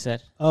 like Jesse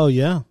said, Oh,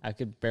 yeah. I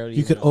could barely.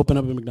 You could even open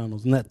up a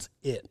McDonald's, and that's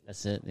it.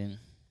 That's it. Then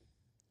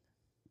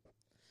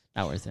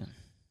not worth it.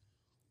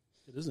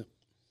 It isn't.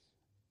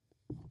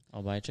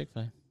 I'll buy a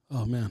Chick-fil-A.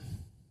 Oh, man.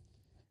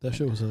 That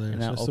shit was hilarious.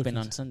 And now I still open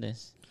can't- on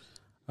Sundays.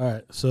 All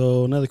right.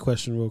 So another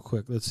question real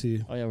quick. Let's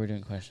see. Oh yeah, we're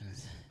doing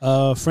questions.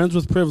 Friends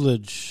with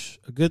privilege,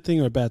 a good thing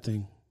or a bad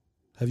thing?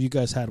 Have you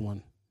guys had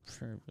one?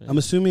 For, I'm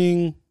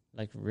assuming,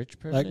 like rich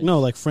privilege. like, no,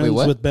 like friends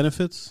what? with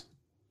benefits.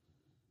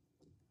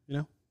 You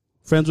know?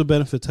 Friends with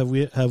benefits. Have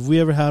we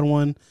ever had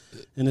one?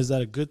 And is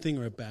that a good thing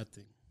or a bad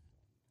thing?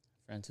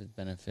 Friends with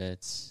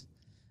benefits.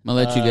 I'm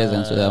going to let you guys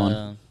answer that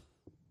one.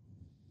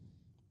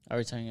 Are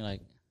we talking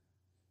like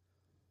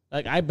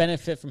I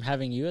benefit from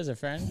having you as a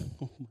friend?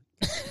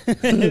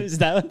 Is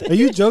that what Are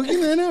you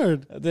joking right now? Or?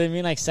 do they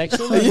mean? Like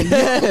sexually?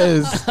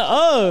 Yes.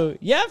 Oh,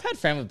 yeah, I've had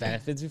friend with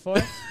benefits before.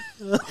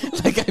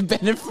 Like, I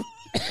benefit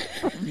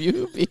from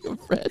you being a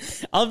friend.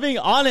 I was being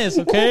honest,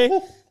 okay?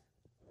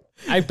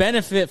 I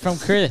benefit from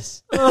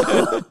Chris.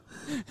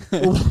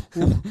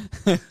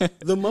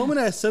 The moment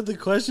I said the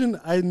question,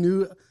 I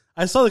knew.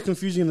 I saw the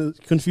confusion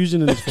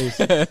in his face.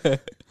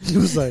 He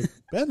was like,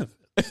 benefit.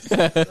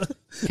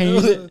 Can you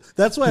use it?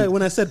 That's why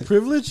when I said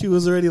privilege, he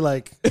was already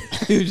like,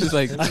 He was just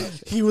like,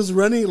 he was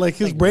running, like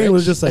his brain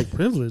was just like,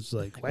 privilege,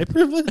 like, white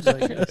privilege?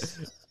 Like,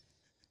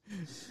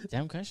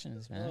 Damn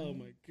questions, man. oh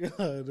my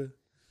God.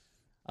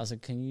 I was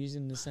like, can you use it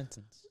in a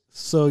sentence?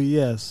 So,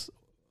 yes,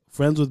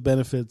 friends with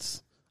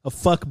benefits, a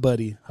fuck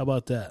buddy. How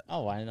about that?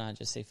 Oh, why not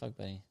just say fuck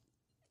buddy?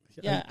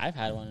 Yeah, I've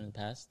had one in the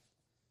past.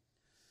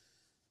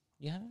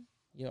 You haven't?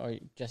 You or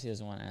Jesse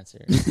doesn't want to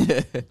answer.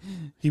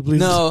 He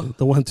believes No.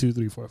 the 1, 2,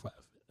 3, 4, 5.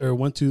 Or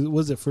 1, 2,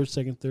 was it first,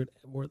 second, third,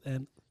 fourth,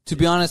 and to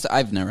be honest,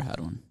 I've never had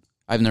one.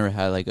 I've never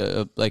had like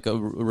a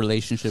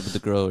relationship with a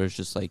girl where it's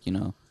just like, you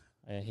know.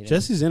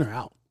 Jesse's in or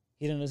out?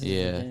 He didn't listen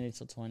Yeah. to Virginity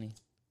until 20.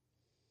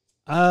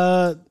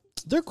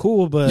 They're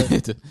cool,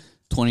 but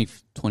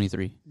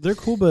 23. they're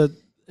cool, but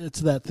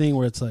it's that thing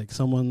where it's like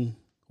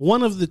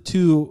one of the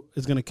two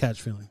is going to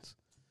catch feelings.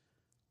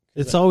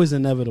 It's always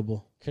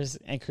inevitable. Chris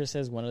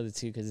says one of the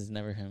two because it's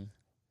never him.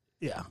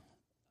 Yeah.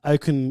 I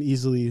can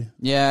easily.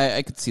 Yeah,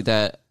 I could see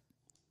that.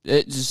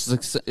 It just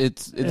looks,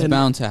 it's And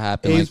bound to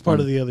happen. Abe's like part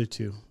of the other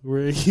two,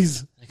 where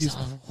he's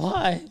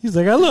Why? he's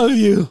like, I love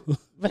you.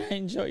 But I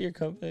enjoy your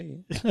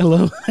company.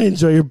 I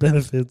enjoy your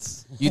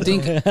benefits.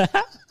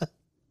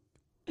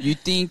 You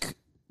think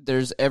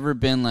there's ever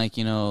been like,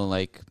 you know,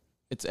 like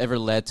it's ever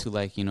led to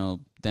like, you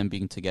know, them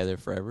being together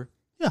forever?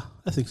 Yeah,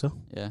 I think so.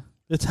 Yeah.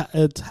 It's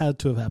had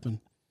to have happened,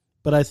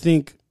 but I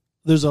think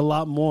there's a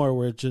lot more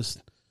where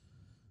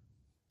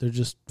they're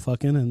just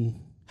fucking. And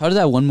How did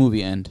that one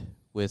movie end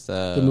with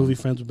the movie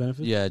Friends with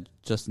Benefits? Yeah,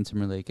 Justin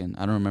Timberlake, and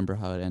I don't remember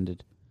how it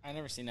ended. I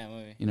never seen that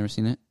movie. You never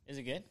seen it? Is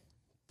it good?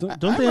 Don't I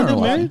they end remember up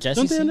watching married? Jesse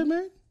Don't they end seen up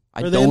married?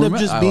 I Or they end up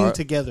just being I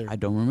together? I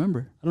don't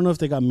remember. I don't know if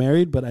they got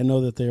married, but I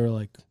know that they were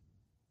like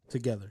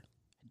together.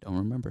 I don't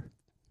remember.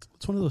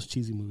 It's one of those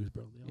cheesy movies,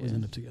 bro. They always Yeah.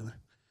 end up together.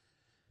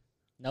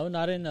 No,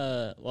 not in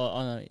well,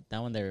 no, that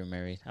one they were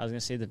married. I was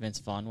gonna say the Vince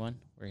Vaughn one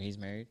where he's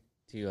married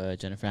to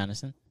Jennifer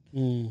Aniston.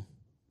 Mm.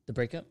 The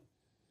breakup.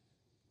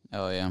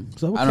 Oh yeah, Is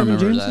that what I don't Kevin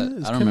remember James that.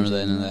 is? I don't Kevin remember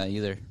the end James of in that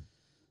either.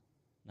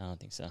 No, I don't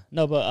think so.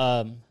 No,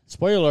 but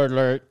spoiler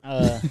alert.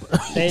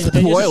 They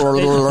Spoiler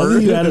I alert.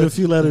 think you added a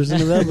few letters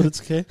into that, but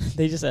it's okay.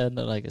 They just ended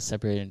up like a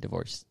separated and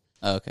divorced.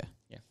 Oh, okay.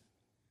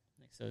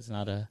 So it's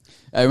not a.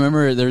 I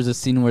remember there was a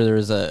scene where there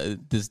was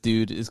this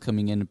dude is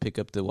coming in to pick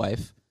up the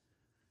wife,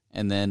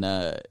 and then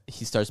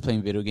he starts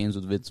playing video games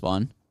with Vince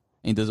Vaughn, and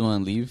he doesn't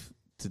want to leave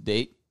to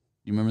date.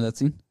 You remember that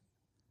scene?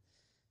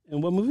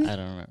 In what movie? I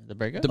don't remember the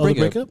breakup. The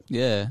breakup?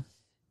 Yeah.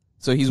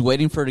 So he's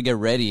waiting for her to get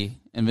ready,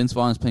 and Vince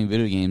Vaughn is playing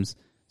video games.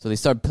 So they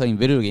start playing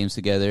video games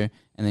together,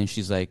 and then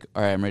she's like,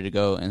 "All right, I'm ready to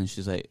go." And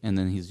she's like, and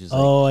then he's just like,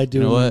 Oh, I do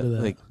 "You know what? remember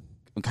that. Like,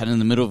 I'm kind of in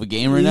the middle of a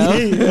game right now."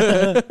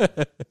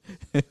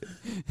 Yeah.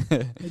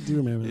 I do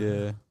remember that.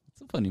 Yeah,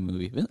 it's a funny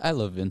movie. I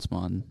love Vince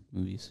Vaughn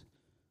movies.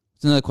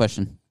 It's another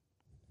question.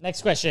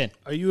 Next question.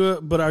 Are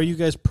you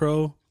guys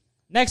pro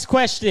Next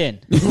question.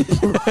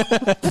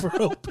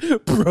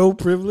 pro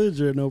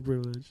privilege or no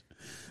privilege?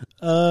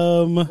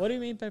 What do you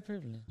mean by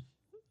privilege?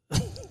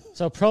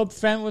 So pro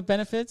friend with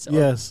benefits? Or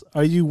Yes.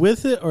 Are you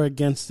with it or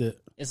against it?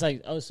 It's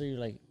like, oh, so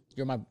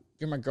you're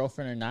my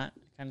girlfriend or not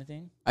kind of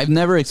thing? I've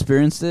never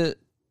experienced it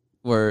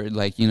where,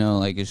 like, you know,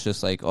 like it's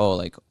just like, oh,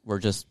 like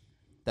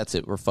that's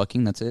it. We're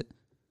fucking. That's it.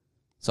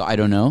 So I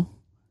don't know,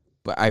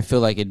 but I feel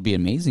like it'd be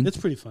amazing. It's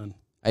pretty fun.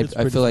 I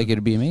feel like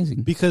it'd be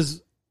amazing.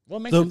 Because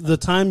What makes it the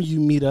time you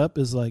meet up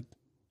is like,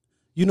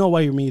 you know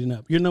why you're meeting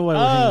up. You know why we're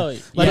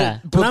hanging. Oh, yeah.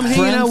 When I'm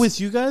hanging out friends- with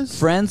you guys,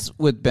 Friends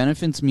with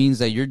benefits means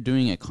that you're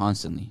doing it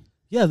constantly.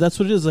 yeah, that's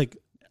what it is. Like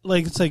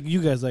it's like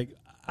you guys. Like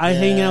I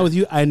hang Yeah. out with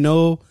you. I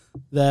know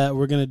that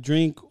we're gonna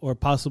drink or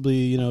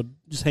possibly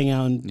just hang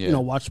out and Yeah.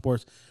 watch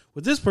sports.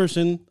 With this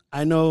person,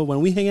 I know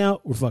when we hang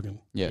out, we're fucking.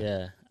 Yeah.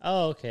 Yeah.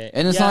 Oh, okay.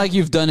 And it's Yeah. not like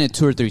you've done it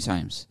 2 or 3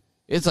 times.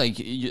 It's like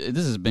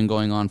this has been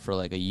going on for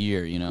like a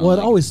year, you know. Well, it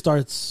like, always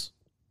starts.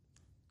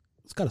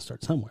 It's got to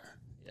start somewhere.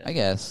 Yeah. I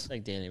guess. It's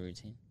like daily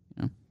routine.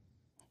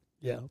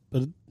 Yeah,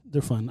 but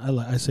they're fun.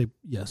 I say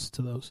yes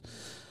to those.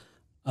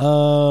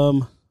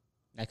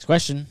 Next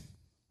question.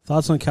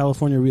 Thoughts on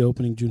California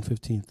reopening June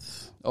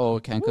 15th? Oh,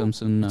 it can't come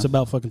soon enough. It's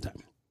about fucking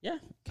time. Yeah.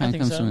 I Can't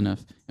think come so. soon enough.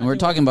 And I we're think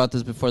talking about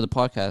this before the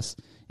podcast.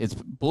 It's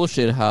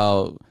bullshit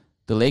how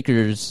the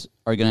Lakers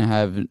are gonna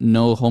have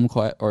no home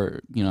court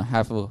or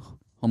half a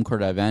home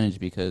court advantage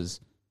because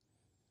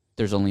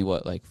there's only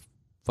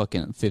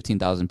fucking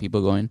 15,000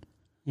 people going,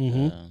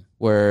 Mm-hmm.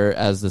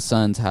 whereas the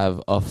Suns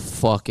have a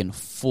fucking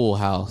full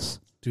house.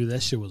 Dude,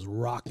 that shit was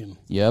rocking.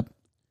 Yep.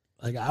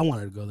 Like, I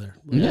wanted to go there.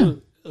 Yeah.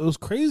 It was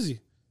crazy.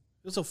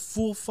 It was a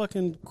full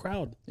fucking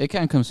crowd. It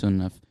can't come soon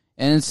enough.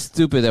 And it's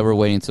stupid that we're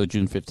waiting until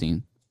June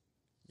 15th.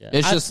 Yeah.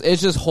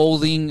 It's just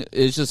holding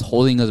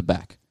us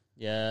back.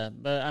 Yeah,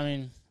 but I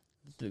mean,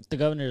 the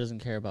governor doesn't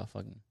care about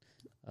fucking.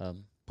 But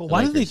the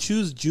why did they Lakers.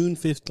 choose June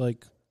 5th?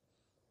 Like,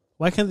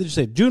 why can't they just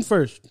say June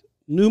 1st,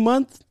 new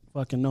month,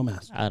 fucking no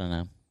mask. I don't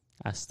know.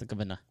 Ask the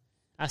governor.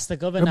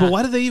 But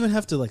why do they even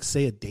have to like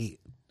say a date?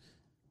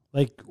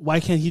 Like, why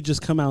can't he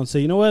just come out and say,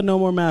 you know what, no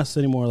more masks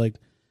anymore? Like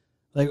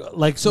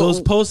so those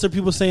posts are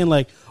people saying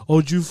like,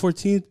 oh, June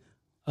 14th,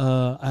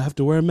 I have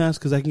to wear a mask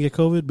because I can get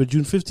COVID, but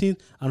June 15th,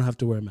 I don't have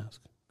to wear a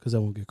mask because I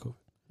won't get COVID.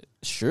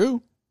 It's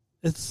true.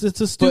 It's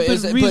a stupid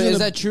reason. But is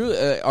that true?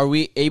 Are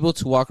we able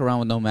to walk around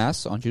with no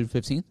masks on June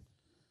 15th?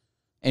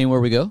 Anywhere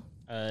we go?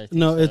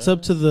 No, it's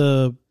up to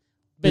the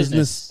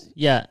business.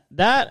 Yeah,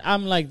 that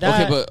I'm like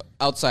that. Okay, but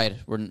outside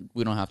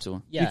we don't have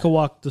to. Yeah. You can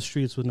walk the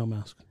streets with no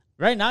mask.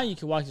 Right now, you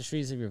can walk the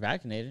streets if you're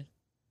vaccinated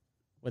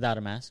without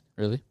a mask.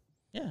 Really?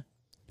 Yeah.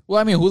 Well,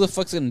 I mean, who the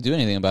fuck's gonna do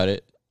anything about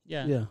it?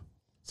 Yeah.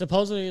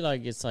 Supposedly,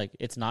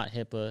 it's not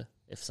HIPAA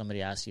if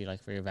somebody asks you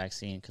like for your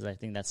vaccine, because I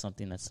think that's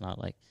something that's not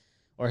like,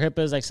 or HIPAA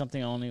is like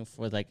something only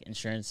for like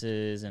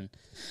insurances, and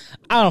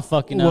I don't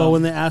fucking know. Well,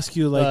 when they ask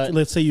you like,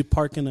 let's say you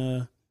park in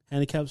a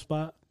handicap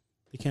spot,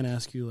 they can't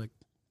ask you like,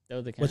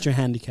 what's your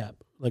handicap?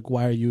 Like,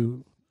 why are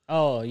you?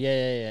 Oh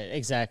yeah,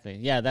 exactly.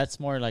 Yeah, that's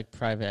more like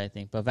private, I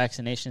think. But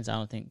vaccinations, I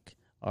don't think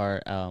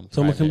are.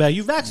 Someone come back.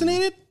 You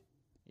vaccinated?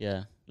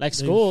 Yeah, like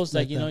schools,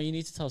 like that. you know, you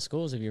need to tell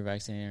schools if you're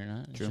vaccinated or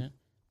not. True. But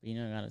you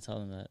know, you gotta tell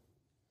them that.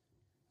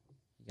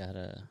 You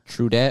gotta.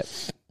 True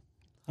that.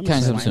 I'm Can't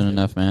just come soon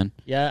enough, man.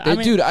 Yeah,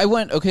 Hey, dude, I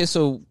went. Okay,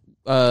 so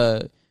we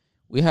had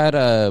we had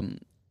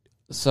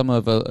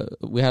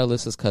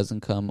Alyssa's cousin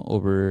come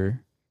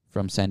over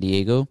from San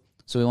Diego.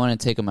 So we wanted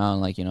to take him out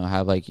and, like, you know,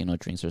 have, like, you know,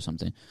 drinks or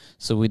something.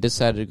 So we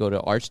decided to go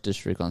to Arts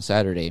District on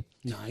Saturday.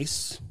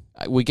 Nice.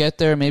 We get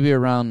there maybe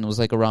around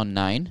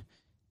 9.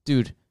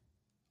 Dude,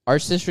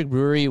 Arts District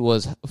Brewery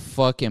was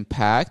fucking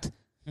packed.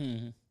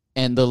 Mm-hmm.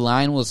 And the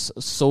line was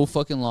so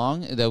fucking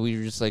long that we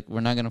were just like, we're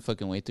not going to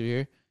fucking wait through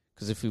here.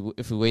 Because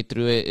if we wait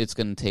through it, it's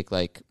going to take,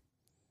 like,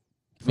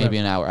 maybe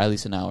an hour, at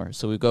least an hour.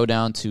 So we go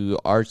down to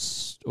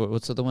Arts, or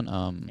what's the other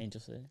one?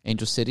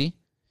 Angel City.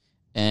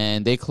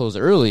 And they close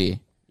early.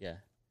 Yeah.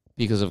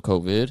 Because of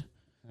COVID.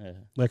 Yeah.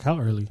 Like how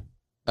early?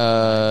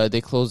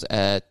 They close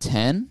at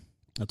 10.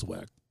 That's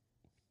whack.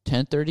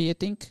 10:30, I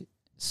think.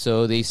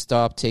 So they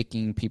stopped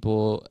taking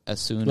people as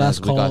soon as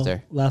we got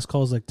there. Last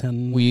call is like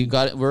 10.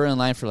 We're in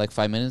line for like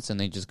 5 minutes, and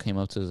they just came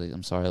up to us like,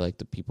 I'm sorry, like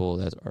the people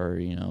that are,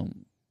 you know,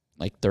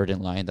 like third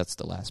in line, that's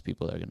the last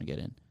people that are gonna get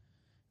in.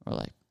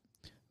 Or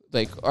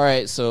like, all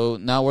right, so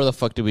now where the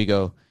fuck do we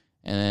go?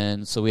 And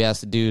then so we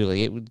asked the dude, like,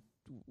 hey,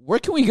 where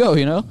can we go,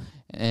 you know?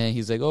 And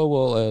he's like, oh,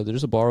 well,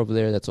 there's a bar over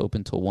there that's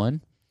open till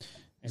 1.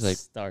 He's like,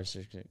 Star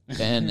Circuit.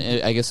 and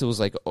I guess it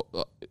was like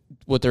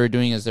what they were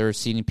doing is they were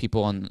seating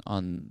people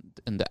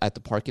at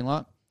the parking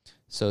lot.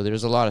 So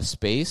there's a lot of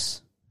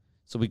space.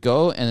 So we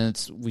go,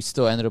 and we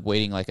still ended up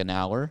waiting like an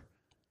hour.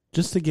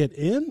 Just to get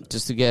in?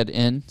 Just to get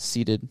in,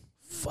 seated.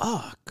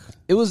 Fuck.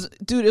 It was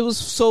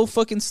so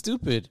fucking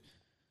stupid.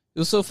 It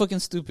was so fucking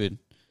stupid.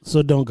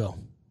 So don't go.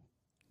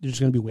 You're just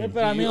going to be waiting.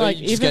 But I mean, like,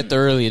 you just get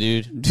there early,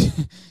 dude.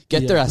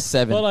 Get there at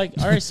 7. Well, like,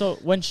 all right, so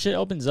when shit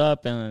opens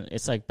up and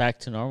it's, like, back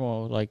to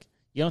normal, like,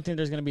 you don't think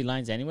there's going to be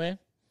lines anyway?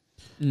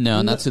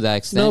 No, not to that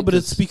extent. No, but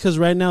it's because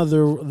right now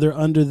they're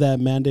under that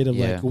mandate of,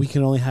 like, we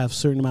can only have a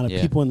certain amount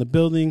of people in the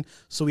building,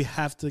 so we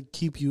have to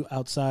keep you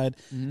outside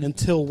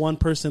until one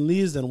person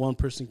leaves, then one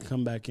person can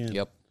come back in.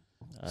 Yep.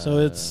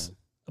 So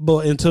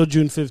but until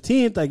June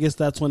 15th, I guess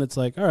that's when it's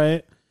like, all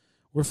right,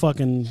 we're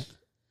fucking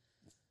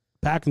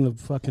packing the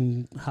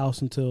fucking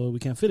house until we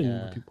can't fit any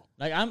more people.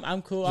 Like,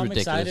 I'm cool. It's I'm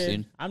ridiculous, excited.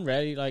 dude. I'm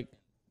ready, like,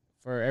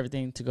 for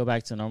everything to go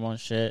back to normal and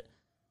shit.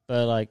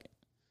 But, like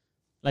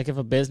if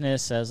a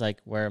business says, like,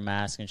 wear a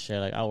mask and shit,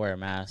 like, I'll wear a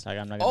mask. Like,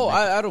 I'm not gonna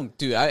I don't,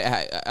 dude.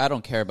 I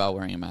don't care about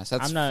wearing a mask.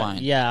 That's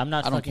fine. Yeah, I'm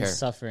not I don't fucking care.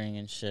 suffering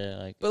and shit.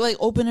 Like, But, like,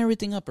 open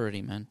everything up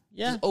already, man.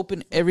 Yeah. Just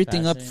open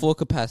everything up full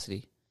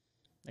capacity.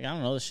 Like, I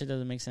don't know. This shit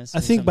doesn't make sense to I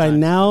me think by sometimes.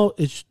 now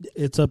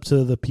it's up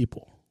to the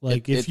people.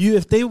 Like, if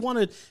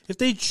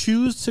they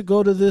choose to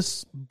go to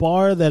this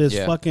bar that is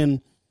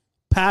fucking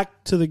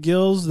packed to the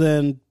gills,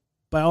 then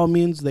by all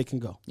means they can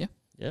go. Yeah.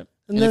 Yep.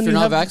 And if you're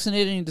not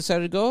vaccinated and you decide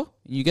to go,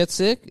 you get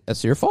sick,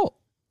 that's your fault.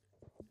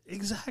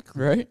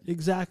 Exactly. Right?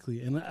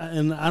 Exactly. And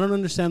I don't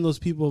understand those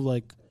people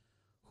like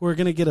who are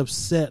gonna get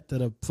upset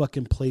that a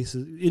fucking place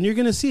is, and you're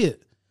gonna see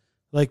it.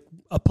 Like,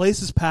 a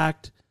place is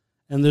packed,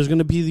 and there's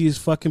gonna be these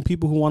fucking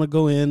people who want to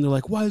go in. They're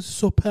like, "Why is it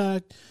so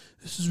packed?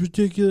 This is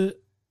ridiculous."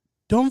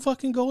 Don't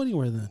fucking go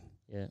anywhere then.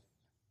 Yeah.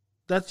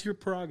 That's your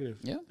prerogative.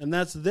 Yeah. And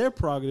that's their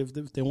prerogative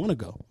if they want to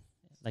go.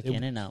 Like,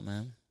 in and out,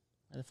 man.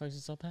 Why the fuck is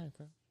it so packed,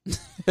 bro?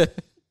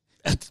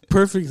 That's a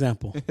perfect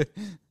example.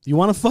 You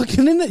want to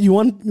fucking in it? You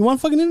want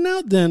fucking in and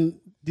out?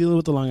 Then deal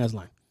with the long ass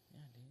line.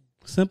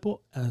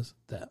 Simple as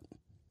that.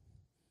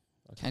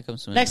 Can't come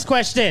soon. Next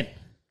question.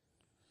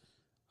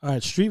 All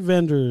right, street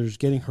vendors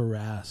getting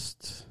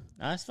harassed.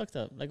 Nah, that's fucked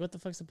up. Like, what the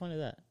fuck's the point of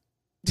that?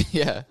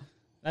 Yeah.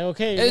 Like,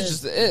 okay, It's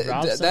just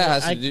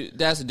that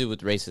has to do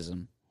with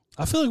racism,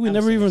 I feel like we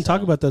never even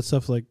talk about that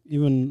stuff, like,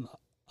 even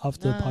off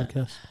the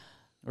podcast.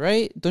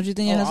 right? Don't you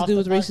think it has to do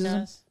with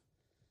racism?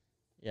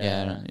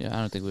 Yeah. I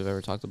don't think we've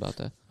ever talked about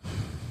that.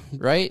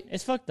 Right?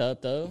 It's fucked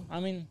up, though. I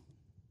mean,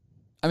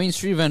 I mean,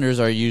 street vendors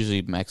are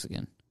usually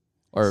Mexican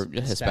or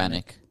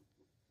Hispanic.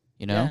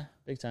 You know, Yeah,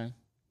 big time.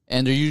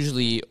 and they're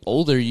usually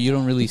older. You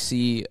don't really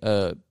see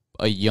a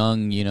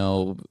young,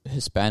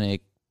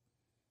 Hispanic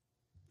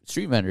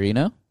street vendor. You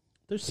know,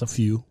 There's a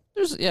few,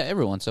 there's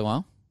every once in a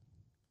while.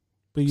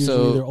 but usually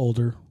So- they're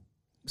older.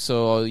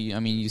 So I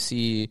mean, you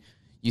see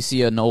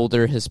an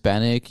older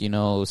Hispanic,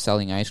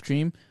 selling ice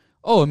cream.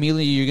 Oh,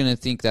 immediately you're gonna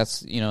think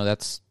that's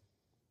it's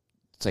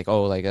like,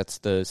 oh, like that's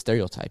the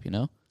stereotype,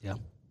 Yeah.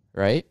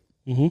 right?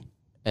 Mm-hmm.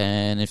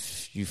 And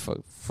if you for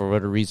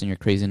whatever reason you're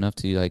crazy enough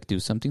to like do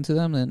something to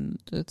them, then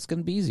it's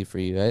gonna be easy for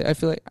you. I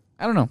feel like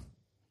I don't know.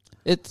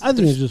 I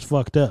think it's just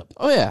fucked up.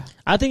 Oh yeah,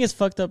 I think it's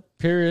fucked up,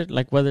 period.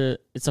 Like, whether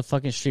it's a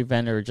fucking street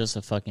vendor or just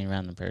a fucking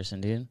random person,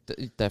 dude.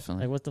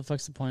 definitely. Like, what the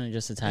fuck's the point of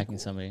just attacking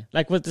somebody?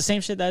 Like, with the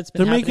same shit that's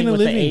been They're happening making a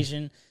with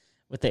living.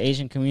 the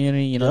Asian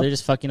community. Yep. They're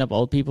just fucking up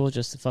old people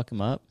just to fuck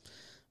them up.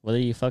 Whether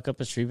you fuck up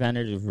a street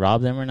vendor to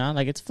rob them or not,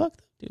 like, it's fucked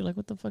up, dude. Like,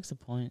 what the fuck's the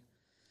point?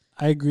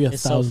 I agree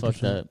It's so 1,000%.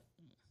 fucked up.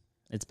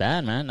 It's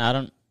bad, man.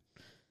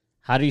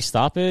 How do you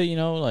stop it?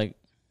 Like,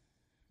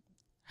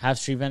 have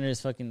street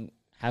vendors fucking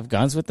have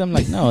guns with them?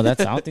 Like, no, I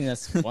don't think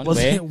that's one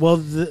way.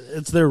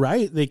 It's their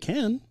right. They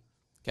can.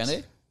 Can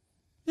they?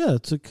 Yeah,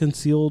 it's a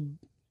concealed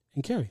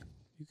and carry.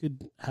 You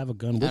could have a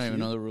gun I with don't you. even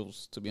know the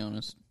rules, to be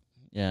honest.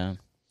 Yeah.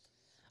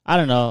 I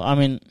don't know. I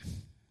mean,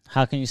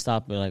 how can you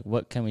stop it? Like,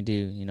 what can we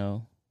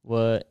do?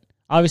 What?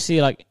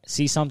 Obviously, like,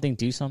 see something,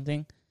 do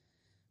something.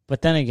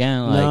 But then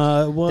again,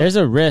 like, there's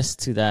a risk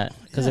to that.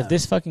 Because if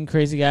this fucking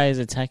crazy guy is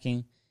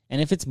attacking,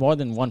 and if it's more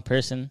than one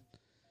person,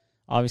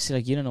 obviously,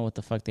 like, you don't know what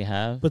the fuck they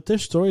have. But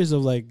there's stories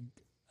of like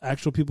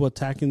actual people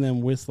attacking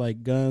them with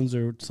like guns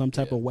or some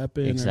type of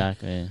weapon.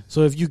 Exactly.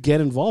 So if you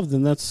get involved,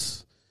 then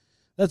that's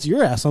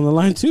your ass on the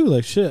line too.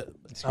 Like shit.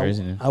 It's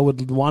crazy. Man. I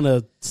would want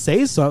to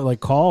say something,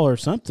 like call or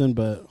something,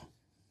 but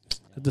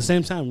at the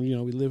same time, we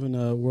live in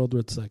a world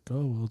where it's like,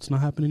 oh, well, it's not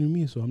happening to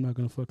me, so I'm not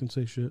gonna fucking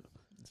say shit.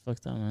 It's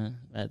fucked up, man.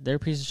 They're a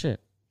piece of shit.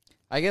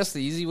 I guess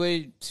the easy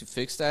way to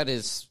fix that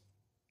is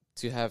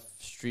to have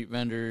street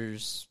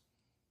vendors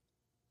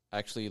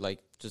actually like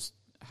just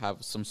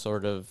have some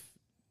sort of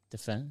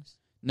Defense.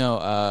 no,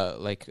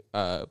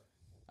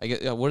 I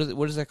guess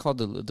what is that called,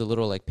 the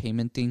little like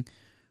payment thing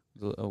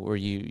where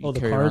you Oh, the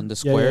carry card? around the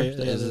square? Yeah,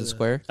 Is it yeah.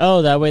 square?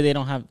 Oh, that way they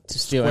don't have to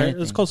steal Square-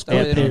 anything. It's called That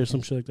way Square they Pay or don't-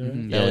 some shit like that. Right?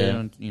 Mhm, Yeah, that way yeah.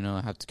 they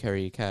don't have to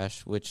carry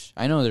cash. Which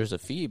I know there's a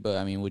fee, but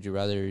I mean, would you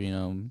rather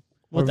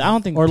Well, I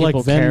don't think or like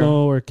people Venmo care.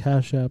 or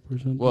Cash App or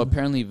something. Well,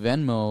 apparently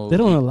Venmo they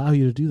don't allow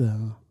you to do that.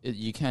 Huh?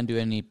 you can't do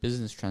any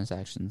business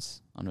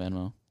transactions on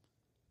Venmo.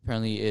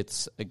 Apparently,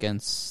 it's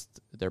against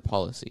their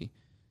policy.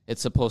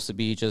 It's supposed to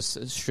be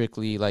just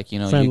strictly like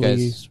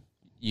Friendly.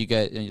 you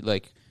get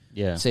like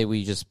Yeah. say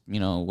we just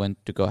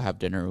went to go have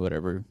dinner or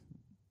whatever.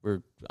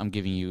 I'm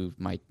giving you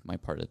my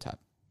part of the tab.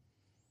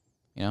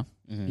 Mhm.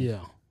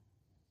 Yeah.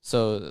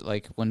 So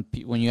like when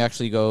you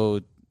actually go,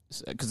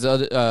 because the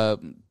other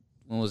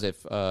when was it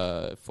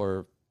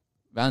for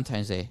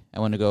Valentine's Day? I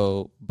went to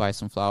go buy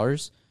some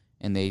flowers,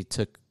 and they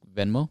took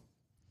Venmo,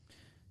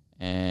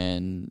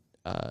 and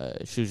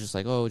she was just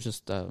like, "Oh,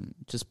 just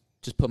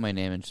put my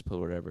name and just put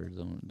whatever.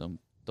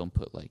 Don't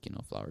put like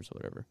flowers or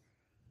whatever."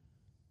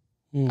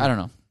 I don't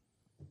know.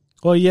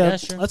 Well, yeah, Yeah,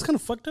 sure. that's kind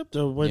of fucked up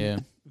though. Yeah,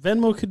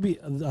 Venmo could be,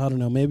 I don't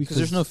know, maybe because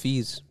there's no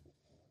fees.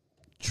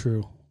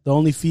 True. The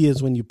only fee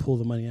is when you pull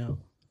the money out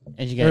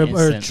And you get or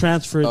instant.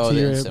 transfer it to the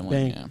your instant one,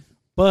 bank. yeah.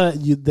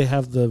 But they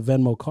have the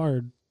Venmo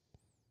card.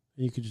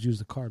 And you could just use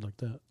the card like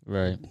that.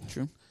 Right.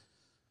 True.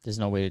 There's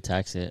no way to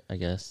tax it, I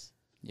guess.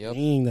 Yep.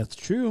 Dang, that's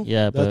true.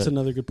 Yeah, That's but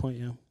another good point.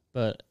 Yeah.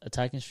 but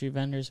attacking street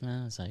vendors,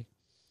 man, it's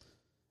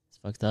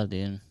fucked up,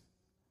 dude.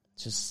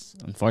 It's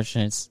just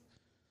unfortunate.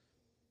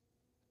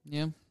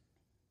 Yeah.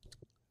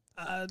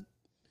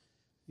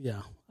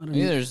 Yeah. I I don't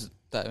mean, know. there's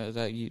I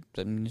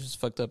mean, it's just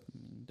fucked up.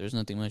 There's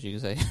nothing much you can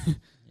say.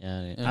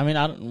 Yeah, dude. Yeah. I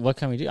mean, what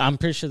can we do? I'm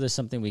pretty sure there's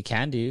something we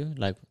can do,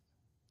 like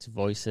to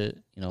voice it,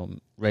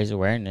 raise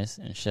awareness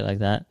and shit like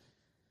that.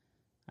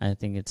 I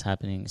think it's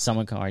happening.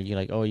 Someone can argue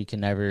like, "Oh, you can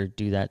never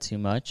do that too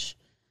much,"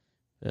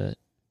 but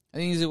I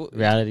think easy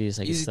reality is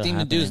like it's easy still thing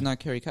to do is happening. not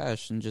carry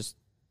cash and just.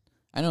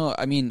 I know.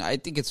 I mean, I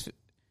think it's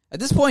at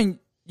this point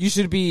you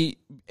should be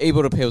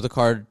able to pay with a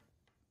card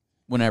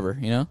whenever.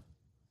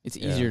 It's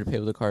Yeah. easier to pay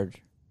with a card.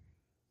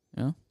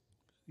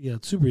 Yeah,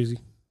 it's super easy.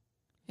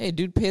 Hey,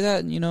 dude, pay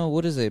that.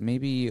 What is it?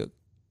 Maybe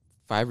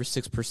 5 or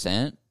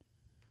 6%.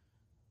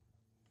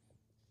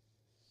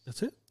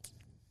 That's it.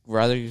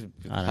 Rather I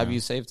don't have know. you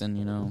saved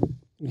than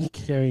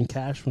Carrying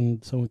cash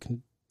when someone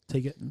can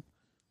take it.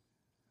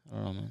 I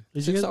don't know, man.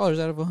 Did you $6 guys,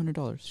 out of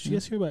 $100. did you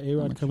guys hear about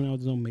A-Rod much? coming out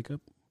with his own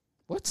makeup?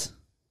 What?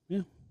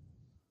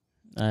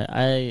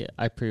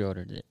 I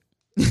pre-ordered it.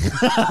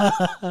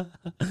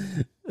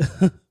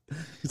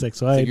 He's like,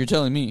 so It's like you're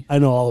telling me. I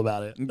know all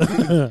about it.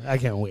 I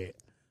can't wait.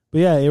 But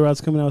yeah,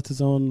 A-Rod's coming out with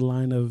his own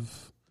line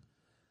of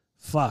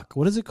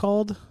what is it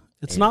called?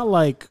 It's not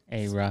like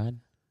A-Rod.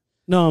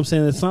 no, I'm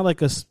saying it's not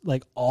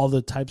like all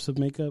the types of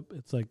makeup.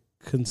 It's like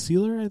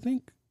concealer, I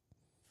think.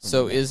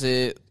 So is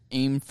it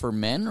aimed for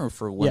men or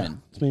for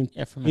women? Yeah, it's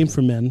Yeah, for aimed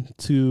for men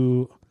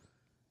to.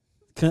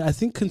 I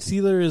think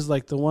concealer is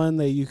like the one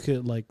that you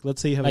could like.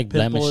 Let's say you have like a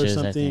pimple or blemishes,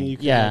 I something. think. You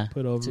could Yeah, like,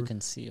 put over. to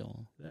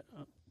conceal.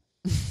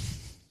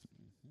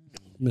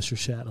 Mr.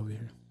 Shat over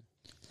here.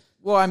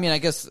 Well, I mean, I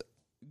guess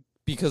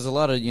because a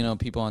lot of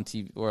people on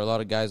TV or a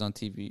lot of guys on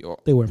TV or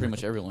They wear pretty makeup.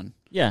 much everyone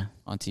Yeah,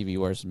 on TV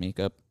wears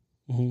makeup.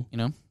 Mm-hmm. You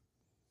know,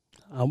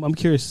 I'm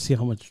curious to see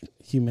how much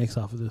he makes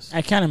off of this.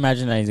 I can't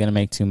imagine that he's gonna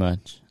make too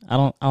much.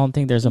 I don't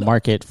think there's a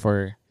market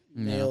for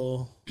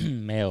Male.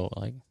 male.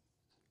 Like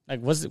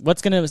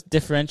what's gonna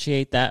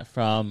differentiate that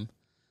from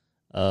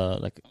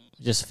like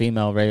just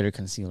female regular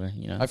concealer?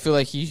 You know, I feel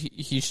like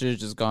he should have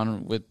just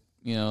gone with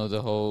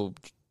the whole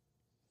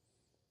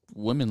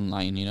women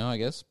line. I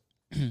guess.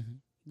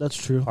 That's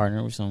true.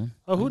 partner with someone.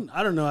 Oh,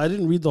 I don't know. I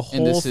didn't read the whole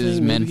And this thing. is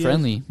Maybe men he has-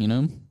 friendly.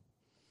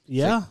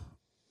 Yeah.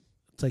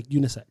 It's like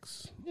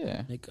unisex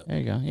Yeah. makeup. There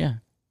you go. Yeah,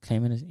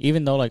 came in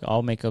even though like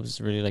all makeup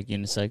is really like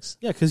unisex.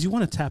 Yeah, because you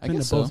want to tap I into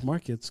guess both so.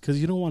 markets. Because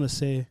you don't want to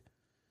say,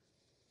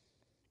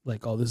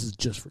 like, oh, this is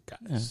just for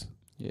guys.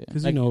 Yeah.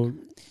 Because, Like-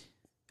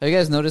 Have you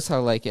guys noticed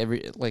how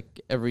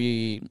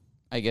every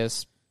I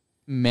guess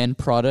men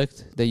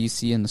product that you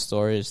see in the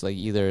store is like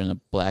either in a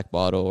black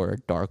bottle or a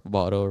dark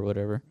bottle or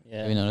whatever?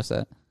 Yeah, Have you noticed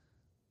that?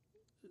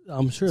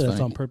 I'm sure It's that's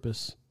funny. on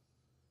purpose.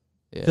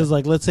 Yeah. Because,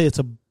 like, let's say it's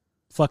a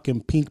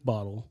fucking pink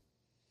bottle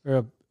or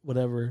a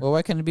whatever. Well,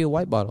 why can't it be a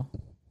white bottle?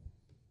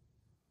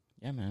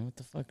 yeah, man. What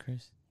the fuck,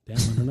 Chris? Damn,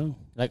 I don't know.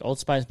 Like Old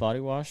Spice body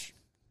wash.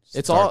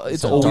 It's dark-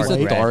 it's a always dark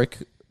a red.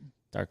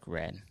 dark.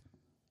 red.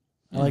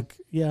 I like,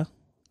 yeah.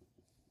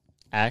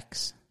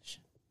 Axe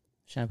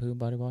shampoo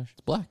body wash.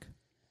 It's black.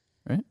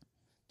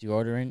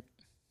 Deodorant.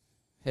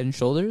 Head and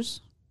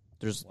Shoulders.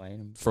 There's White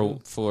and for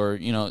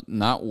blue.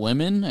 not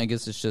women. I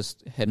guess it's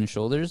just Head and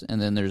Shoulders,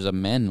 and then there's a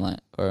men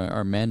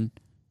or men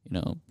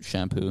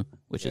shampoo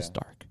which is Yeah.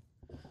 dark.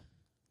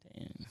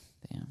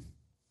 Damn.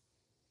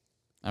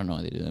 I don't know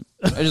why they do that.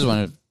 I just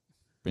want to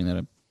bring that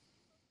up.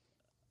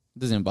 It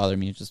doesn't bother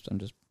me. I'm just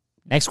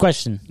Next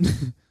question.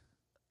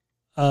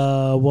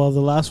 Well,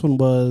 the last one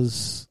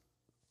was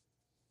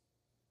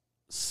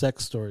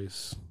sex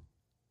stories.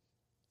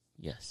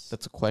 Yes.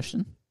 that's a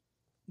question.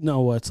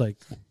 No, it's like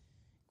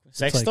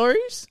Sex like-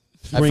 stories?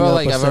 I bring felt up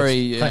like a I've sex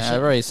already question.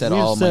 I've already said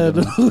We've all of said,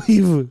 my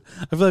good ones.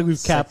 I feel like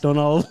we've capped on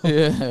all.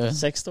 Yeah.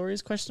 Sex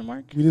stories? Question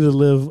mark. We need to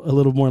live a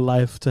little more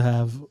life to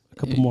have a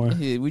couple more.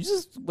 Hey, we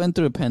just went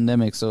through a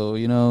pandemic, so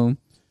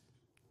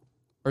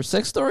our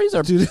sex stories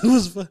are Dude, it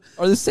was fun.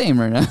 are the same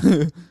right now.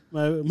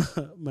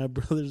 my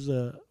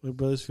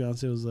brother's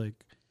fiance was like,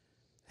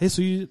 "Hey,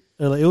 so you?"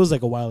 Or like, it was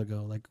like a while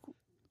ago, like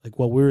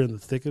while we were in the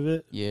thick of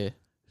it. Yeah.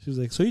 She was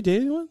like, "So you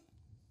dating anyone?"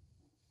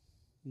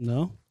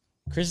 No.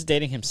 Chris is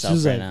dating She himself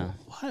was right like, now.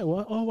 "Why?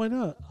 Oh, why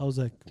not?" I was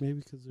like, "Maybe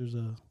because there's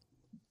a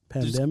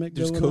pandemic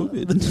there's going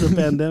COVID. on. There's a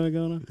pandemic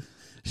going on."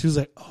 She was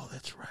like, "Oh,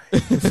 that's right. I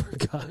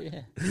forgot."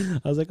 Yeah.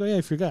 I was like, "Oh yeah,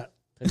 I forgot."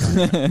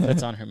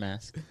 Puts on her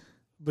mask.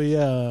 But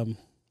yeah,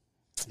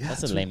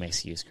 That's a lame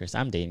excuse, Chris.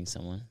 I'm dating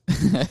someone.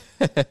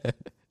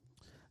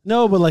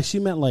 No, but like she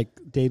meant like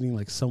dating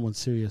like someone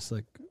serious,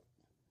 like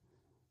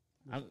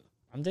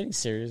I'm dating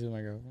serious with my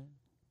girlfriend.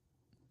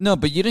 No,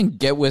 but you didn't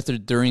get with her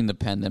during the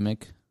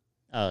pandemic.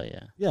 Oh yeah.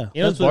 yeah.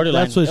 It was that's what-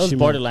 borderline. That's what It was she meant.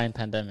 borderline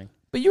pandemic.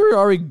 But you were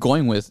already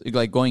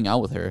going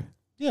out with her.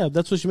 Yeah,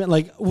 that's what she meant.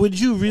 Like, would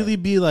you really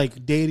be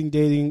like dating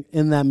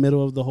in that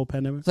middle of the whole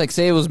pandemic? It's like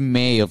say it was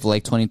May of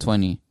like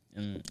 2020.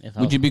 And if I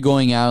Would was, you be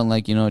going out and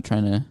like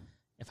trying to?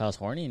 if I was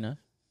horny enough.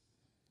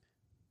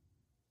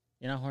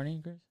 You're not horny,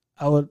 Chris?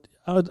 I would.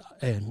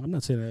 Hey, I'm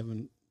not saying I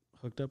haven't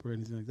hooked up or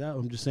anything like that.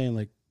 I'm just saying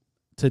like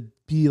to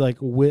be like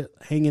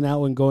hanging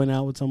out and going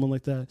out with someone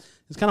like that.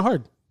 It's kind of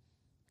hard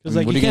because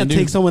like What you are you can't gonna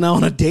do? take someone out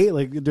on a date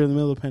like during the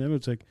middle of the pandemic.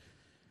 It's like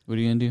What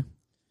are you gonna do?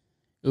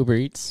 Uber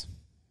Eats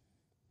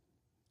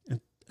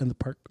in the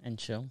park. and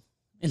chill.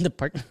 In the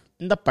park.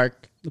 In the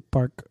park. The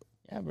park.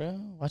 Yeah, bro.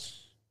 Watch.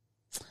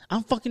 I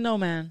don't fucking know,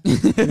 man. Yeah,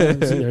 see,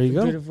 there you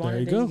go. If you want There to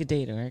you date, go. you can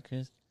date, all right,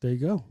 Chris? There you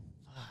go.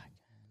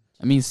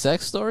 I mean,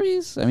 sex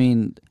stories. I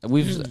mean,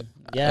 we've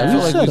Yeah. I feel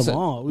We've like said we've them said-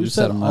 all. we've We've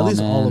said said them at all,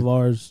 least all man. of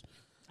ours.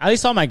 At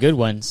least all my good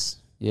ones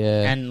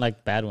yeah. and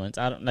like bad ones.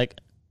 I don't like.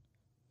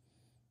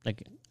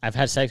 I've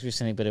had sex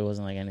recently, but it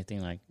wasn't like anything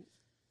like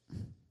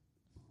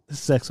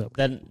Sex up.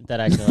 that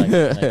I could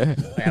like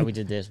yeah, we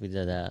did this, we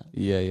did that.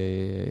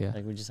 Yeah.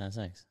 Like we just had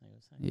sex.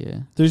 Yeah.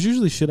 There's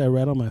usually shit I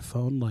read on my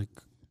phone. Like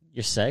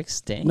Your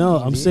sex? Dang. no,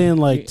 I'm dude. saying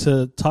like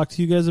to talk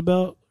to you guys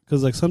about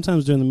because like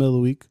sometimes during the middle of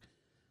the week,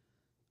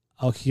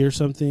 I'll hear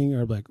something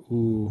or like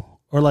ooh,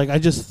 or like I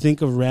just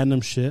think of random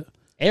shit.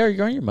 Hey, are you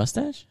growing your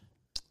mustache?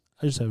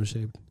 I just haven't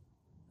shaved,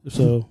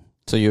 so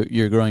So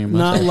you're growing your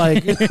not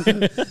mustache.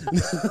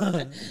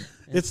 like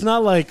it's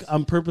not like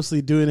I'm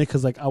purposely doing it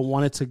because like I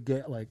wanted to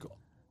get like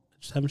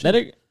just haven't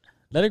shaved.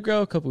 Let it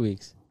grow a couple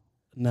weeks.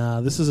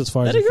 Nah, this is as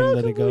far Let as I it grow can a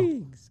let it couple go.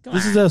 weeks. Come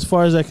This on. is as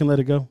far as I can let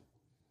it go.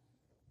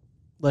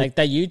 Like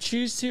that you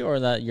choose to, or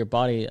that your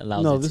body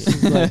allows No, it this to?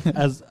 is like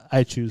as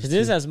I choose. Because to.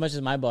 this is as much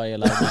as my body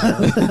allows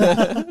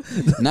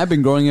me. And I've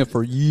been growing it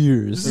for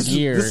years. For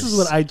years. This is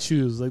what I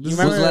choose. Like this You is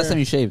When was the remember- last time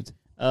you shaved?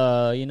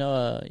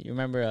 You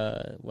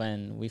remember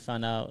when we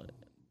found out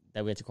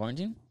that we had to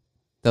quarantine?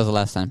 That was the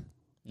last time.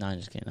 No, I'm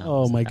just kidding. That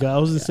Oh was my the god! I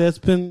was gonna say it's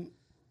been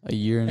A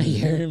year and a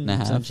year and a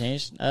and some half.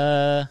 change.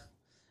 I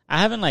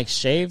haven't like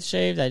shaved.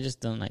 I just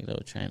done like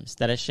little trims.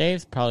 That I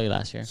shaved probably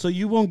last year. so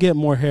you won't get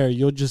more hair.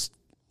 It'll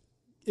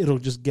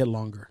just get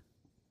longer,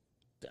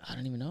 I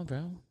don't even know,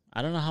 bro.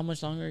 I don't know how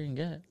much longer you can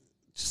get.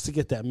 just to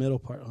get that middle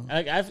part. Huh?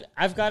 Like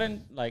I've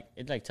gotten like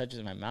it like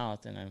touches my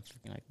mouth and I'm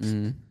freaking like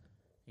Mm.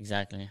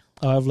 exactly.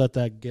 Oh, I've let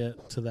that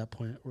get to that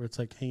point where it's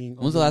like hanging.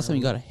 When was the last time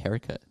you got a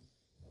haircut?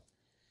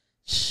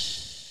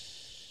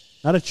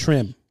 Not a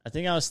trim? I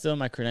think I was still in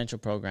my credential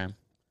program.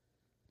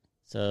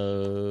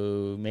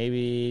 So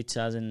maybe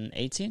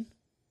 2018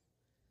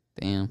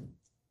 Damn.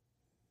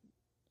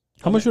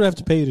 How much would I have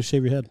to pay you to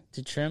shave your head?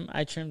 to trim.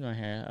 I trimmed my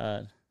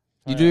hair.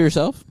 You do it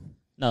yourself?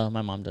 No,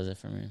 my mom does it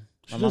for me.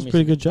 She My does mom a pretty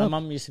used to- good job. My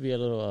mom used to be a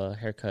little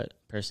haircut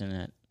person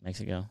at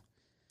Mexico.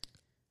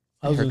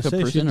 I was gonna haircut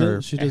say person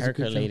or she A does a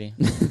haircut good lady.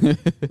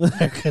 job.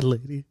 Haircut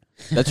lady,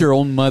 That's your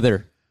own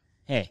mother.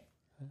 Hey,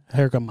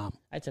 haircut mom.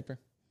 I tip her.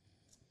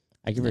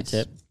 I give Nice. her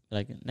a tip.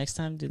 Like next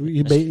time, dude.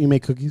 You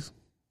make cookies.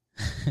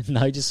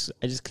 No, I just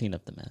clean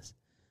up the mess.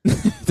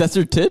 That's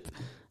her tip?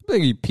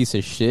 Like, you piece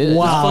of shit.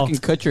 Wow. Just fucking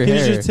cut your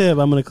Here's hair. your tip.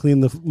 I'm gonna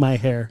clean my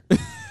hair.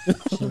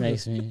 She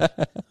makes me.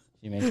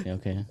 She makes me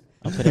okay.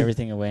 I'll put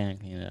everything away and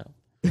clean it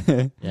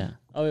up. Yeah.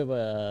 Oh, wait,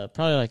 but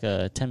probably like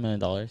 $10 million.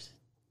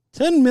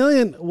 $10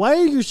 million. Why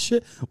are your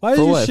shit? Why is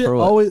For your what? shit For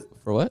what? always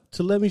For what?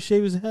 to let me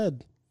shave his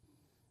head?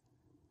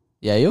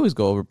 Yeah, you always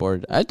go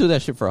overboard. I'd do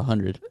that shit for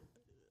 100.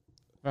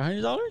 For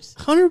 $100?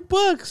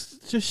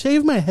 $100 to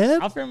shave my head?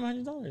 I'll offer him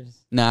 $100.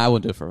 Nah, I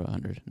wouldn't do it for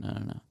 100.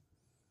 No.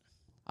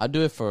 I'd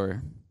do it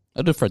for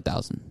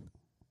 1,000.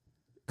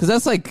 Because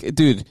that's like,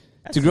 dude,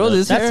 to grow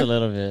this That's hair, a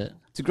little bit.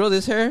 to grow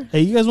this hair,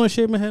 Hey, you guys want to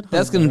shave my head?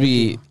 that's going to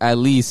be at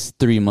least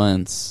 3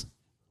 months.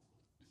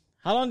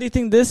 How long do you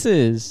think this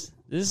is?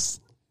 This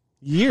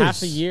years.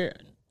 half a year,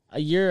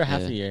 or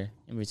half Yeah. a year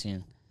in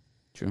between.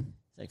 True.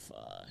 It's like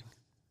fuck.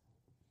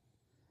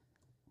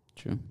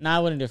 True. Nah, I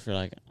wouldn't do it for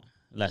like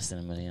less than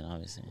 $1 million,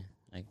 obviously.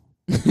 Like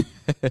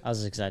I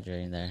was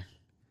exaggerating there.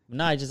 But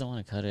no, I just don't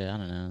want to cut it. I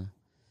don't know.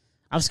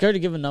 I'm scared to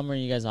give a number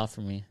and you guys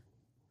offer me.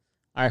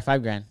 All right,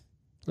 $5,000.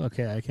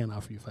 Okay, I can't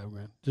offer you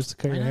 $5,000 just to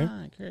cut Why your hair.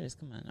 not, Chris?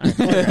 Come on. All right,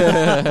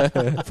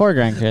 $4,000.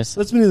 $4,000, Chris.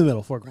 Let's meet in the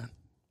middle. $4,000.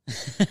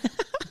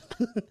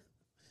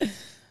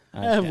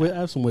 I Okay.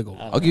 have some wiggle.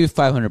 I'll give you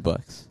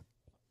 $500.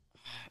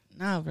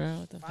 Nah, bro.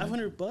 What the fuck?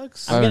 $500.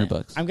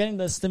 $500. I'm getting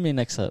the stimmy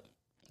next up.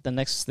 The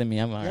next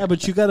stimmy. I'm all Yeah, right.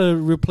 but you got to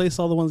replace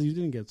all the ones you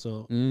didn't get.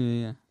 So,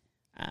 Yeah.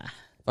 Ah,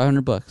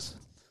 $500.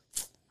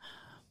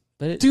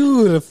 but it,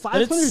 dude,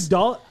 But it's-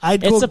 $500.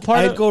 I'd it's go. a part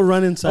I'd of- go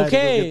run inside.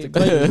 okay, And go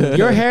get the but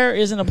your hair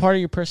isn't a part of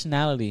your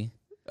personality.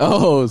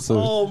 Oh, so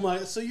Oh my!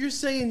 So you're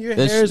saying your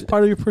That's hair is tr-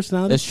 part of your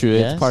personality? that's true.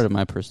 Yes. It's part of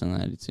my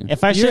personality, too.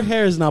 If I Your should,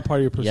 hair is not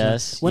part of your personality.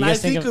 Yes. When You I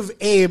guys think think of- of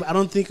Abe, I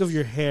don't think of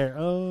your hair.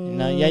 Oh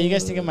no, yeah, you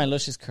guys think of my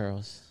luscious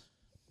curls.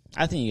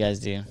 I think you guys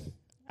do.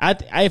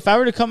 If I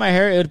were to cut my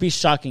hair, it would be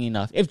shocking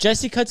enough. If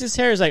Jesse cuts his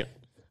hair, it's like,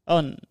 oh,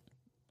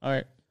 all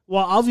right,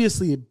 Well,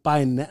 obviously,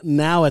 by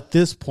now at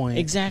this point,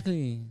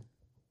 exactly.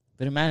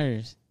 But it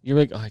matters. You're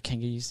like, oh, I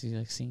can't get used to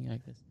like seeing you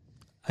like this.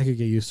 I could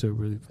get used to it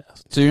really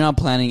fast. So you're not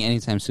planning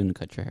anytime soon to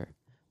cut your hair?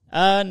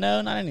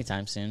 No, not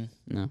anytime soon.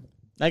 No.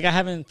 Like I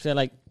haven't said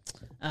like,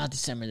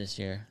 December this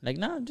year. Like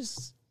no,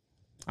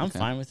 I'm Okay.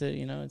 fine with it.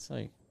 You know, it's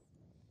like.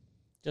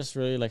 Just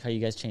really like how you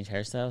guys change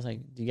hairstyles. Like,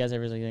 do you guys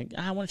ever like,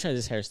 I want to try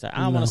this hairstyle.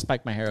 I don't No. want to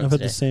spike my hair up I've had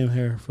today. the same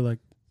hair for like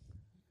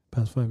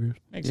past 5 years,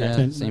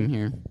 Exactly. Yeah, same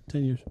here.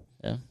 10 years.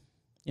 Yeah.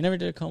 You never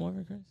did a comb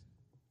over, Chris?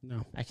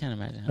 No, I can't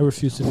imagine. I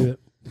refuse to do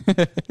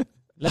it.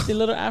 Let the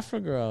little afro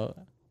grow.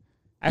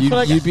 I You'd, feel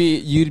like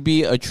you'd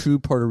be a true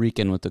Puerto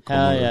Rican with the comb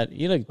hell over. yeah,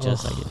 you look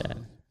just Ugh. like your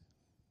dad.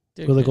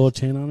 Dude, With a Chris, gold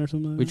chain on or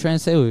something. We Like that? trying to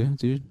say with you,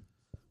 dude.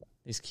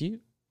 He's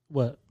cute.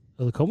 What?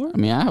 The comb over? I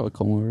mean, I have a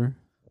comb over.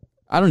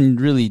 I don't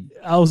really.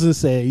 I was gonna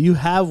say you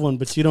have one,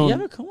 but you You don't. have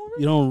a comb over?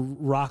 You don't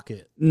rock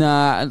it.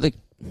 Nah, like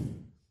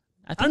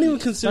I don't even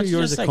consider don't you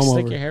yours just, a like, comb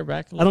slick over. your hair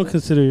back. I don't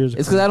consider yours.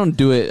 it's because I don't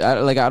do it.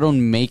 I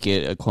don't make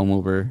it a comb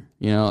over.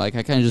 You know, like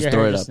I kind of just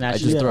throw it up. I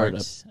just throw it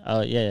up.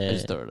 Oh yeah, I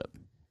just throw it up.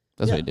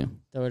 That's what I do.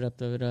 Throw it up,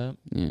 throw it up.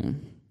 Yeah.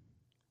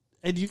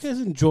 Hey, do you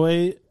guys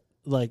enjoy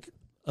like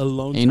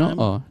alone Anal?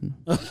 time?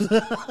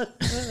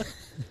 Oh,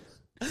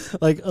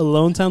 Like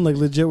alone time, like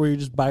legit, where you're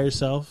just by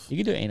yourself. You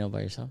can do anal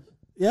by yourself.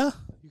 Yeah,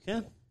 you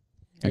can.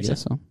 I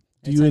guess so.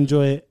 Do you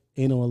enjoy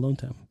anal alone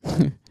time?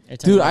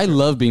 Dude, I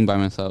love being by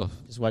myself.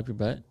 just wipe your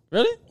butt.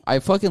 Really? I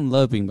fucking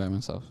love being by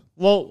myself.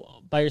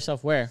 Well, by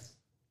yourself where?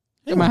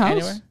 In my house.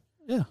 Anywhere?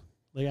 Yeah,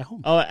 like at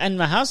home. Oh, in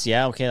my house?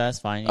 Yeah, okay, that's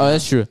fine. Oh,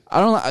 that's true.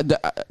 I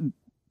don't.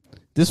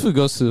 This fool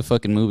goes to the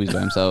fucking movies by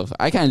himself.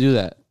 I can't do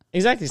that.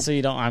 Exactly. So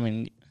you don't. I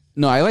mean,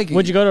 No, I like.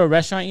 would you go to a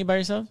restaurant and eat by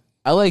yourself?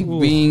 I like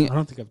Ooh, being. I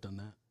don't think I've done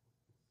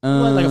that.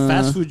 Like a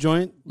fast food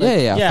joint. Like,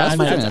 Yeah. Fast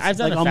food joint. I've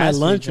done like a on my fast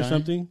food lunch or joint.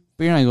 something.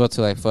 But you're not going to go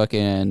to like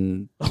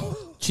fucking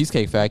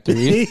Cheesecake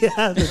Factory.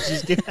 Yeah, the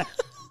cheesecake.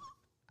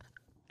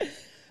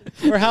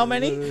 For how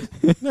many?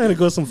 I'm not gonna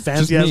go to some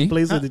fancy ass me.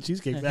 place like the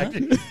Cheesecake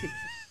Factory.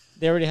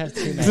 They already have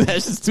 2 now.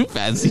 That's just too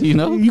fancy, you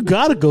know? You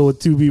gotta go with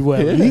 2 people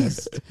at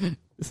least.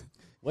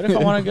 What if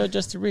I want to go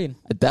just to read?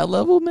 At that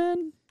level,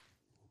 man?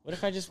 What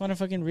if I just want to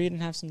fucking read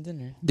and have some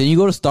dinner? Then you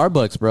go to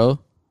Starbucks, bro.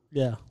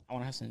 Yeah, I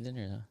want to have some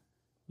dinner though.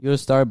 You go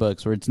to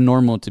Starbucks where it's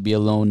normal to be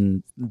alone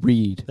and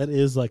read. that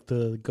is like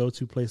the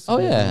go-to place. To Oh,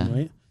 go yeah. on,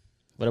 right?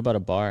 What about a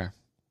bar?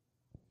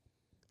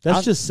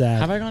 That's just sad.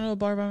 Have I gone to a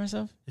bar by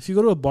myself? If you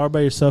go to a bar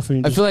by yourself and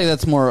you I just, feel like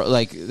that's more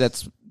like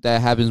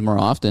that happens more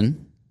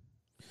often.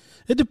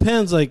 it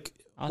depends like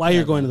I'll why try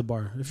you're it, going man. to the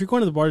bar. If you're going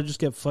to the bar to just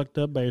get fucked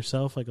up by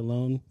yourself, like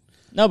alone,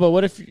 No, but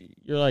what if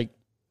you're like,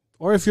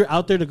 or if you're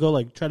out there to go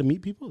like try to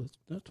meet people,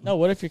 that's fine. no,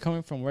 what if you're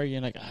coming from work, you're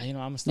like, I'm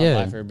going to stop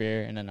Yeah. by for a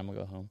beer and then I'm going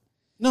to go home.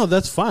 No,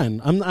 that's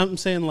fine. I'm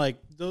saying like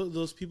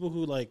those people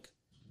who like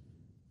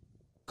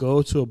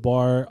go to a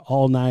bar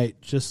all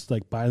night just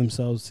like by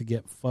themselves to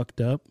get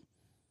fucked up.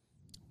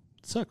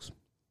 It sucks.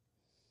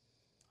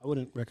 I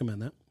wouldn't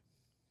recommend that.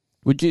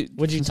 Would you?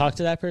 Would you talk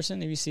to that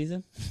person if you see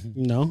them?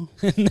 No,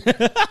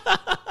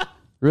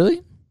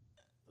 Really?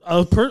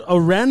 a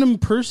random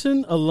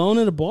person alone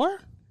at a bar.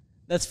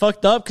 That's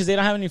fucked up because they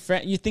don't have any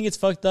friends. You think it's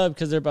fucked up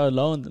because they're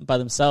alone by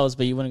themselves,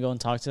 but you wouldn't go and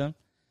talk to them?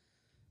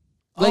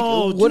 Like,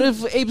 Oh, what dude.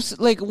 if Abe's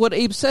like what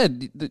Abe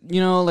said? You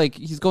know, like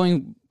he's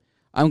going.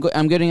 I'm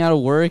getting out of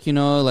work. You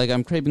know, like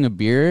I'm craving a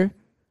beer.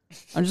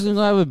 I'm just gonna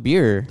go have a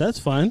beer. That's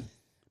fine. But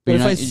But you're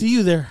if not- I see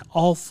you there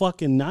all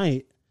fucking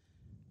night,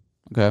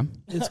 Okay.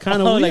 it's kind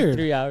of Oh, weird. like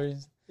 3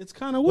 hours. It's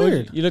kind of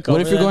weird. You look What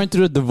over if you're them. going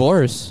through a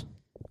divorce?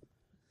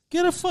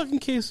 Get a fucking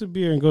case of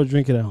beer and go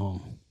drink it at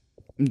home.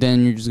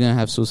 Then you're just gonna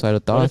have suicidal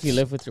What thoughts. if you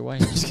live with your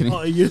wife? Just kidding.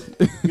 Oh, you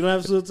don't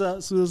have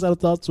suicidal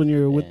thoughts when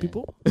you're with Yeah.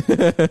 people?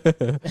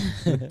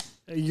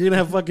 You're gonna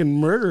have fucking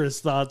murderous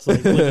thoughts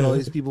like look at all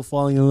these people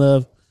falling in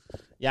love.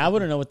 Yeah, I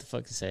wouldn't know what the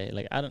fuck to say.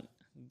 Like, I don't,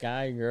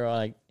 guy, girl,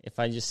 like, if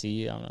I just see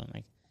you, I don't know,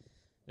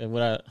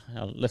 like,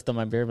 I'll lift up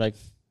my beer, like,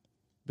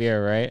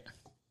 beer, right?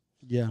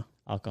 Yeah.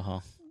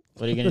 Alcohol.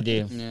 What are you gonna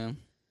do? Yeah.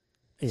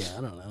 Yeah,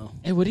 I don't know.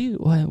 Hey, what do you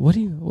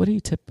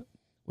tip?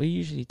 What do you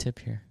usually tip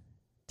here?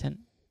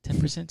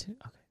 10% too?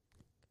 Okay,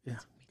 Yeah.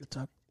 Good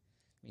talk.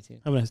 me too.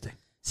 Have a nice day.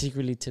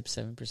 Secretly tip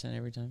 7%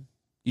 every time.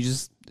 You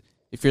just,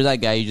 if you're that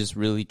guy, you just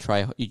really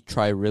try. You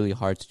try really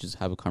hard to just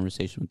have a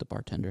conversation with the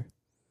bartender.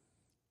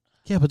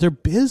 Yeah, but they're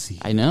busy.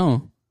 I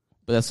know,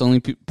 but that's the only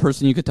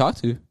person you could talk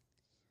to.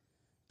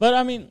 But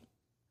I mean,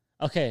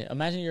 okay,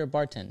 imagine you're a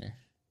bartender.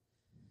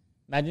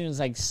 Imagine it's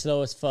like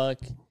slow as fuck.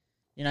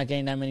 You're not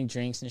getting that many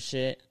drinks and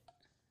shit.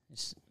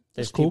 There's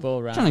That's cool. people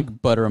around. Trying to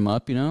butter them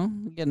up, you know,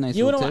 get a nice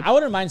You little wouldn't, tip. I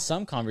wouldn't mind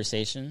some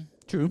conversation,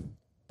 True.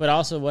 but I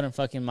also wouldn't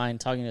fucking mind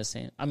talking to the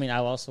same. I mean, I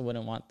also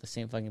wouldn't want the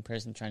same fucking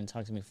person trying to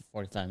talk to me for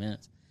 45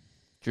 minutes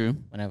True.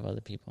 when I have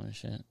other people and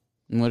shit.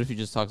 And what if he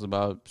just talks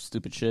about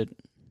stupid shit?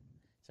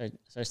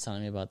 Starts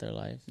telling me about their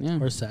life. Yeah.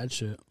 Or sad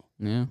shit.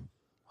 Yeah.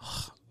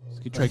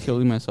 I tried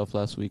killing myself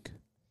last week.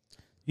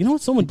 You know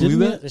what someone did to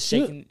believe me? that? Just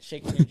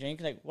shaking your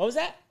drink. Like, what was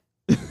that?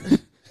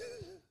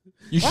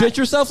 You shit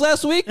yourself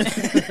last week?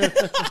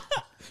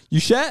 You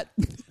shat?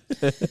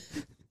 Do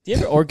you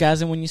ever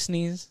orgasm when you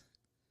sneeze?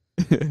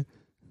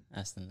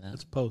 Ask them that.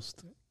 It's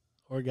post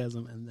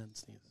orgasm and then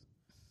sneeze.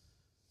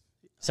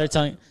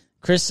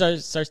 Chris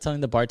starts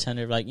telling the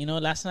bartender, like, you know,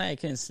 last night I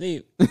couldn't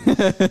sleep.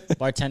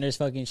 Bartender's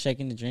fucking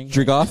shaking the drink.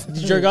 Jerk off? Did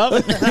you jerk off?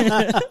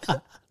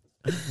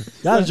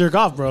 Gotta jerk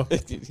off, bro.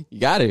 You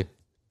got it.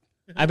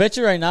 I bet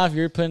you right now, if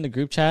you're put in the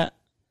group chat,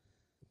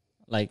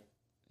 like,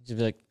 you'd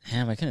be like,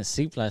 damn, I couldn't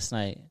sleep last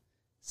night.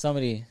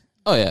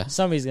 Oh, yeah.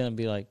 Somebody's gonna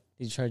be like,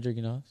 did you try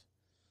jerking off?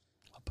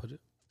 I'll put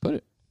it. Put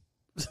it.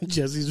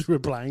 Jesse's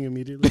replying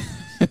immediately.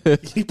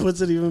 He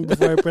puts it even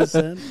before I press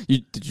send.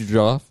 Did you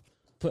draw off?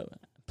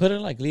 Put it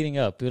like leading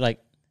up. Be like,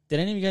 did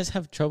any of you guys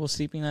have trouble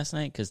sleeping last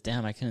night? Because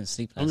damn, I couldn't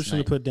sleep last I'm just night.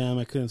 gonna put damn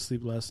I couldn't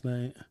sleep last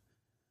night.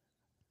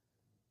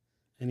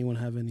 Anyone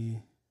have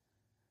any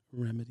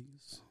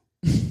remedies?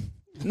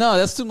 No,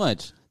 that's too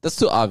much. That's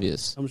too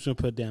obvious. I'm just gonna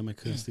put damn I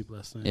couldn't sleep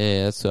last night.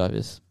 Yeah, that's too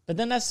obvious. But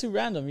then that's too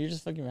random. You're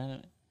just fucking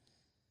random.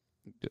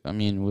 I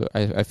mean,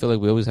 I feel like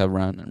we always have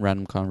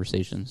random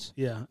conversations.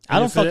 Yeah. I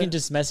don't If it- fucking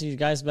just message you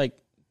guys like,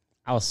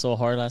 I was so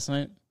hard last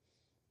night.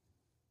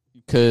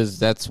 Because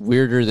that's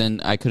weirder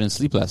than I couldn't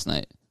sleep last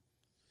night.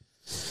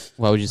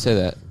 Why would you say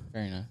that?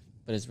 Fair enough.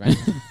 But it's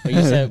random. but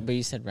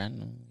you said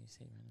random.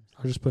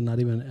 I'll just put not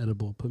even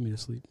edible. Put me to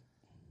sleep.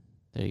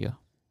 There you go.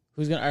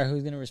 Who's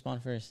gonna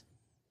respond first?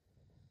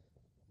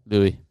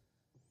 Louis.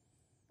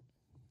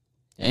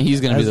 And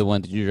he's going to be As- the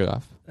one to jerk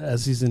off.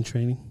 As he's in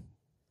training.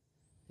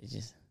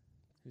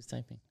 Who's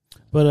typing?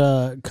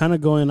 But kind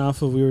of going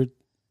off of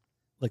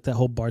like that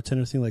whole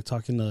bartender thing, like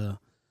talking to,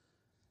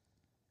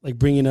 like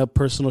bringing up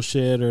personal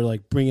shit or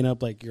like bringing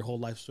up like your whole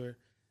life story.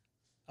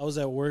 I was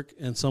at work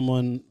and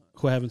someone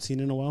who I haven't seen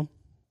in a while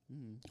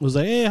was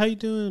like, "Hey, how you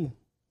doing?"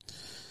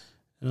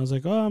 And I was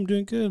like, "Oh, I'm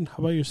doing good. How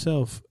about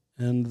yourself?"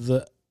 And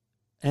the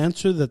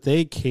answer that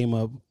they came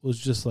up was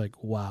just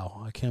like,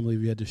 wow, I can't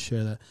believe you had to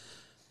share that.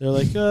 They're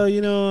like,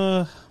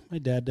 my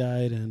dad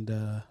died, and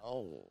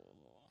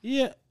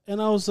yeah.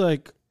 And I was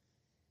like,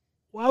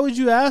 why would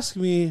you ask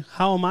me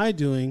how am I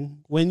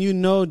doing when you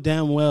know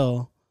damn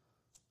well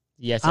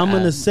I'm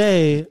going to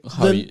say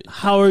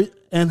how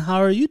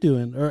are you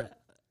doing?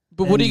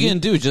 But what are you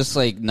going to do? Just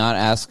like not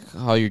ask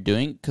how you're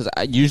doing? Because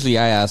usually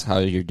I ask how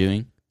you're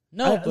doing.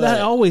 No, I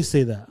always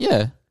say that.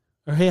 Yeah.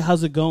 Or hey,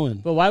 how's it going?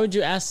 But why would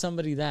you ask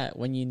somebody that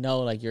when you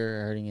know like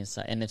you're hurting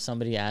inside? And if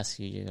somebody asks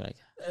you, you're like,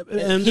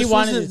 and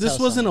this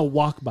wasn't a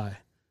walk by.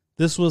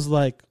 This was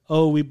like,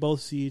 oh, we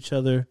both see each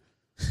other,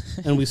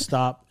 and we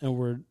stop, and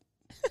we're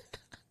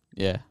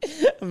yeah.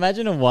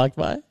 Imagine a walk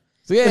by.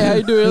 So yeah, how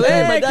you doing?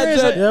 Hey, my dad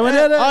died. Yeah, my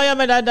dad died. Oh yeah,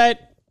 my dad died.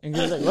 And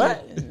Chris like,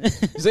 what?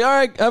 He's like, all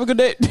right, have a good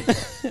day.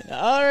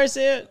 All right,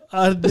 see it.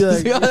 I'd be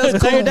like,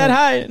 that's Tell your dad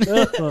hi.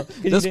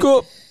 That's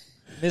cool.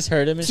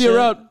 Misheard him and See shit. you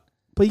around.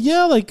 but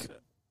yeah, like,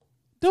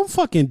 don't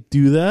fucking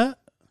do that.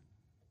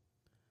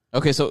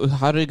 Okay, so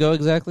how did it go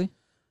exactly?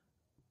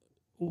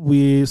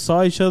 We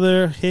saw each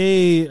other.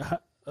 Hey,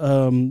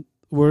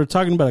 we're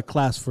talking about a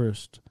class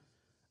first,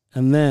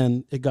 and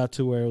then it got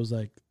to where it was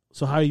like,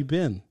 so how you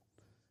been?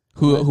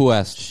 Who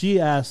asked? She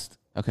asked,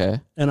 Okay.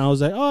 and I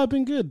was like, oh, I've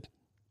been good.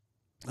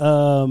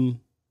 I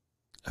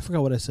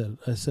forgot what I said.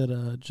 I said,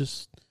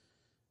 just,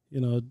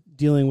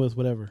 dealing with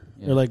whatever,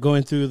 or like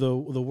going through the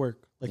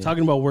work, like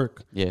talking about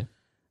work. Yeah.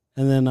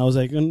 And then I was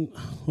like, and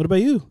what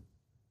about you?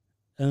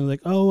 And I was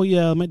like, oh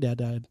yeah, my dad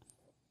died.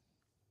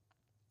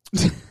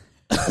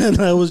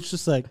 And I was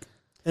just like,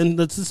 and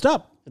that's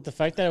stop. But the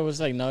fact that it was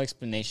like no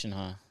explanation,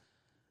 huh?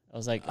 I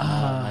was like,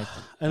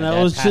 and my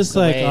I was just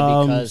like,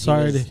 I'm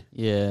sorry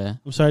Yeah.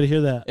 to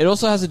hear that. It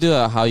also has to do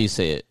with how you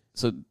say it.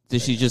 So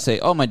did she just say,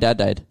 oh, my dad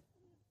died?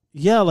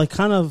 Yeah, like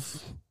kind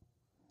of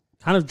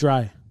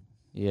dry.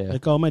 Yeah.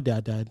 Like, oh, my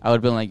dad died. I would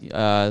have been like,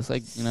 it's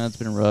like, it's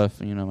been rough.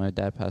 And, my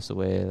dad passed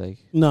away. Like,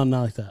 No,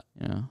 not like that.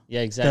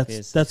 Yeah,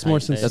 exactly. That's more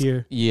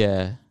sincere.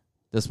 Yeah.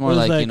 That's more It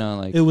was like,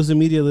 like, it was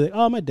immediately like,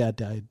 oh, my dad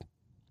died.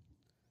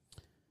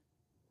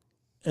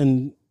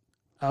 And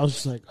I was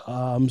just like,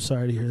 oh, I'm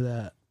sorry to hear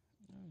that.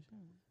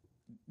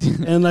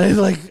 And I was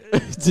like,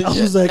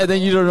 and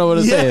then you don't know what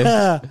to say.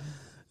 Yeah.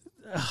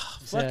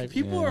 Fuck,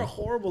 people are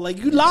horrible. Like,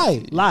 you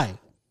lie. Oh,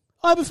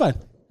 I'll be fine.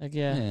 Like,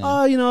 yeah.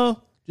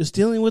 Oh, just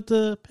dealing with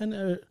the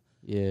pen.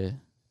 Yeah.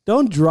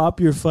 Don't drop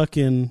your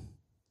fucking.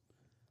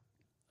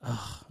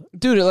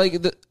 Dude,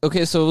 like,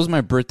 okay, so it was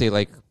my birthday,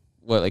 like,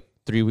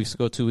 2 weeks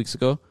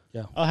ago?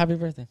 Yeah. Oh, happy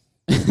birthday.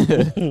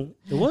 It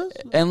was?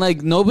 And,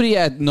 like, nobody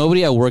at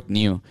work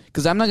knew.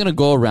 Because I'm not going to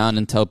go around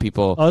and tell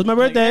people. Oh, it's my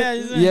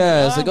birthday.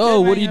 Yeah, it's like,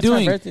 oh, what are you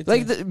doing? Birthday,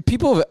 Like,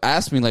 people have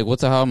asked me, like,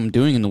 how I'm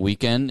doing in the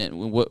weekend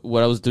and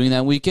what I was doing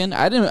that weekend.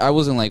 I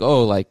wasn't like,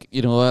 oh, like,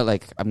 you know what?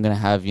 Like, I'm going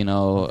to have,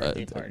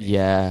 birthday party.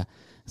 Yeah.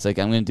 It's like,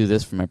 I'm going to do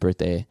this for my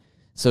birthday.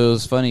 So it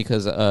was funny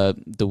because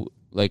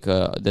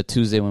the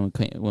Tuesday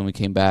when we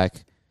came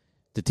back,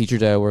 the teacher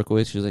that I work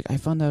with, she was like, I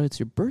found out it's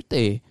your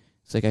birthday.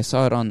 It's like, I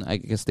saw it on, I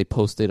guess they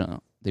posted it,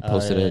 at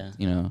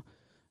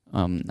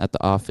the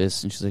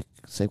office. And she's like,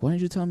 it's like, why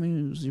didn't you tell me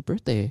it was your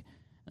birthday?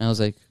 And I was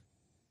like,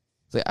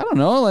 I don't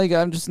know. Like,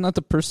 I'm just not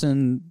the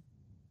person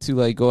to,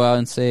 like, go out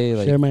and say,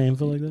 like, share my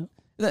info like that.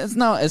 It's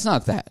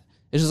not that.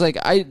 It's just like,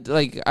 I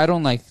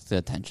don't like the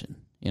attention,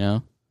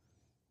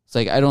 It's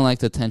like, I don't like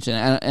the attention.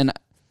 And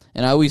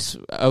I always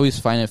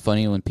find it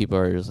funny when people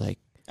are just like,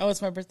 oh,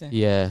 it's my birthday.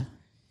 Yeah.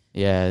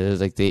 Yeah, it was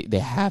like they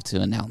have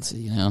to announce it,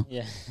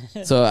 Yeah.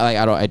 So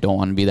I don't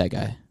want to be that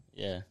guy.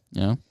 Yeah.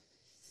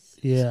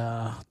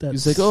 Yeah,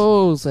 He's like,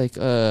 oh, it's like,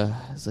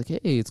 hey,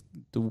 it's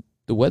the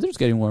weather's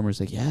getting warmer. It's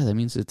like, yeah, that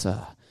means it's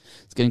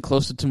getting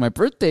closer to my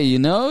birthday.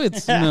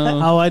 It's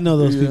Oh, I know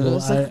those people.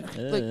 It's like,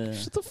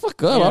 shut the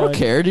fuck up. I don't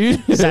care,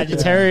 dude.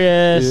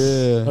 Sagittarius.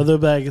 Yeah. Or they're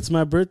like, it's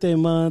my birthday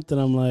month, and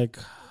I'm like,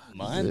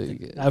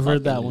 Month. I've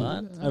heard that one.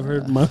 Month? I've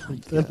heard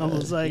month, and I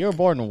was like, You were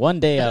born one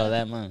day out of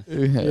that month.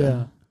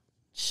 yeah.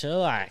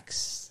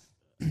 Chillax.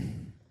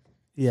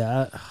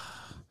 Yeah.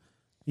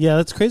 Yeah,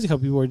 that's crazy how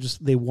people are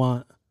just they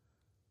want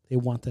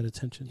that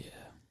attention. Yeah.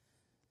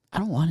 I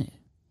don't want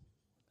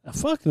it.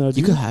 Fuck no, dude.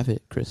 You could have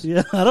it, Chris.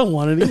 Yeah, I don't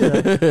want it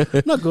either.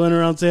 I'm not going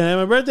around saying, hey,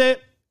 my birthday.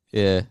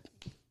 Yeah.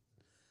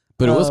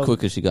 But it was cool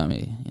because she got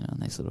me, a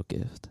nice little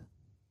gift.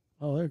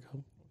 Oh, there you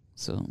go.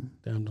 So.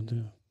 Damn, don't do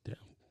it. Damn.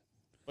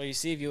 Well, you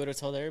see, if you would have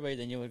told everybody,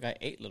 then you would have got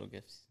 8 little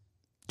gifts.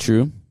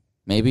 True.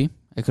 Maybe.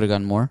 I could have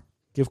gotten more.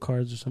 Gift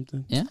cards or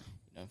something. Yeah.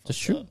 That's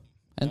true.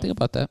 I didn't think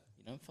about that.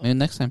 Maybe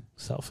next time.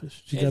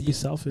 Selfish. You gotta be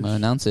selfish. I'm gonna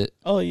announce it.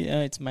 Oh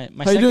yeah, it's my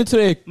How you doing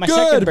today? My Good.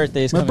 second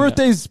birthday is my coming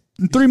birthday's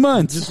in 3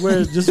 months.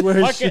 Just wear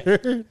a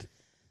shirt.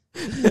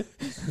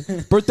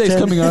 Birthday's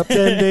coming up.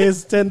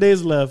 10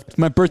 days left. It's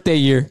my birthday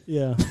year.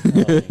 Yeah.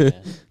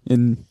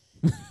 In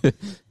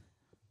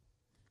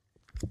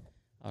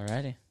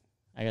Alrighty.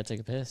 I gotta take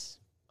a piss.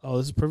 Oh,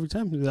 this is perfect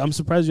time. I'm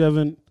surprised you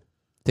haven't.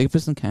 take a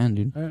piss in can,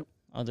 dude. All right.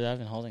 Oh, dude, I've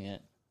been holding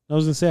it. I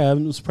was gonna say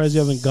I'm surprised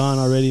you haven't gone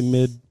already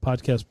mid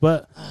podcast,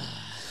 but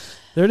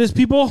there it is,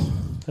 people.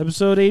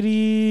 Episode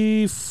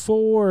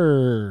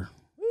 84.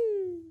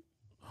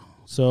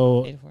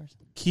 So 84.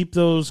 keep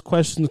those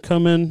questions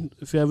coming.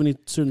 If you have any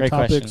certain Great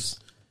topics questions.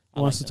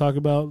 you want us to talk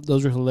about,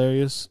 those are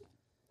hilarious.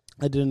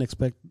 I didn't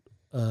expect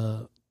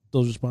those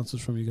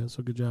responses from you guys,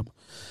 so good job.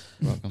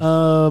 You're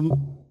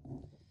welcome.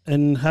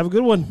 And have a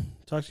good one.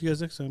 Talk to you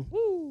guys next time.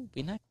 Woo,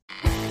 be nice.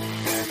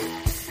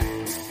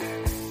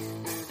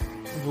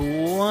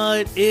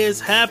 What is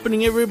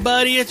happening,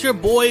 everybody? It's your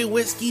boy,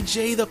 Whiskey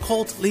J, the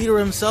cult leader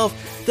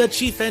himself, the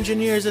chief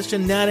engineers of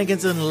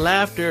shenanigans and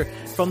laughter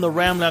from the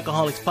Ramblin'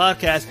 Alcoholics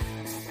podcast.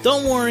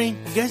 Don't worry,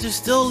 you guys are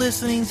still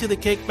listening to the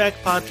Kickback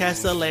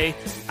podcast LA.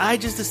 I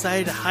just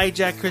decided to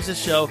hijack Chris's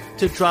show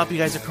to drop you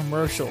guys a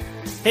commercial.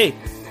 Hey,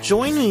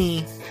 join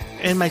me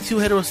and my two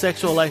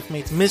heterosexual life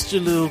mates,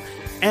 Mr. Lou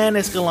and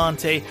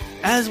Escalante,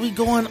 as we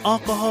go on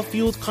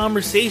alcohol-fueled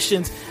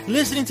conversations,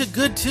 listening to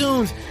good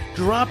tunes,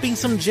 dropping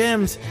some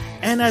gems,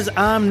 and as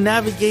I'm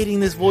navigating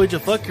this voyage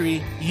of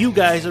fuckery, you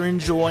guys are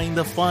enjoying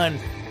the fun.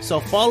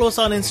 So follow us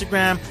on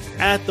Instagram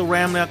at the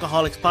Rambling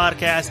Alcoholics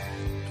Podcast,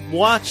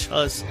 watch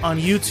us on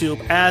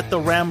YouTube at the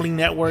Rambling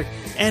Network,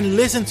 and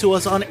listen to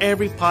us on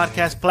every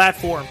podcast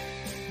platform.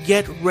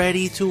 Get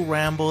ready to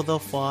ramble the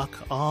fuck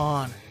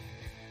on.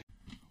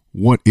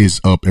 What is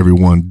up,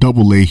 everyone?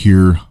 Double A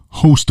here,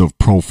 host of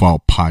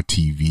Profile Pod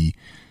TV,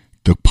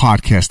 the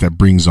podcast that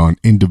brings on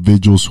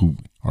individuals who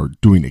are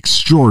doing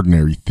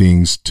extraordinary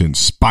things to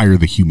inspire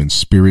the human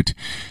spirit.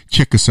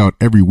 Check us out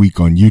every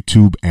week on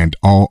YouTube and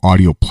all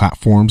audio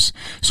platforms.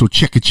 So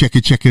check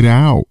it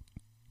out.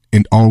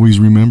 And always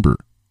remember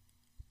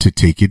to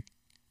take it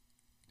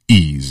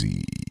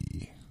easy.